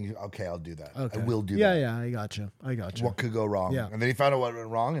something. Okay, I'll do that. Okay. I will do yeah, that. Yeah, I got you. What could go wrong? Yeah. And then he found out what went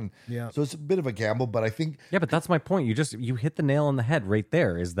wrong. And Yeah. so it's a bit of a gamble, but I think Yeah, but that's my point. You hit the nail on the head right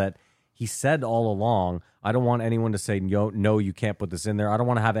there. Is that he said all along, I don't want anyone to say no, you can't put this in there. I don't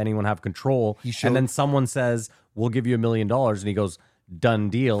want to have anyone have control. And then someone says, we'll give you $1 million, and he goes,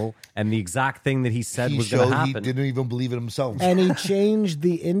 done deal. And the exact thing that he said he was going showed to he happen. didn't even believe it himself. And he changed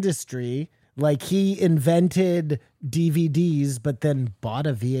the industry. Like he invented DVDs, but then bought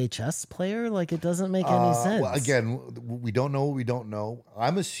a VHS player. Like it doesn't make any sense. Well, again, we don't know what we don't know.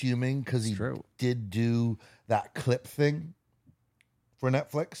 I'm assuming because he true. did do that clip thing for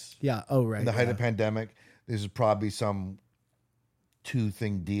Netflix Yeah. Oh, right. in the height yeah. of the pandemic. This is probably some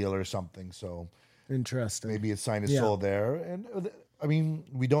 2-thing deal or something. So Interesting. maybe it signed his Yeah. soul there. And I mean,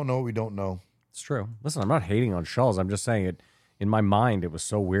 we don't know what we don't know. It's true. Listen, I'm not hating on Shulls. I'm just saying it. In my mind, it was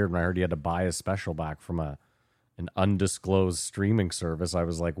so weird when I heard he had to buy his special back from an undisclosed streaming service. I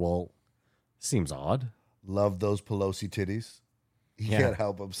was like, well, seems odd. Love those Pelosi titties. He Yeah. can't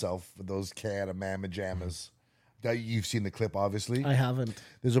help himself with those can of mamma jammas. You've seen the clip, obviously. I haven't.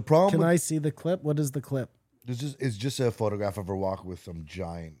 There's a problem. Can with, I see the clip? What is the clip? It's just a photograph of her walking with some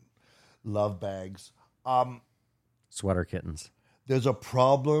giant love bags. Sweater kittens. There's a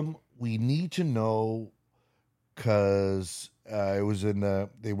problem. We need to know because it was in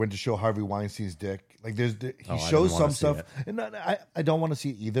they went to show Harvey Weinstein's dick. Like he I shows didn't some wanna see stuff, it. and I don't want to see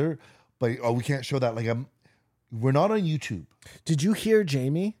it either. But we can't show that. Like we're not on YouTube. Did you hear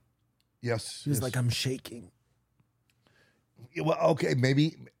Jamie? Yes, He was yes. like, I'm shaking. Well, okay,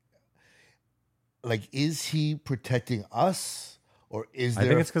 maybe. Like, is he protecting us, or is I there?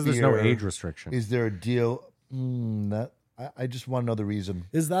 think it's because there's no fear- age restriction. Is there a deal? I just want to know the reason.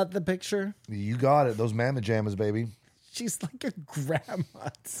 Is that the picture? You got it. Those mamma jammas, baby. She's like a grandma.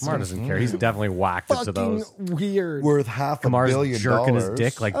 It's Kamar doesn't care. He's definitely whacked it to fucking those. weird. Worth $500 Kamar's million. jerking his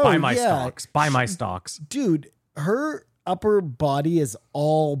dick like, Oh, buy my yeah. stocks. Buy my stocks. Dude, her upper body is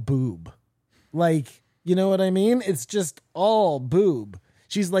all boob. Like, you know what I mean? It's just all boob.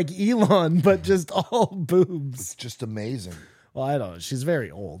 She's like Elon, but just all boobs. It's just amazing. Well, I don't know. She's very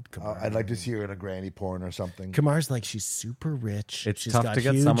old. Kamar. I'd like to see her in a granny porn or something. Kamar's like, she's super rich. It's She's tough got to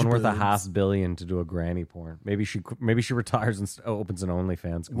get huge someone worth boobs. $500 million to do a granny porn. Maybe she retires and opens an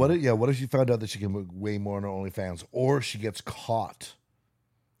OnlyFans. What if she found out that she can make way more on her OnlyFans, or she gets caught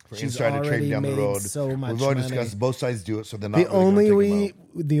for She's insider trading already down the made road? so much We've already money. discussed both sides do it, so they're not. The really gonna take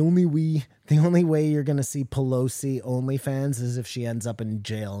the only way you're gonna see Pelosi OnlyFans is if she ends up in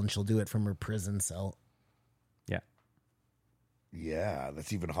jail and she'll do it from her prison cell. Yeah. Yeah,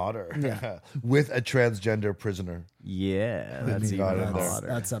 that's even hotter. Yeah. With a transgender prisoner. Yeah. That's you even got it there. hotter.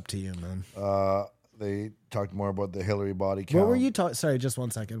 That's up to you, man. They talked more about the Hillary body count. What were you talking? Sorry, just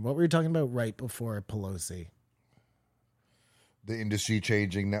 1 second. What were you talking about right before Pelosi? The industry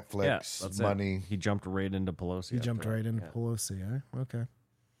changing, Yeah, Netflix, that's money. it. He jumped right into Pelosi. You after jumped that. right into Pelosi, eh? Okay.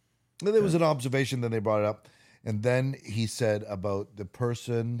 Then there was an observation, then they brought it up. And then he said about the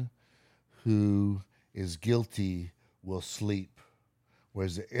person who is guilty will sleep,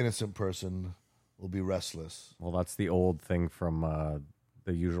 whereas the innocent person will be restless. Well, that's the old thing from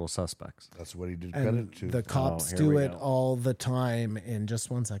The Usual Suspects. That's what he did And credit to. the cops here do we it go. all the time. In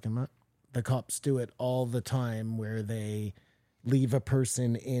just 1 second, Matt. The cops do it all the time where they leave a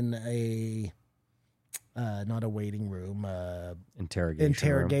person in a not a waiting room,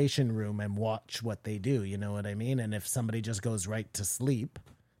 interrogation room and watch what they do. You know what I mean? And if somebody just goes right to sleep,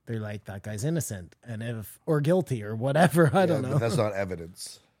 they're like, that guy's innocent, and or guilty or whatever. I don't know. But that's not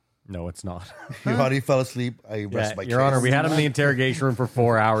evidence. No, it's not. Your honey fell asleep. I Yeah, rest my Your case. Honor, we had him in the interrogation room for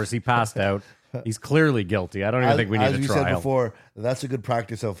 4 hours. He passed out. He's clearly guilty. I don't even think we need as a we trial. said before, that's a good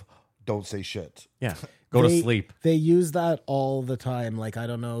practice of don't say shit. Yeah. Go to sleep. They use that all the time. Like, I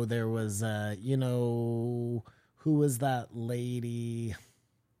don't know, there was, who was that lady?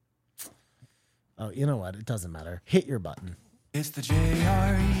 Oh, you know what? It doesn't matter. Hit your button. It's the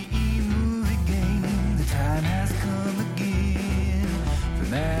JRE movie game. The time has come again. For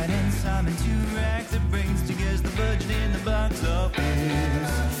Matt and Simon to rack the brains to guess the budget in the box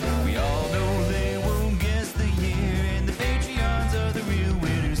office. We all know they won't guess the year, and the Patreons are the real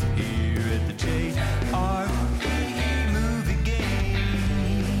winners here at the JRE movie game.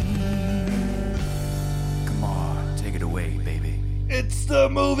 Come on, take it away, baby. It's the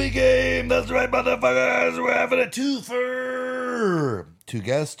movie game. That's right, motherfuckers. We're having a twofer. 2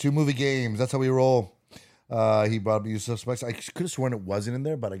 guests, 2 movie games. That's how we roll. He brought up Usual Suspects. I could have sworn it wasn't in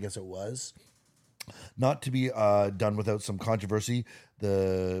there, but I guess it was. Not to be done without some controversy.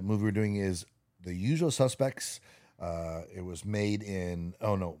 The movie we're doing is The Usual Suspects. It was made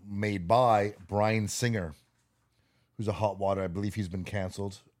by Bryan Singer, who's a hot water. I believe he's been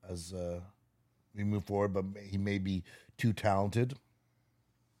canceled as we move forward, but he may be too talented.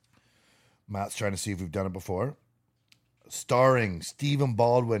 Matt's trying to see if we've done it before. Starring Stephen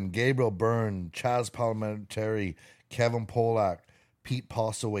Baldwin, Gabriel Byrne, Chaz Palminteri, Kevin Pollak, Pete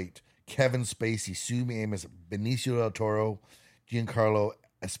Postlethwaite, Kevin Spacey, Sue Amos, Benicio del Toro, Giancarlo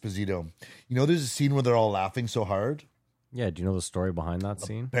Esposito. You know, there's a scene where they're all laughing so hard. Yeah, do you know the story behind that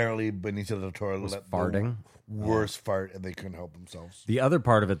scene? Apparently, Benicio del Toro Was let farting. the worst fart, and they couldn't help themselves. The other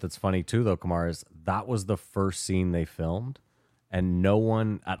part of it that's funny too, though, Kamar, is that was the first scene they filmed, and no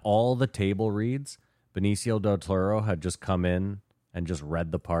one at all the table reads, Benicio del Toro had just come in and just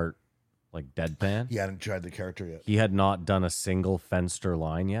read the part like deadpan. He hadn't tried the character yet. He had not done a single Fenster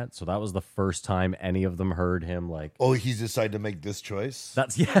line yet, so that was the first time any of them heard him like. Oh, he's decided to make this choice?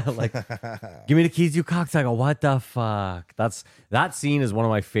 That's like, give me the keys, you cocksucker. What the fuck? That scene is one of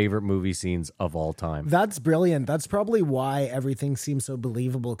my favorite movie scenes of all time. That's brilliant. That's probably why everything seems so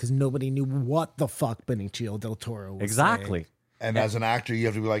believable, because nobody knew what the fuck Benicio del Toro was Exactly. saying. And as an actor, you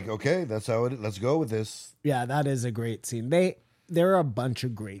have to be like, okay, that's how it. Let's go with this. Yeah, that is a great scene. There are a bunch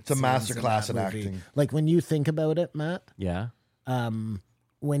of great. It's a scenes masterclass in in that movie. acting. Like when you think about it, Matt, Yeah.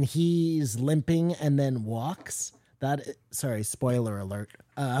 when he's limping and then walks. Sorry, spoiler alert.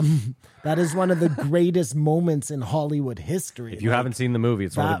 That is one of the greatest moments in Hollywood history. If you haven't seen the movie,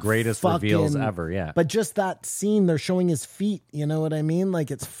 it's one of that the greatest reveals fucking- ever. Yeah. But just that scene, they're showing his feet. You know what I mean?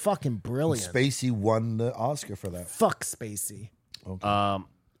 Like, it's fucking brilliant. Spacey won the Oscar for that. Fuck Spacey.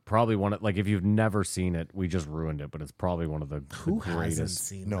 Probably one of, like, if you've never seen it, we just ruined it, but it's probably one of the Who hasn't greatest.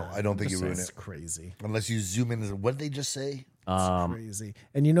 seen No, that? I don't think you ruined It's it. crazy. Unless you zoom in. What did they just say? Um, Crazy.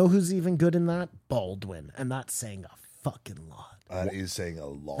 And you know who's even good in that? Baldwin. And that's saying a fucking lot. That is saying a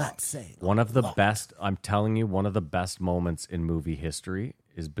lot. That's saying One a of the lot. best, I'm telling you, one of the best moments in movie history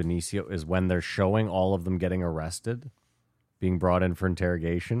is when they're showing all of them getting arrested, being brought in for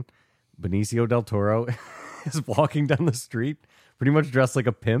interrogation. Benicio del Toro is walking down the street, pretty much dressed like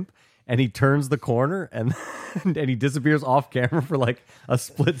a pimp, and he turns the corner and and he disappears off camera for like a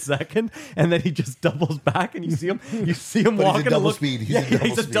split second, and then he just doubles back, and you see him But he's walking at double look, speed. He's yeah, at double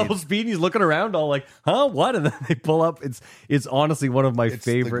he's at speed. double speed. And he's looking around, all like, "Huh, what?" And then they pull up. It's honestly one of my It's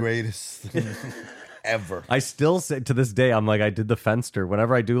favorite. the greatest thing ever. I still say to this day, I'm like, I did the Fenster.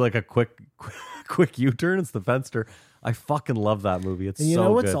 Whenever I do like a quick U-turn, it's the Fenster. I fucking love that movie. It's And you so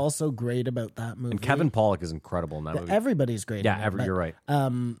know what's good. also great about that movie? And Kevin Pollak is incredible in that movie. Everybody's great. Yeah, in it, but, you're right.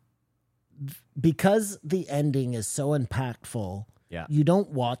 because the ending is so impactful, Yeah. you don't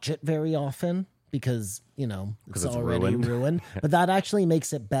watch it very often because, you know, it's it's already ruined. But that actually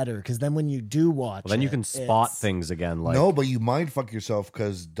makes it better, because then when you do watch Well, then you it, can spot it's- things again. Like, No, but you mind fuck yourself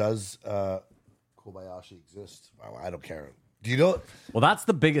because does Kobayashi exist? Well, I don't care. Do you know? well, that's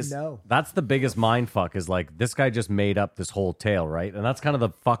the biggest. No. That's the biggest mind fuck. Is like this guy just made up this whole tale, right? And that's kind of the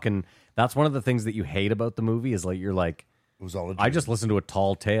fucking. That's one of the things that you hate about the movie is like you're like, It was all a I dream, just listened to a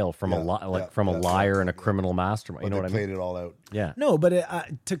tall tale from a liar and a criminal mastermind. but You know they what I mean? played it all out. Yeah. No, but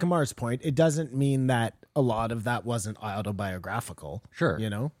to Kamar's point, it doesn't mean that a lot of that wasn't autobiographical. Sure.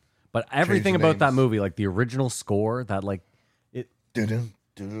 You know? But everything the about that names. movie, like the original score, that like it. Dun-dun,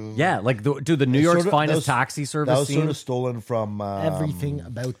 dun-dun. Yeah, like the New York's finest taxi service That was scene. sort of stolen from Everything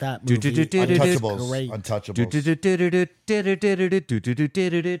about that movie. Untouchables. Great. Untouchables.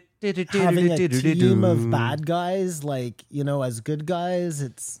 Having a team of bad guys, like, you know, as good guys, they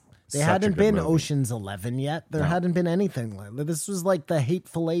Such a hadn't good been movie. Ocean's 11 yet. There hadn't been anything like that. This was like the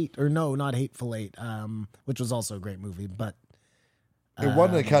Hateful Eight, or no, not Hateful Eight, which was also a great movie. But It won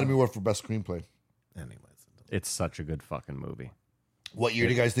an Academy Award for Best Screenplay. anyways, It's such a good fucking movie. What year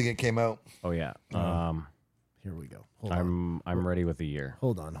do you guys think it came out? Oh yeah. Here we go. Hold on. I'm ready with the year.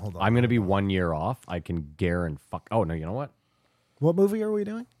 Hold on. I'm gonna be 1 year off. I can guarantee. Fuck. Oh no, you know what? What movie are we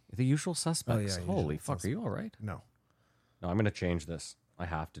doing? The Usual Suspects. yeah, Holy Usual fuck, are you all right? No. No, I'm gonna change this. I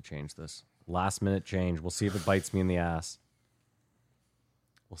have to change this. Last minute change. We'll see if it bites me in the ass.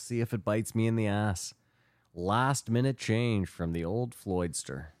 Last minute change from the old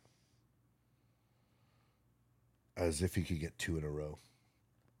Floydster. As if you could get 2 in a row.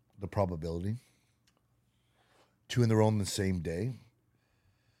 The probability. 2 in a row on the same day.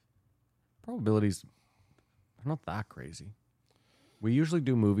 Probabilities are not that crazy. We usually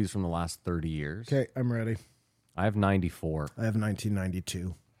do movies from the last 30 years. Okay, I'm ready. I have 94. I have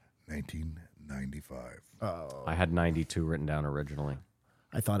 1992. 1995. I had 92 written down originally.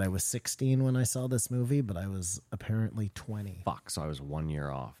 I thought I was 16 when I saw this movie, but I was apparently 20. Fuck, so I was 1 year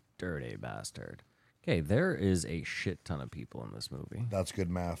off. Dirty bastard. Okay, there is a shit ton of people in this movie. That's good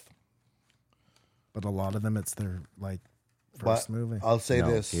math. But a lot of them, it's their first But movie. I'll say No,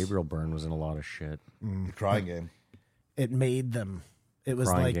 this. Gabriel Byrne was in a lot of shit. The Crying Game. It made them. It was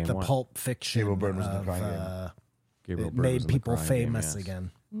Crying like Game the what? Pulp Fiction. Gabriel Byrne was in The of, Crying Game. Gabriel it Byrne was made in the people Crying Game, famous yes.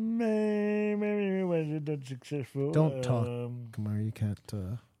 again. Maybe wasn't that successful. Don't talk, Kumar. You can't.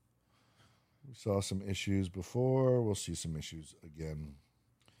 We saw some issues before. We'll see some issues again.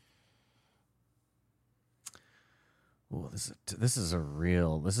 Oh, this is a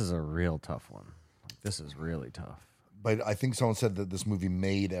real tough one. This is really tough. But I think someone said that this movie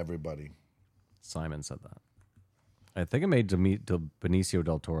made everybody. Simon said that. I think it made Benicio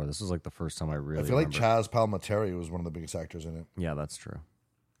del Toro. This was like the first time I really I feel remember. like Chaz Palminteri was one of the biggest actors in it Yeah, that's true.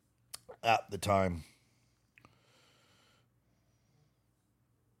 at the time.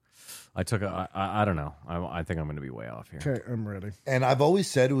 I took I don't know. I think I'm going to be way off here. Okay, I'm ready. And I've always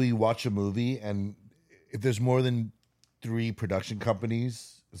said when you watch a movie and if there's more than 3 production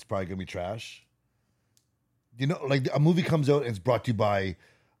companies, it's probably going to be trash. You know, like a movie comes out and it's brought to you by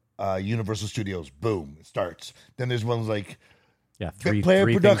Universal Studios. Boom, it starts. Then there's ones like Yeah, Player three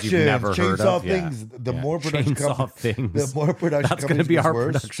things you've Productions, never heard Chainsaw of. Yeah. Things. The Yeah. more production Chainsaw companies, Things. the more production That's going to companies be gets our worse.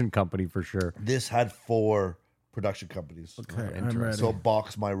 production company for sure. This had 4 production companies. Okay, I'm ready. So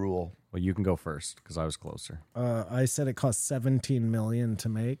box my rule. Well, you can go first because I was closer. I said it cost $17 million to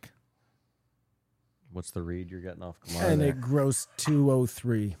make, What's the read you're getting off Kamara and there? it grossed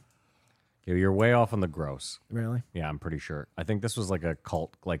 $203. Okay, you're way off on the gross. Really? Yeah, I'm pretty sure. I think this was like a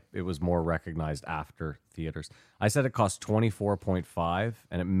cult, like it was more recognized after theaters. I said it cost 24.5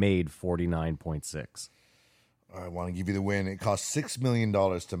 and it made 49.6. I want to give you the win. It cost $6 million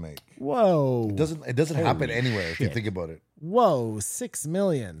to make. Whoa! It doesn't happen anywhere if you think about it. Whoa! $6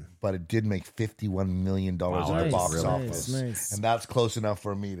 million. But it did make $51 million Wow, in the nice, box really office. nice. And that's close enough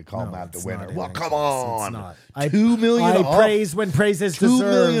for me to call No, Matt the it's winner. not Well, even come close. on. It's not. $2 million I off. praise when praise is $2 deserved.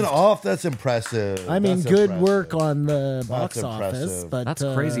 million off. That's impressive. I mean, That's good impressive. work on the box That's office, impressive. but That's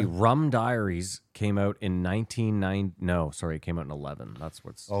crazy. Rum Diaries came out in 1990. No, sorry, it came out in 11. That's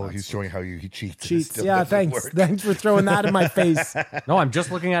what's. Oh, that's he's showing how he cheats. and it cheats. still Yeah, doesn't thanks. work. Thanks for throwing that in my face. No, I'm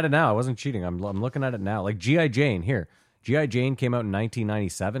just looking at it now. I wasn't cheating. I'm looking at it now. Like G.I. Jane here. G.I. Jane came out in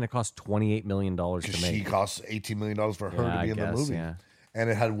 1997. It cost $28 million to She make. costs $18 million for her Yeah, to I be in the guess, movie. yeah. And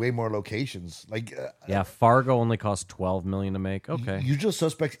it had way more locations. Like, Yeah, Fargo only cost $12 million to make. Okay. Usual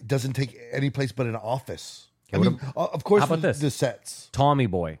Suspects doesn't take any place but an office. I Okay, mean, of course, how about this? the sets. Tommy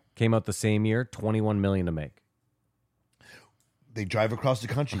Boy came out the same year, $21 million to make. They drive across the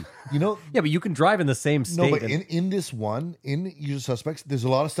country. You know, Yeah, but you can drive in the same no, state. but and- in this one, in Usual Suspects, there's a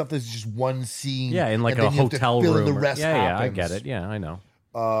lot of stuff that's just one scene. yeah, in like and a then you have to hotel fill in room. The rest yeah, I happens. get it. Yeah, I know.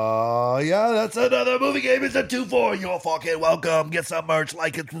 Yeah, that's another movie game. It's a 2-4. You're fucking welcome. Get some merch,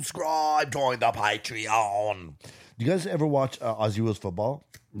 like and subscribe. Join the Patreon. Do you guys ever watch Aussie Rules Football?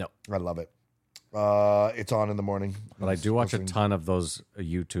 No. I love it. It's on in the morning. But I do watch a Listening. ton of those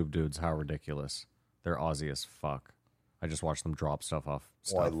YouTube dudes. How ridiculous. They're Aussie as fuck. I just watch them drop stuff off.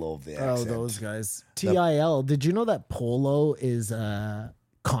 Oh, I Stuff. love the Oh, accent. those guys. TIL. Did you know that polo is a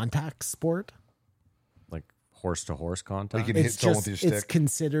contact sport? Like horse-to-horse contact. You can hit someone with your It's stick.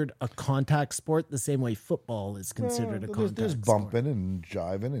 considered a contact sport the same way football is considered a contact There's sport. bumping and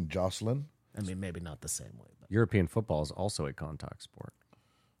jiving and jostling. I mean, maybe not the same way, but European football is also a contact sport.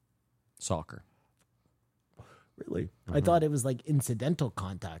 Soccer. really, I thought it was like incidental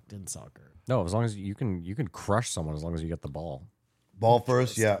contact in soccer. No, as long as you can crush someone as long as you get the ball. Ball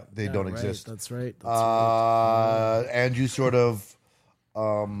first, yeah, they don't right, exist. That's right. That's right. And you sort of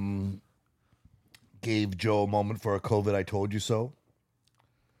gave Joe a moment for a COVID I told you so.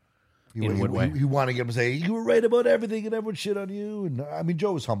 In what way? He wanted to get him to say, you were right about everything and everyone shit on you. And I mean,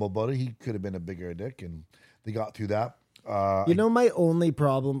 Joe was humble about it. He could have been a bigger dick and they got through that. You know, my only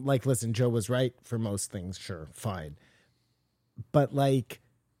problem, like, listen, Joe was right for most things. Sure, fine. But like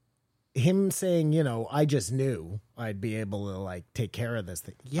him saying, you know, I just knew I'd be able to like take care of this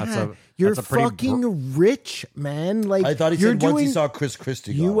thing. Yeah, you're that's a pretty fucking rich, man. Like, I thought he you're said once he saw Chris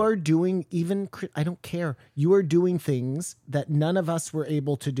Christie. You gone. are doing I don't care. You are doing things that none of us were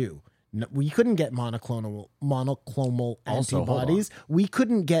able to do. No, we couldn't get monoclonal Also, hold antibodies. We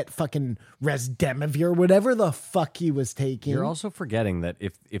couldn't get fucking Resdemivir, whatever the fuck he was taking. You're also forgetting that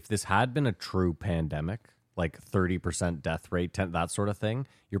if this had been a true pandemic, like 30% death rate, that sort of thing,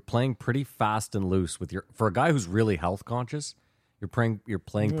 you're playing pretty fast and loose with your. For a guy who's really health conscious, you're playing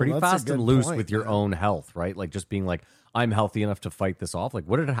pretty that's a fast and good loose point, with your own health, right? Like just being like, I'm healthy enough to fight this off. Like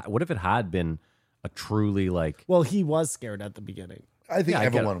what if it had been a truly like? Well, he was scared at the beginning. I think I get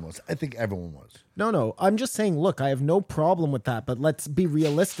everyone was. I think everyone was. No. I'm just saying, look, I have no problem with that, but let's be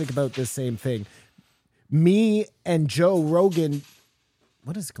realistic about this same thing. Me and Joe Rogan,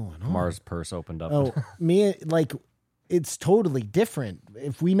 what is going on? Mars purse opened up. Oh, me, like, it's totally different.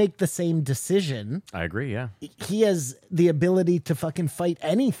 If we make the same decision, I agree. Yeah, he has the ability to fucking fight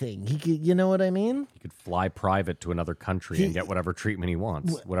anything. He could, you know what I mean? he could fly private to another country and get whatever treatment he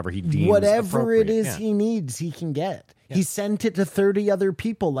wants, whatever he deems Whatever it appropriate. is Yeah. he needs, he can get. He sent it to 30 other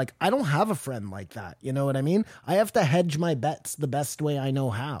people. Like, I don't have a friend like that. You know what I mean? I have to hedge my bets the best way I know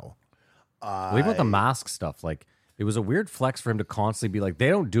how. Well, even with the mask stuff, like it was a weird flex for him to constantly be like, they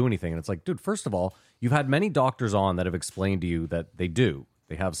don't do anything. And it's like, dude, first of all, you've had many doctors on that have explained to you that they do.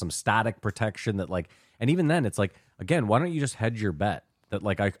 They have some static protection that like, and even then it's like, again, why don't you just hedge your bet that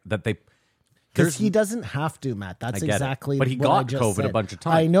like Because he doesn't have to, Matt. That's I get it. exactly But he what got I just COVID a said. bunch of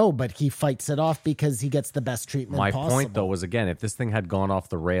times. I know, but he fights it off because he gets the best treatment my possible. point though was, again, if this thing had gone off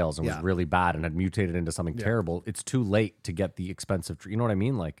the rails and was Yeah. really bad and had mutated into something terrible, it's too late to get the expensive, you know what I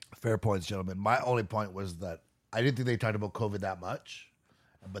mean? Like, Fair points, gentlemen. My only point was that I didn't think they talked about COVID that much,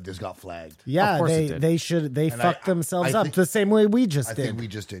 but this got flagged. Yeah, Of course it did. they fucked themselves I up think- the same way we just I did. think we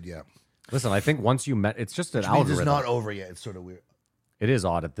just did, yeah. listen, I think once you met, it's just an Which means algorithm. it's not over yet. It's sort of weird. It is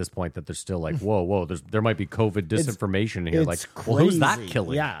odd at this point that they're still like, whoa, there might be COVID disinformation here. Like, It's well, who's that crazy.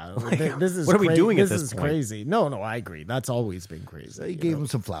 killing? Yeah, Like, this is what are we doing at this this is point? crazy. No, I agree. That's always been crazy. They gave him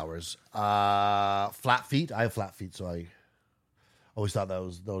some flowers. Flat feet. I have flat feet, so I always thought that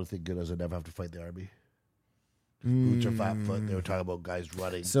was the only thing good is I never have to fight the army. Boots or flat foot. They were talking about guys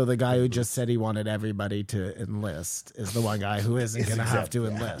running. So the guy who just said he wanted everybody to enlist is the one guy who isn't going to have to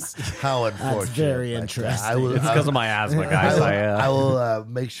enlist. How unfortunate. That's very But, interesting. I will, It's because of my asthma, guys. I will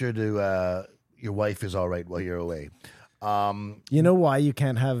make sure to. Your wife is all right while you're away. You know why you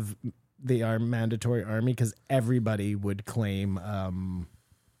can't have the mandatory army? Because everybody would claim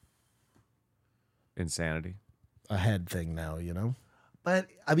Insanity. a head thing now, you know? But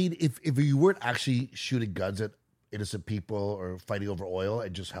I mean, if you weren't actually shooting guns at innocent people or fighting over oil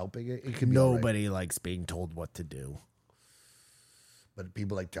and just helping it could be all right. Nobody likes being told what to do. But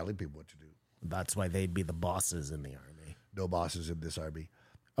people like telling people what to do. That's why they'd be the bosses in the army. No bosses in this army.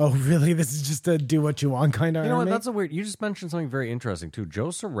 Oh, really? This is just a do what you want kind of You know what? army? That's a weird. You just mentioned something very interesting too.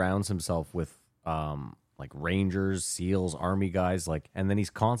 Joe surrounds himself with like Rangers, SEALs, Army guys, like, and then he's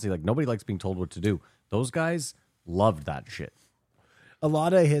constantly like, nobody likes being told what to do. Those guys loved that shit. A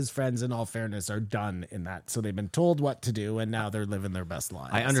lot of his friends, in all fairness, are done in that. So they've been told what to do, and now they're living their best lives.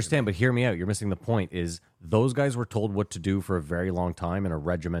 I understand, but hear me out. You're missing the point. Is those guys were told what to do for a very long time in a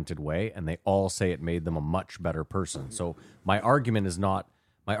regimented way, and they all say it made them a much better person. So my argument is not.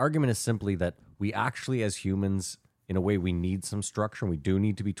 My argument is simply that we actually, as humans, in a way, we need some structure. We do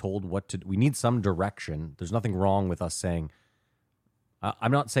need to be told what to. We need some direction. There's nothing wrong with us saying.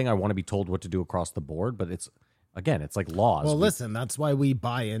 I'm not saying I want to be told what to do across the board, but it's. Again, it's like laws. Well, listen, that's why we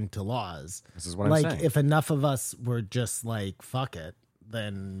buy into laws. This is what I'm like, saying. if enough of us were just like, fuck it,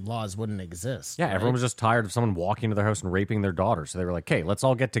 then laws wouldn't exist. Yeah, right? everyone was just tired of someone walking into their house and raping their daughter. So they were like, "Okay, let's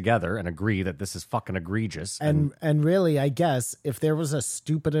all get together and agree that this is fucking egregious." And really, I guess if there was a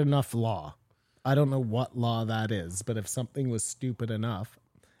stupid enough law, I don't know what law that is, but if something was stupid enough,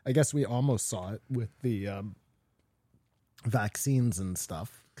 I guess we almost saw it with the vaccines and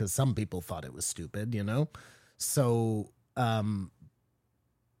stuff, because some people thought it was stupid, you know? So,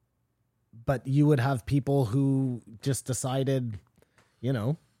 but you would have people who just decided, you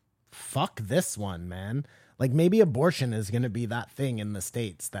know, fuck this one, man. Like maybe abortion is going to be that thing in the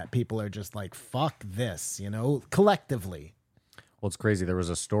States that people are just like, fuck this, you know, collectively. well, it's crazy. There was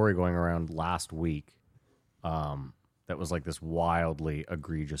a story going around last week that was like this wildly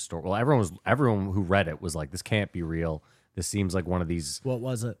egregious story. Well, everyone who read it was like, "This can't be real. This seems like one of these What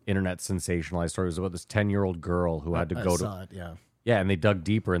was it? internet sensationalized stories about this 10-year-old girl who had to I go saw to it, yeah. yeah, and they dug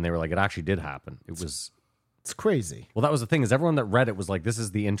deeper and they were like, it actually did happen. It was It's crazy. Well, that was the thing, is everyone that read it was like, this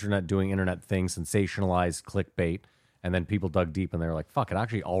is the internet doing internet things, sensationalized clickbait. And then people dug deep and they were like, fuck, it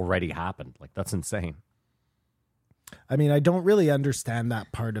actually already happened. Like, that's insane. I mean, I don't really understand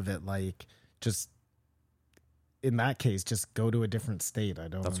that part of it. Like, just in that case, just go to a different state. I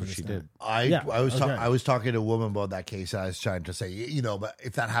don't. That's what she did. Yeah, I was okay. I was talking to a woman about that case. And I was trying to say, you know, but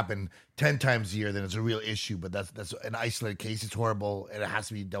if that happened 10 times a year, then it's a real issue. But that's an isolated case. It's horrible and it has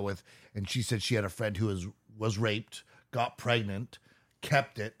to be dealt with. And she said she had a friend who was raped, got pregnant,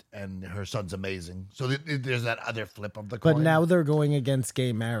 kept it, and her son's amazing. So there's that other flip of the coin. But now they're going against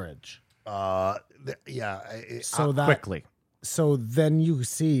gay marriage. So that Quickly. So then you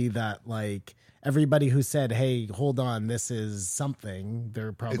see that, like, everybody who said, "Hey, hold on, this is something,"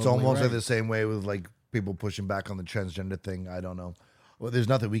 they're probably it's almost right. like the same way with like people pushing back on the transgender thing. I don't know. Well, there's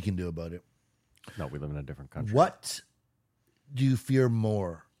nothing we can do about it. No, we live in a different country. What do you fear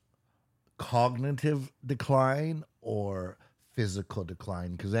more? Cognitive decline or physical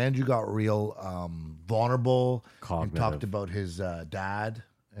decline? Because Andrew got real vulnerable and Cognitive. talked about his dad.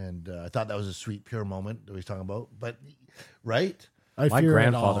 And I thought that was a sweet, pure moment that he was talking about. But, right? I My fear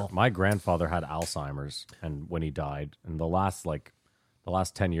grandfather, it all. my grandfather had Alzheimer's, and when he died, in the last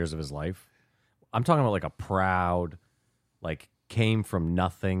 10 years of his life, I'm talking about like a proud, like came from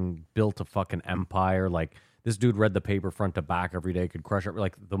nothing, built a fucking empire. Like this dude read the paper front to back every day, could crush it.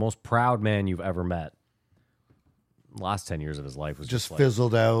 Like the most proud man you've ever met. Last 10 years of his life was Just like,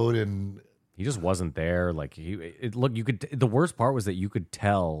 fizzled out and he just wasn't there. Like the worst part was that you could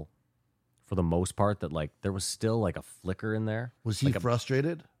tell for the most part that like there was still like a flicker in there. was he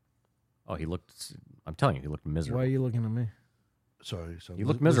frustrated? He looked, I'm telling you, he looked miserable. Why are you looking at me? Sorry. So He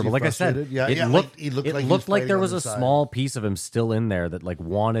looked was miserable. he Like I said, frustrated? Yeah, it yeah, looked, he looked it like he looked like fighting there on was the a side. small piece of him still in there that like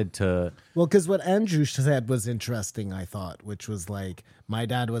wanted to. Well, because what Andrew said was interesting, I thought, which was like, my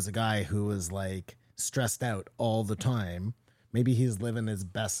dad was a guy who was like stressed out all the time. Maybe he's living his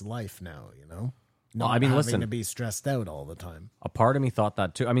best life now, you know? Well, Not I mean, having listen. to be stressed out all the time. A part of me thought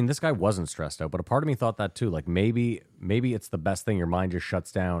that too. I mean, this guy wasn't stressed out, but a part of me thought that too. Like maybe it's the best thing. Your mind just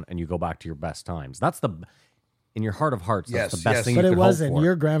shuts down and you go back to your best times. That's in your heart of hearts. That's Yes, the best yes. thing. But you it could wasn't. Hope for.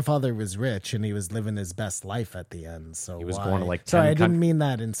 Your grandfather was rich and he was living his best life at the end. So He was why? going to, like, Sorry, 10 I didn't mean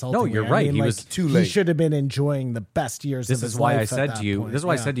that insultingly. No, you're I right. mean, He like, was too He late. should have been enjoying the best years This of his is why life I at said that to you. point. This is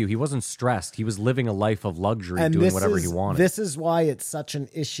why I Yeah. said to you. He wasn't stressed. He was living a life of luxury, And doing this whatever is, he wanted. This is why it's such an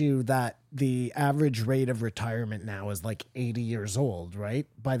issue that the average rate of retirement now is like 80 years old, right?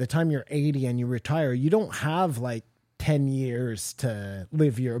 By the time you're 80 and you retire, you don't have like 10 years to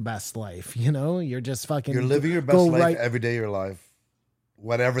live your best life, you know? You're just fucking You're living your best go life right- every day of your life.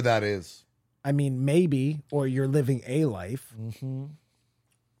 Whatever that is. I mean, maybe, or you're living a life. Mm-hmm.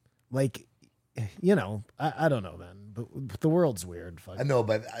 Like, you know, I don't know, man. But the world's weird. Fuck. I know,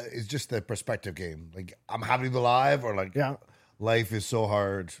 but it's just the perspective game. Like, I'm happy to be alive, or like, Yeah. life is so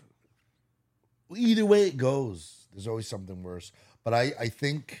hard. Either way it goes, there's always something worse. But I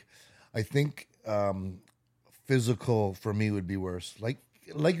think physical for me would be worse. Like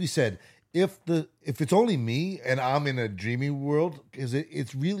you said, if it's only me and I'm in a dreamy world, because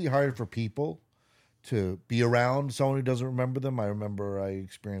it's really hard for people to be around someone who doesn't remember them. I remember I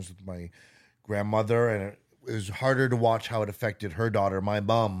experienced with my grandmother, and it was harder to watch how it affected her daughter, my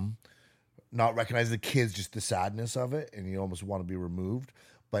mom, not recognizing the kids, just the sadness of it, and you almost want to be removed.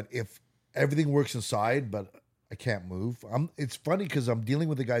 But if everything works inside, but I can't move, it's funny because I'm dealing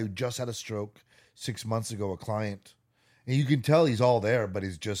with a guy who just had a stroke 6 months ago, a client, and you can tell he's all there, but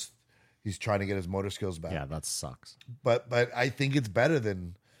he's trying to get his motor skills back. Yeah, that sucks. But I think it's better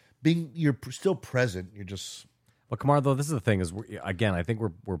than being. You're still present. You're just. But Kamar, though, this is the thing: is again, I think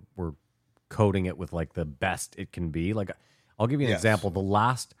we're coding it with like the best it can be. Like, I'll give you an Yes. example. The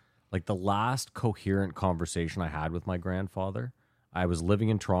last coherent conversation I had with my grandfather. I was living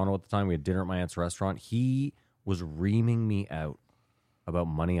in Toronto at the time. We had dinner at my aunt's restaurant. He was reaming me out about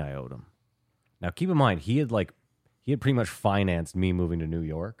money I owed him. Now, keep in mind, he had pretty much financed me moving to New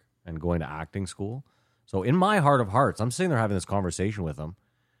York and going to acting school. So in my heart of hearts, I'm sitting there having this conversation with him,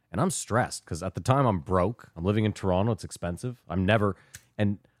 and I'm stressed because at the time I'm broke. I'm living in Toronto. It's expensive.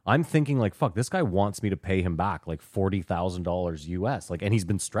 And I'm thinking like, fuck, this guy wants me to pay him back like $40,000 US. Like, and he's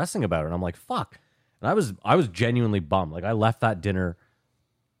been stressing about it. And I'm like, fuck. And I was genuinely bummed. Like, I left that dinner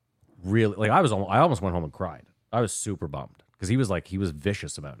really, like I almost went home and cried. I was super bummed because he was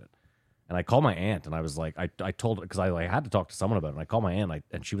vicious about it. And I called my aunt and I was like, I told her because I had to talk to someone about it. And I called my aunt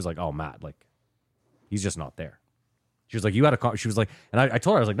and she was like, oh, Matt, like, he's just not there. She was like, she was like, and I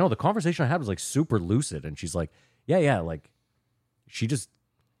told her, I was like, no, the conversation I had was like super lucid. And she's like, yeah. Like,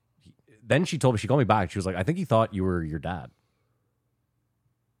 then she called me back. She was like, I think he thought you were your dad.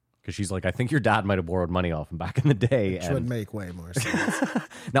 Because she's like, I think your dad might have borrowed money off him back in the day. Which would And make way more sense.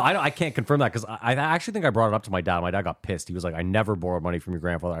 no, I can't confirm that because I actually think I brought it up to my dad. My dad got pissed. He was like, I never borrowed money from your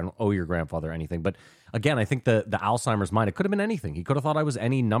grandfather. I don't owe your grandfather anything. But again, I think the Alzheimer's mind, it could have been anything. He could have thought I was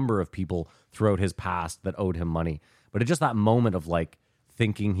any number of people throughout his past that owed him money. But it's just that moment of like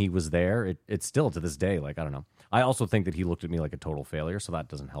thinking he was there. It's still to this day, like, I don't know. I also think that he looked at me like a total failure. So that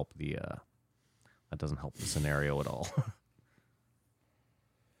doesn't help the scenario at all.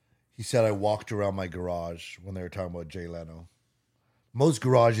 He said I walked around my garage when they were talking about Jay Leno. Most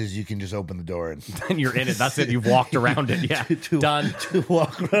garages, you can just open the door and And you're in it. That's it. You've walked around it. Yeah. Done. To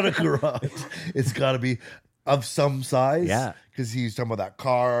walk around a garage, it's got to be of some size. Yeah. Because he's talking about that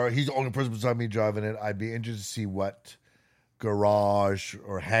car. He's the only person beside me driving it. I'd be interested to see what garage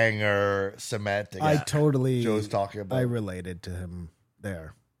or hangar cement. I totally Joe's talking about. I related to him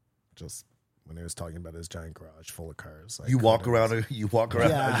there. Just when he was talking about his giant garage full of cars. You walk around a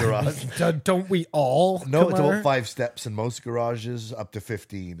garage. Don't we all? No, it's Kumar? about 5 steps in most garages, up to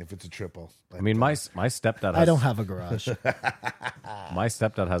 15 if it's a triple. I mean, my stepdad has, I don't have a garage. my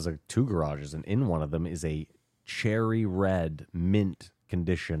stepdad has 2 garages, and in one of them is a cherry red mint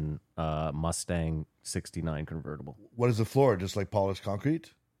condition Mustang 69 convertible. What is the floor? Just like polished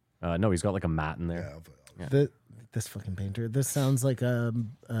concrete? No, he's got like a mat in there. This fucking painter. This sounds like a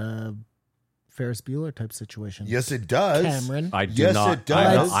Ferris Bueller type situation. Yes, it does. Cameron. I do Yes, not. it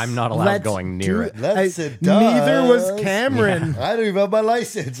does. I'm not allowed Let's going do near it. Yes, it does. Neither was Cameron. I don't even have my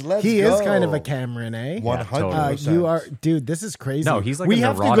license. Let's He go. is kind of a Cameron, eh? 100%. You are, dude. This is crazy. No, he's like we a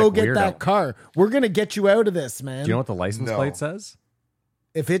have to neurotic go get weirdo. that car. We're gonna get you out of this, man. Do you know what the license No. plate says?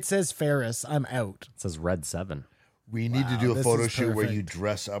 If it says Ferris, I'm out. It says Red 7. We need to do a this photo is shoot where you perfect.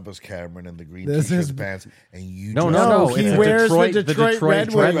 dress up as Cameron in the green This t-shirt is- pants, and you No, dress no, No, it's he the wears Detroit- the Detroit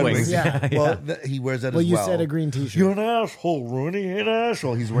Red Wings. Yeah. Well, he wears that Well, as you well. said a green t-shirt. You're an asshole, Rooney. You're an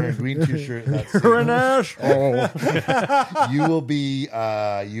asshole. He's wearing a green t-shirt. You're an asshole. You will be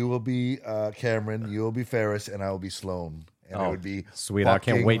Cameron. You will be Ferris, and I will be Sloan. And it would be Sweet. I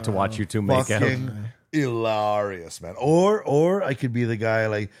can't fucking- wait to watch you two make out. Fucking hilarious, man. Or I could be the guy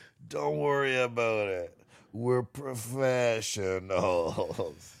like, don't worry about it. We're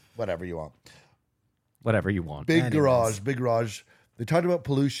professionals. Whatever you want. Whatever you want. Big Anyways. garage. They talked about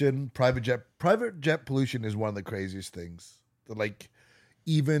pollution, private jet. Private jet pollution is one of the craziest things. Like,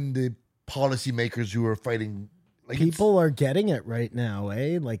 even the policymakers who are fighting, like People are getting it right now,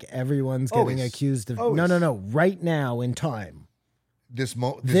 eh? Like everyone's getting Always. accused of. Always. No. Right now in time, this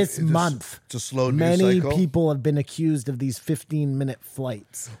month, it's a slow news many cycle. people have been accused of these 15-minute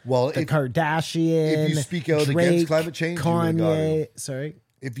flights. Well, The if- Kardashian. if you speak out Drake, against climate change, you would've got Kanye. it. Sorry.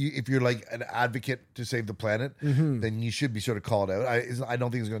 if you're like an advocate to save the planet, Mm-hmm. then you should be sort of called out. I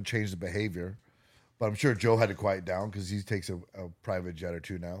don't think it's going to change the behavior, but I'm sure Joe had to quiet down because he takes a private jet or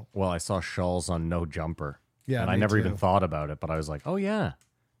two now. Well, I saw Shawls on No Jumper. Yeah, and I me never too. even thought about it, but I was like, oh, yeah,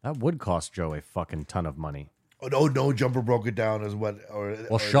 that would cost Joe a fucking ton of money. Oh no, Jumper broke it down as what?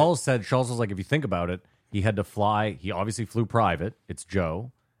 Well, Shawls was like, if you think about it, he had to fly. He obviously flew private. It's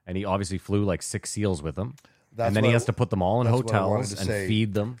Joe. And he obviously flew like 6 seals with him. That's and then what he I- has to put them all in that's what I wanted hotels to and say.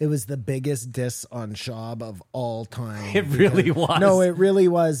 feed them. It was the biggest diss on Schaub of all time. It really was. No, it really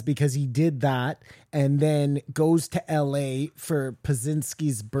was because he did that and then goes to LA for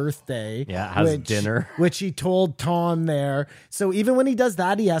Pazinski's birthday. Yeah, has dinner. Which he told Tom there. So even when he does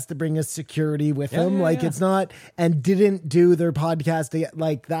that, he has to bring his security with him. yeah, Like yeah. it's not, and didn't do their podcast.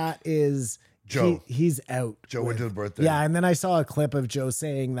 Like that is, Joe. he's out. Joe went to the birthday. Yeah, and then I saw a clip of Joe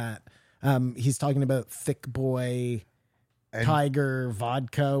saying that he's talking about Thick Boy Tiger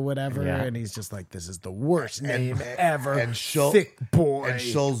vodka, whatever, Yeah. and he's just like, "This is the worst name ever." And Thick Boy. And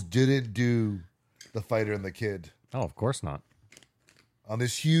Schultz didn't do the fighter and the kid Oh, of course not. on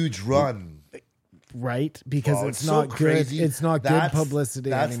this huge run. right? Because Oh, it's so not crazy. good. It's not That's- good publicity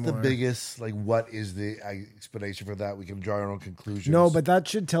That's anymore. the biggest. Like, what is the explanation for that? We can draw our own conclusions. No, but that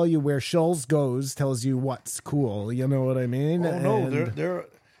should tell you where Schultz goes. Tells you what's cool. You know what I mean? oh no, And- they're.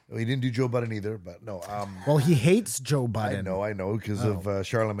 He didn't do Joe Budden either, but no. Well, he hates Joe Budden. I know, because of Oh.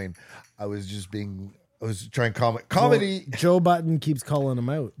 Charlemagne. I was trying comedy. Joe Budden keeps calling him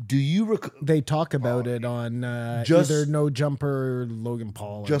out. Do you recall? They talk about it on Just- either No Jumper or Logan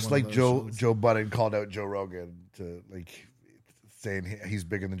Paul. or Just one of like those shows. Joe Budden called out Joe Rogan to like saying he's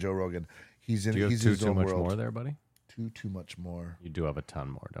bigger than Joe Rogan. He's in Do you have he's too his own much world. more there, buddy? Too much more. You do have a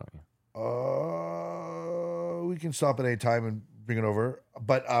ton more, don't you? We can stop at any time and bring it over.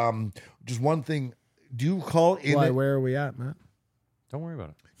 But just one thing. Do you recall Why? Where are we at, Matt? Don't worry about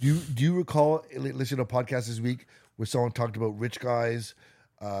it. Do you recall listening to a podcast this week where someone talked about rich guys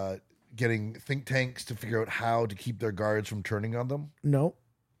getting think tanks to figure out how to keep their guards from turning on them? No.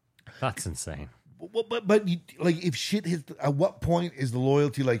 That's insane. But you, like, if shit hits, at what point is the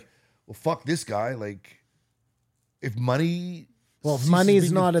loyalty like, well, fuck this guy? Like, if money, Well, if ceases money's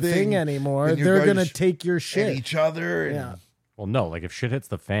being not a thing anymore, then you they're guys gonna take your and shit. each other. And, Yeah. Well, no, like if shit hits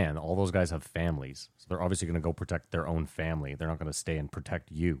the fan, all those guys have families. So they're obviously going to go protect their own family. They're not going to stay and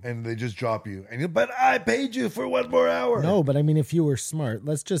protect you. and they just drop you. And you, but I paid you for 1 more hour. No, but I mean, if you were smart,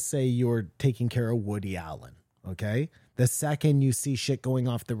 let's just say you're taking care of Woody Allen. Okay, the second you see shit going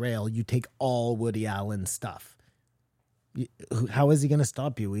off the rail, you take all Woody Allen stuff. How is he going to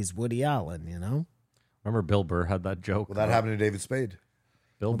stop you? He's Woody Allen, you know. Remember Bill Burr had that joke? Well, that happened to David Spade.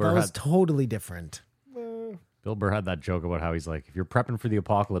 Bill That Burr was had totally different. Bill Burr had that joke about how he's like, if you're prepping for the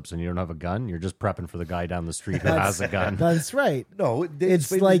apocalypse and you don't have a gun, you're just prepping for the guy down the street who has a gun. That's right. No, David It's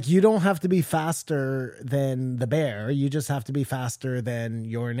Spade like you don't have to be faster than the bear. You just have to be faster than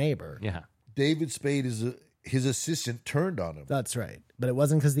your neighbor. Yeah. David Spade is his assistant turned on him. That's right. But it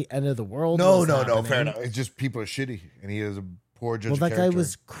wasn't because the end of the world. No, was no, happening. fair enough. It's just people are shitty, and he is a poor judge. Well, of that guy character.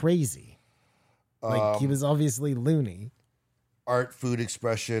 was crazy. Like he was obviously loony. art, food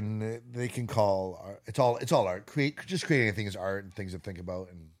expression. They can call art. It's all art. Just creating anything is art and things to think about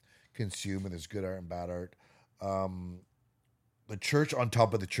and consume. And there's good art and bad art. The church on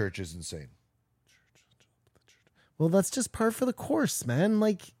top of the church is insane. Well, that's just par for the course, man.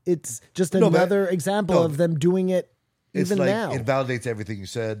 Like it's just No, but- another example no, of them doing it It's even like now. it validates everything you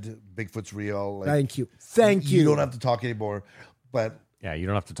said. Bigfoot's real. Like, Thank you. Thank you. You don't have to talk anymore. But Yeah, you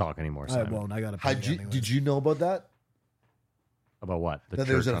don't have to talk anymore, I Simon. won't. I got to how did you know about that? About what? The That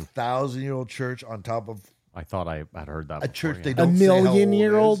there's church a on- 1,000-year-old church on top of I thought I had heard that a before, church yeah. they a don't say how old it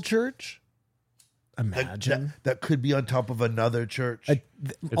million-year-old is. church? That- Imagine. that could be on top of another church. It's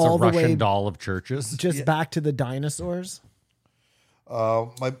all a the Russian way doll of churches. just back to the dinosaurs.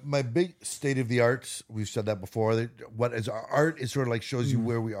 My big state of the art. We've said that before. That what is our art is sort of like shows you Mm.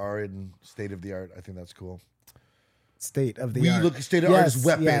 where we are in state of the art. I think that's cool. State of the We art. look at state of art as Yes,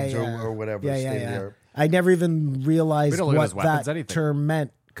 weapons yeah. or whatever. Yeah, state yeah, of the yeah. art. I never even realized We don't look at it what as weapons, that anything. term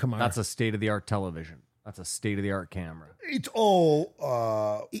meant, Kamar. That's a state of the art television. That's a state of the art camera. It's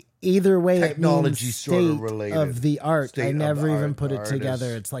all Either way, technology it means sort of state related. of the art. State I of never the even art. put it Art together.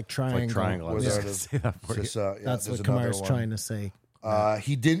 is- It's like It's triangle. like triangle. I was Yeah. just gonna say that for you. Just, yeah, That's there's what another Kamar's one. trying to say.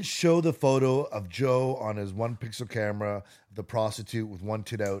 He didn't show the photo of Joe on his 1-pixel camera, the prostitute with one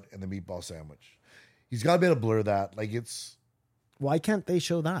tit out and the meatball sandwich. He's got to be able to blur that. Like it's. Why can't they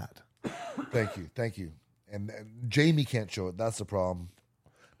show that? Thank you. And Jamie can't show it. That's the problem.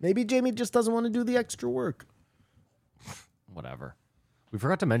 Maybe Jamie just doesn't want to do the extra work. Whatever. We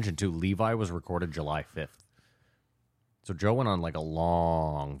forgot to mention too, Levi was recorded July 5th. So Joe went on like a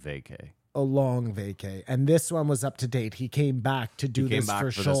long vacay. A long vacay, and this one was up to date. He came back to do He came this back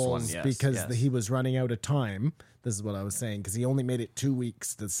for for this one, Shoals yes, because yes. he was running out of time. This is what I was saying because he only made it 2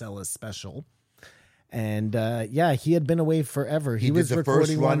 weeks to sell his special. And yeah, he had been away forever. He was did the first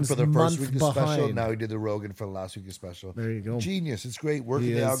recording run ones for the first month week of special. behind. Now he did the Rogan for the last week of special. There you go. Genius. It's great. Working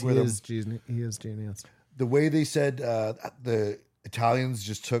He the is, algorithm. he is genius. The way they said the Italians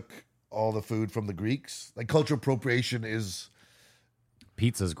just took all the food from the Greeks. Like cultural appropriation is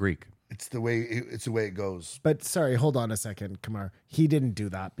Pizza's Greek. it's the way it goes. But sorry, hold on a second, Kamar. He didn't do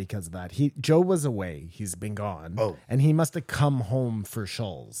that because of that. Joe was away. He's been gone. Oh. And he must have come home for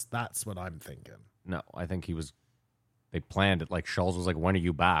Shoals. That's what I'm thinking. No, I think they planned it. Like Schultz was like, when are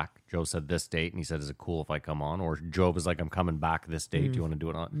you back? Joe said this date, and he said, is it cool if I come on? Or Joe was like, I'm coming back this date. Do you want to do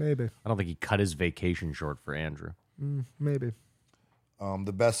it on? Maybe. I don't think he cut his vacation short for Andrew. Maybe.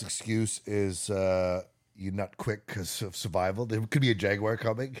 The best excuse is you nut quick because of survival. There could be a jaguar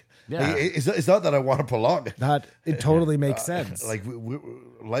coming. Yeah. Like, it's not that I want to prolong it. It totally makes sense. Like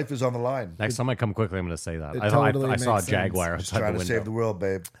life is on the line. Next time I come quickly, I'm going to say that. It I totally saw a makes Jaguar Just outside trying the to window. save the world,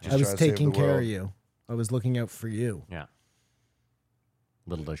 babe. Just I was trying to save taking the care world. of you. I was looking out for you. Yeah.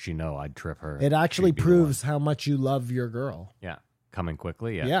 Little does she know I'd trip her. It actually She'd be the proves how much you love your girl. one. Yeah. Coming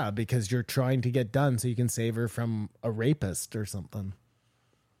quickly. Yeah. Yeah, because you're trying to get done so you can save her from a rapist or something.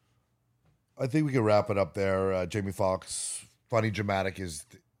 I think we can wrap it up there. Jamie Foxx, funny, dramatic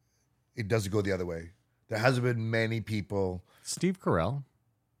it doesn't go the other way. There hasn't been many people. Steve Carell.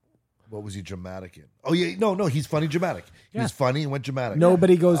 What was he dramatic in? Oh yeah, no, he's funny, dramatic. He was funny and went dramatic.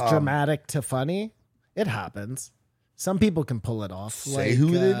 Nobody goes dramatic to funny. It happens. Some people can pull it off. Say who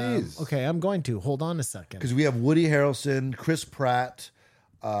it is. Okay, I'm going to. Hold on a second. Because we have Woody Harrelson, Chris Pratt,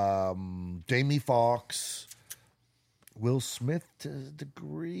 Jamie Foxx, Will Smith to a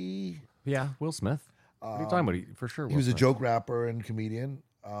degree. Yeah. Will Smith. What are you talking about? For sure. He was a joke rapper and comedian.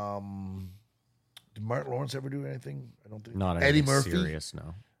 Did Martin Lawrence ever do anything? I don't think. Not Eddie anything Murphy. serious,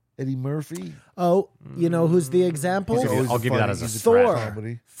 no. Eddie Murphy. Oh, you know who's the example? He's always I'll give you that as a he's Thor.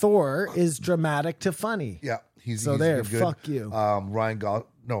 comedy. Thor is dramatic to funny. Yeah, he's So he's there, been good. fuck you. Ryan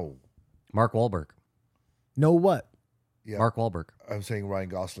Mark Wahlberg. Know what? Yeah. Mark Wahlberg. I'm saying Ryan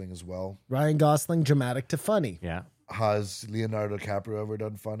Gosling as well. Ryan Gosling, dramatic to funny. Yeah. Has Leonardo DiCaprio ever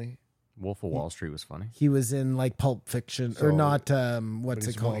done funny? Wolf of Wall Street was funny. He was in like Pulp Fiction, So- or not? but What's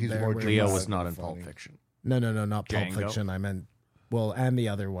he's it more- called? he's there, more where he Leo Funny. was not in Funny. Pulp Fiction. No, not Pulp Django? Fiction. I meant, well, and the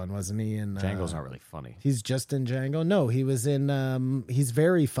other one, wasn't he? In Django's not really funny. He's just in Django. No, he was in. He's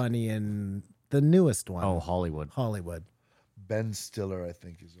very funny in the newest one. Oh, Hollywood. Hollywood. Ben Stiller, I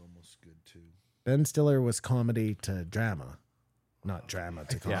think, is almost good too. Ben Stiller was comedy to drama, not drama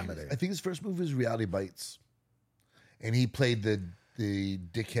to comedy. I think his first movie was Reality Bites, and he played the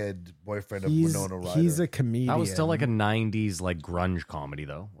dickhead boyfriend of Winona Ryder. He's a comedian. That was still like a 90s like grunge comedy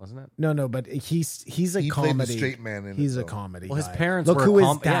though, wasn't it? No, but he's a He played comedy. the straight man in He's it, a though. comedy. Well, his guy. parents Look were who a his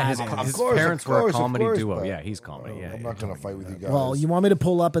com- yeah, dad his, is. his Of course, parents of were a course, comedy of course, duo. but- Yeah, he's comedy. Yeah, I'm yeah. not going to fight with you guys. Well, you want me to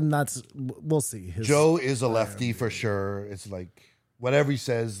pull up, and we'll see. His, Joe is a lefty for sure. It's like whatever he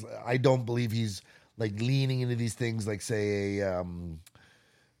says, I don't believe he's like leaning into these things. Like say,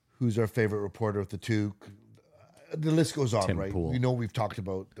 who's our favorite reporter with the toque? The list goes on, Tim right? Pool. You know, we've talked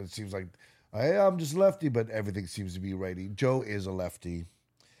about. It seems like I'm just lefty, but everything seems to be righty. Joe is a lefty,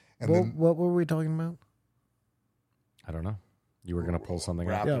 and Well, then what were we talking about? I don't know. You were gonna pull something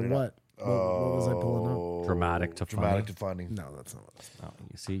Wrap up. Yeah, it up. what? What was I pulling up? Dramatic to dramatic funny. to funny. No, that's not what it's Oh,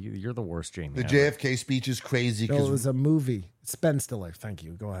 you see, you're the worst, Jamie. The ever. JFK speech is crazy No, it because was a movie. It's Ben Stiller. Thank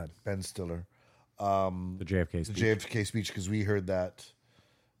you. Go ahead. Ben Stiller. The JFK The speech. JFK speech because we heard that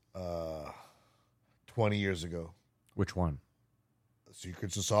 20 years ago. Which one?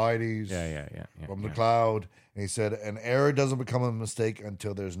 Secret societies. Yeah. From the cloud. And he said, an error doesn't become a mistake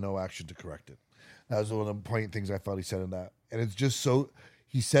until there's no action to correct it. That was one of the important things I felt he said in that. And it's just so,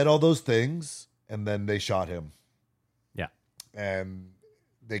 he said all those things and then they shot him Yeah. and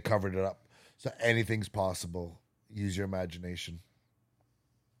they covered it up. So anything's possible. Use your imagination.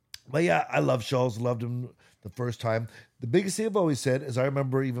 But yeah, I love Schultz. Loved him the first time. The biggest thing I've always said is I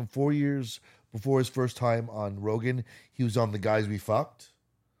remember even 4 years before his first time on Rogan, he was on The Guys We Fucked.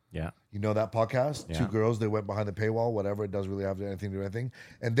 Yeah. You know that podcast? Yeah. Two girls, they went behind the paywall, whatever. It doesn't really have anything to do with anything.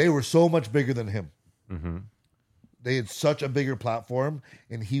 And they were so much bigger than him. Mm-hmm. They had such a bigger platform.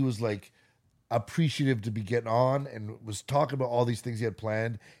 And he was like appreciative to be getting on and was talking about all these things he had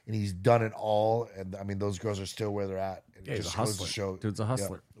planned. And he's done it all. And I mean, those girls are still where they're at. And Yeah, it he's a just goes to hustler. show. Dude's a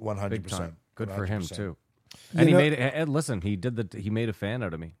hustler. Yeah, 100%. Big time. Good for him 100%. too. You And he know- made and listen, he made a fan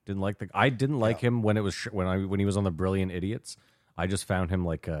out of me. I didn't like him when it was when he was on the Brilliant Idiots. I just found him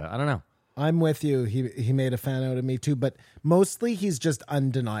like I don't know. I'm with you. He made a fan out of me too, but mostly he's just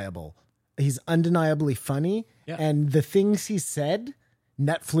undeniable. He's undeniably funny, Yeah. and the things he said,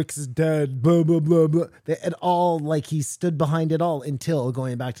 Netflix is dead, blah blah blah blah. It all like he stood behind it all until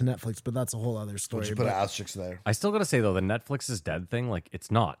going back to Netflix, but that's a whole other story. But you put But an asterisk there. I still got to say though, the Netflix is dead thing, like it's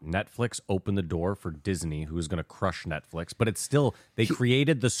not. Netflix opened the door for Disney, who is going to crush Netflix, but it's still they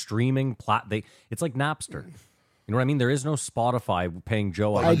created the streaming it's like Napster. You know what I mean? There is no Spotify paying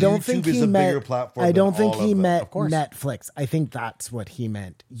Joe. I don't YouTube think is he a meant. bigger platform I don't than think all he of them. meant Of course. Netflix. I think that's what he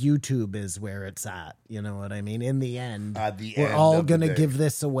meant. YouTube is where it's at. You know what I mean? In the end, At the we're end all of the gonna day. give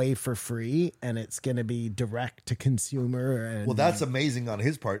this away for free, and it's gonna be direct to consumer. And Well, that's amazing on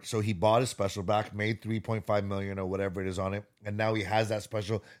his part. So he bought a special back, made 3.5 million or whatever it is on it, and now he has that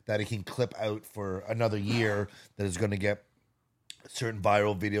special that he can clip out for another year that is going to get certain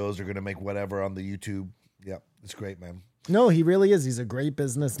viral videos or going to make whatever on the YouTube. Yeah, it's great, man. No, he really is. He's a great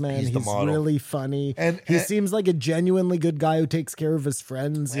businessman. He's He's, the model. really funny. And- he and- seems like a genuinely good guy who takes care of his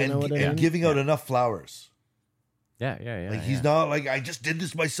friends. You know what I mean? And giving out enough flowers. Yeah. Like he's not like I just did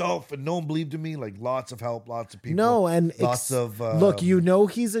this myself and no one believed in me. Like lots of help, lots of people. No, and lots of look. You know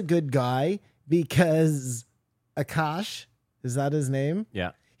he's a good guy because Akash, is that his name?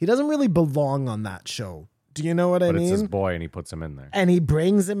 Yeah. He doesn't really belong on that show. Do you know what I But it's his mean? boy, and he puts him in there. And he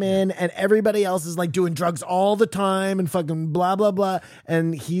brings him in, and everybody else is like doing drugs all the time and fucking blah blah blah.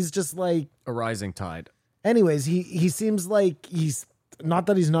 And he's just like, A rising tide. anyways, he seems like he's not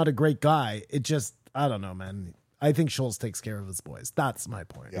that he's not a great guy. It just I don't know, man. I think Schultz takes care of his boys. That's my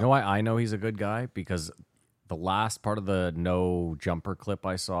point. You know why I know he's a good guy? Because the last part of the no jumper clip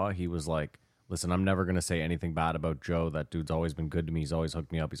I saw, he was like, listen, I'm never going to say anything bad about Joe. That dude's always been good to me. He's always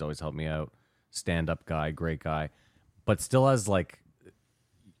hooked me up. He's always helped me out. Stand-up guy, great guy. But still has like,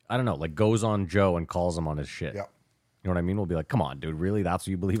 I don't know, like goes on Joe and calls him on his shit. Yeah. You know what I mean? We'll be like, come on, dude, really? That's what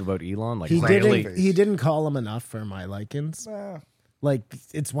you believe about Elon? Like, He really? didn't call him enough for my likings. Like,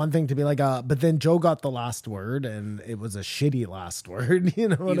 it's one thing to be like, but then Joe got the last word, and it was a shitty last word. You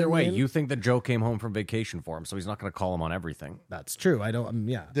know what I Either way, mean? you think that Joe came home from vacation for him, so he's not going to call him on everything. That's true. I don't.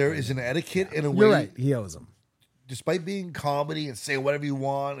 Yeah, There is an etiquette in a way. you're right. He owes him. Despite being comedy and saying whatever you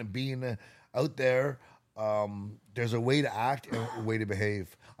want and being out there, there's a way to act and a way to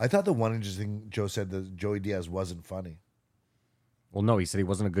behave. I thought the one interesting Joe said that Joey Diaz wasn't funny. Well, no, he said he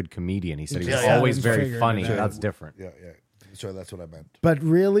wasn't a good comedian. He said he was Yeah, always he's very figuring funny. it out. That's different. Yeah. So that's what I meant. But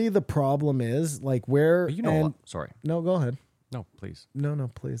really, the problem is like where. But you know what? Sorry. No, go ahead. No, please. No,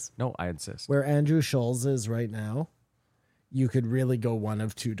 please. No, I insist. Where Andrew Schulz is right now, you could really go one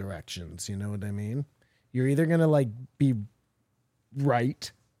of two directions. You know what I mean? You're either gonna like be right,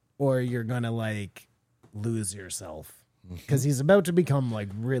 or you're gonna like lose yourself because he's about to become like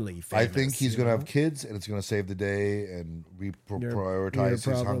really famous. I think he's you going to know? have kids and it's going to save the day and You're prioritize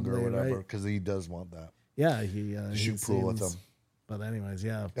his hunger or probably whatever right. because he does want that. Yeah, he Shoot he pool with seems- them. But anyways,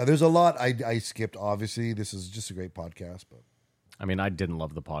 yeah. Yeah, there's a lot I skipped. Obviously, this is just a great podcast, but I mean, I didn't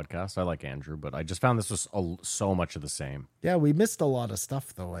love the podcast. I like Andrew, but I just found this was so much of the same. Yeah, we missed a lot of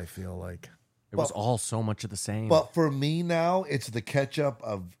stuff though, I feel like. It was all so much of the same. But for me now, it's the catch up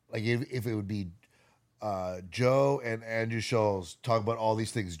of like if it would be Joe and Andrew Schulz talk about all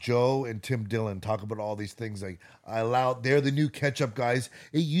these things. Joe and Tim Dillon talk about all these things. Like they're the new catch up guys.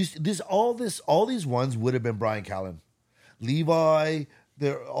 It used all these ones would have been Brian Callen, Levi.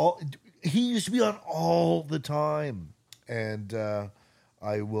 They're all. He used to be on all the time, and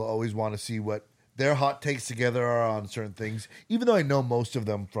I will always want to see what their hot takes together are on certain things. Even though I know most of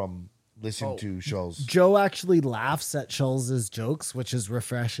them from listening to Schulz. Joe actually laughs at Schulz's jokes, which is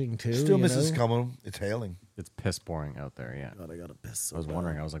refreshing too. Still you misses know? coming. It's hailing. it's piss pouring out there, yeah. God, I gotta piss. So I was bad.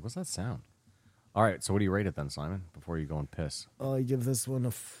 wondering. I was like, what's that sound? All right, so what do you rate it then, Simon, before you go and piss? I give this one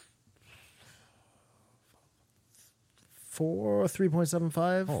a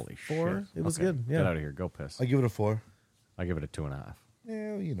 3.75. Holy 4. shit. It was Okay, good. Get Yeah. out of here. Go piss. I give it a 4. I give it a 2.5.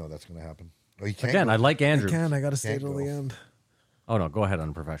 Yeah, you know that's going to happen. Oh, you can't Again, go- I like Andrew. I gotta stay Can't till the go. end. Oh, no, go ahead,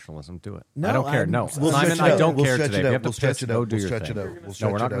 unprofessionalism. Do it. No, I don't care. I'm- No, We'll Simon, stretch it I out. don't We'll care stretch today. it If you out. have to We'll stretch piss, it go out. do We'll your stretch thing. it out. We'll No, stretch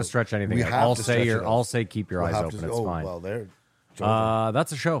we're it not going to out. stretch anything We out. have I'll to say stretch your, it out. I'll say keep your We'll eyes have open. to- It's oh, fine. well, there.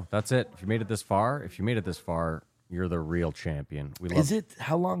 That's a show. That's it. If you made it this far, you're the real champion. We love Is it?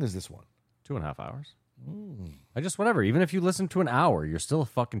 How long is this one? 2.5 hours. I just whatever. Even if you listen to an hour, you're still a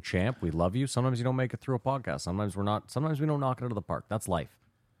fucking champ. We love you. Sometimes you don't make it through a podcast. Sometimes we're not. Sometimes we don't knock it out of the park. That's life.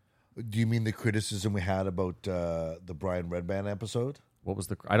 Do you mean the criticism we had about the Brian Redband episode? What was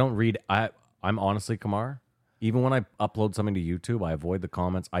the? I don't read. I'm honestly, Kamar. Even when I upload something to YouTube, I avoid the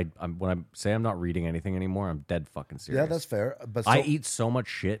comments. When I say I'm not reading anything anymore, I'm dead fucking serious. Yeah, that's fair. But I eat so much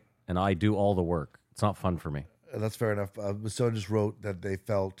shit and I do all the work. It's not fun for me. That's fair enough. Someone just wrote that they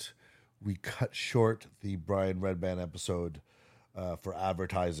felt we cut short the Brian Redband episode for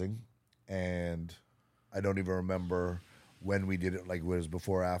advertising, and I don't even remember when we did it. Like, it was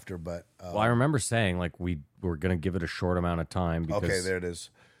before or after, but Well, I remember saying like we were gonna give it a short amount of time because okay, there it is.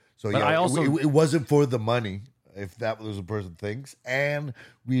 So But yeah, I also- it wasn't for the money, if that was a person thinks. And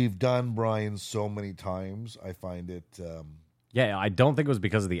we've done Brian so many times, I find it yeah, I don't think it was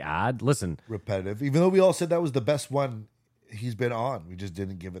because of the ad. Listen, repetitive. Even though we all said that was the best one he's been on, we just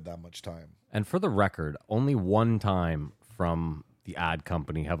didn't give it that much time. and for the record, only one time from the ad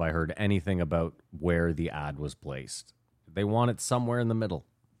company have I heard anything about where the ad was placed. They want it somewhere in the middle,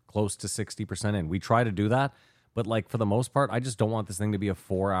 close to 60% in. We try to do that, but like for the most part, I just don't want this thing to be a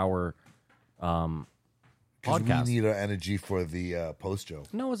 4-hour Because podcast. we need our energy for the post show.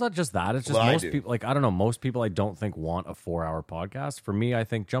 No, it's not just that. It's just Well, I most do. people, like, I don't know, most people I don't think want a 4-hour podcast. For me, I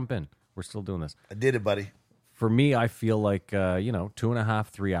think jump in. We're still doing this. I did it, buddy. For me, I feel like, 2.5,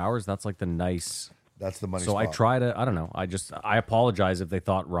 3 hours, that's like the nice. That's the money So spot. I try to, I don't know. I apologize if they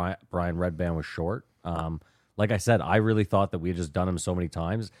thought Brian Redband was short. Like I said, I really thought that we had just done him so many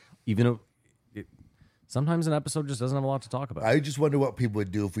times, even if sometimes an episode just doesn't have a lot to talk about. I just wonder what people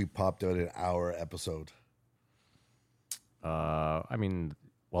would do if we popped out an hour episode. I mean,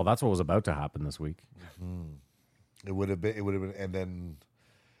 well, that's what was about to happen this week. It would have been, and then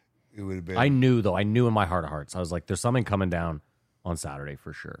it would have been I knew in my heart of hearts, I was like, there's something coming down on Saturday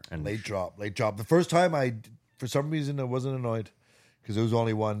for sure. And late drop. The first time for some reason, I wasn't annoyed because there was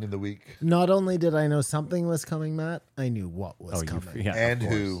only one in the week. Not only did I know something was coming, Matt, I knew what was coming. yeah, And of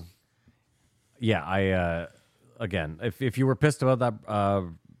course. who? Yeah, I again, if you were pissed about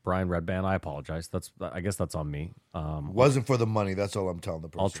that Brian Redband, I apologize. I guess that's on me. Wasn't for the money. That's all I'm telling the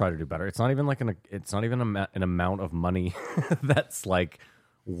person. I'll try to do better. It's not even like an amount of money that's like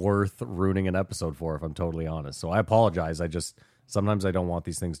worth ruining an episode for, if I'm totally honest. So I apologize. Sometimes I don't want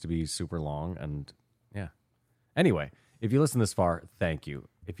these things to be super long, and yeah. Anyway, If you listen this far, thank you.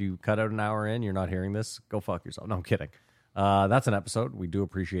 If you cut out an hour in, you're not hearing this, go fuck yourself. No, I'm kidding. That's an episode. We do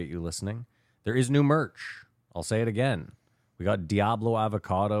appreciate you listening. There is new merch. I'll say it again. We got Diablo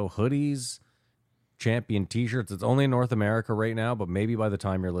Avocado hoodies, Champion t-shirts. It's only in North America right now, but maybe by the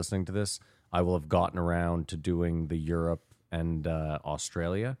time you're listening to this, I will have gotten around to doing the Europe and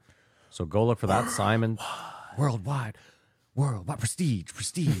Australia. So go look for that. Simon. Worldwide. Prestige,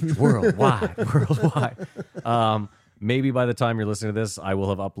 worldwide. Maybe by the time you're listening to this, I will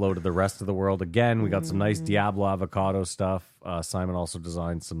have uploaded the rest of the world. Again, we got some nice Diablo Avocado stuff. Simon also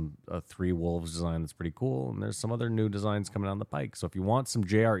designed some 3 Wolves design that's pretty cool. And there's some other new designs coming down the pike. So if you want some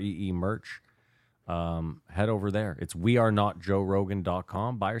JREE merch, head over there. It's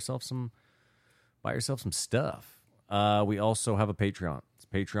wearenotjoerogan.com. Buy yourself some stuff. We also have a Patreon. It's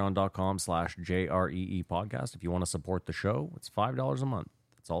patreon.com/JREE podcast. If you want to support the show, it's $5 a month.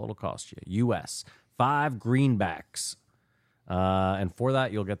 That's all it'll cost you. US. 5 greenbacks. And for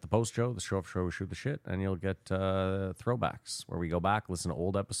that, you'll get the post show, the show of show, we shoot the shit, and you'll get throwbacks where we go back, listen to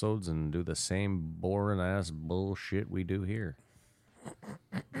old episodes, and do the same boring ass bullshit we do here.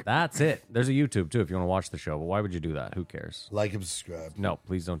 That's it. There's a YouTube too if you want to watch the show, but why would you do that? Who cares? Like and subscribe. No,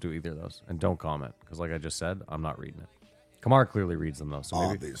 please don't do either of those. And don't comment, because like I just said, I'm not reading it. Kamar clearly reads them, though. So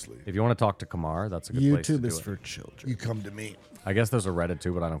maybe Obviously. if you want to talk to Kamar, that's a good place to YouTube do is it. for children. You come to me. I guess there's a Reddit,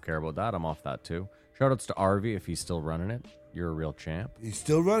 too, but I don't care about that. I'm off that, too. Shoutouts to RV if he's still running it. You're a real champ. He's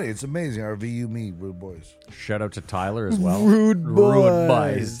still running. It's amazing. RV, you, me, we're boys. Shout out to Tyler as well. Rude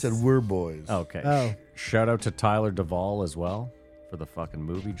boys. It said we're boys. Okay. Oh. Shout out to Tyler Duvall as well for the fucking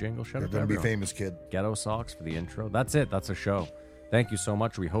movie jingle. Shout You're out to going to be everyone. famous, kid. Ghetto Socks for the intro. That's it. That's a show. Thank you so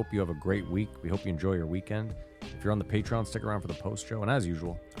much. We hope you have a great week. We hope you enjoy your weekend. If you're on the Patreon, stick around for the post show. And as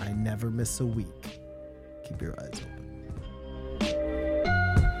usual, I never miss a week. Keep your eyes open.